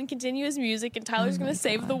go and continue his music, and Tyler's gonna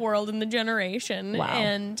save the world and the generation. Wow.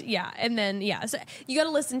 And so you gotta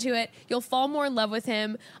listen to it. You'll fall more in love with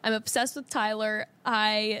him. I'm obsessed with Tyler.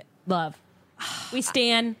 I love. We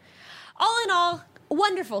stand. All in all,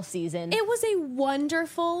 wonderful season. It was a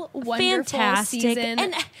wonderful fantastic season.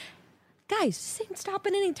 And guys, this ain't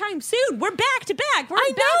stopping anytime soon. We're back to back. We're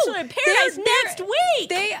in Bachelor in Paradise next week.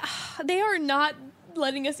 They are not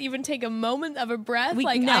letting us even take a moment of a breath.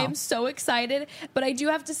 I am so excited. But I do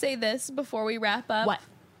have to say this before we wrap up. What?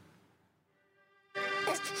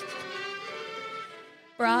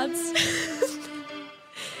 Broads,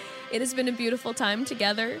 it has been a beautiful time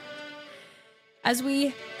together. As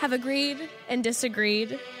we have agreed and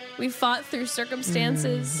disagreed, we've fought through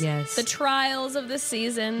circumstances, yes. the trials of this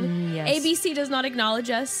season. Yes. ABC does not acknowledge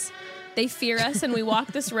us. They fear us, and we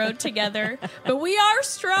walk this road together. But we are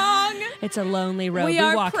strong. It's a lonely road. We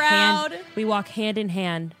are proud. We walk hand in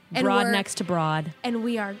hand, And broad we're- next to broad. And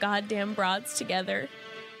we are goddamn broads together.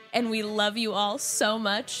 And we love you all so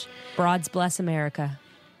much. Broads bless America.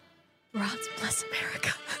 Broads bless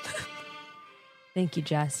America. Thank you,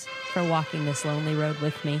 Jess, for walking this lonely road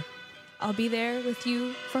with me. I'll be there with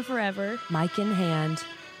you for forever. Mic in hand.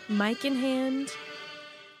 Mic in hand.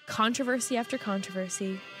 Controversy after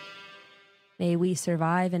controversy. May we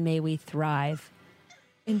survive and may we thrive.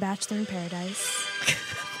 In Bachelor in Paradise.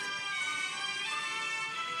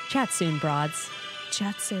 Chat soon, broads.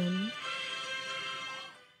 Chat soon.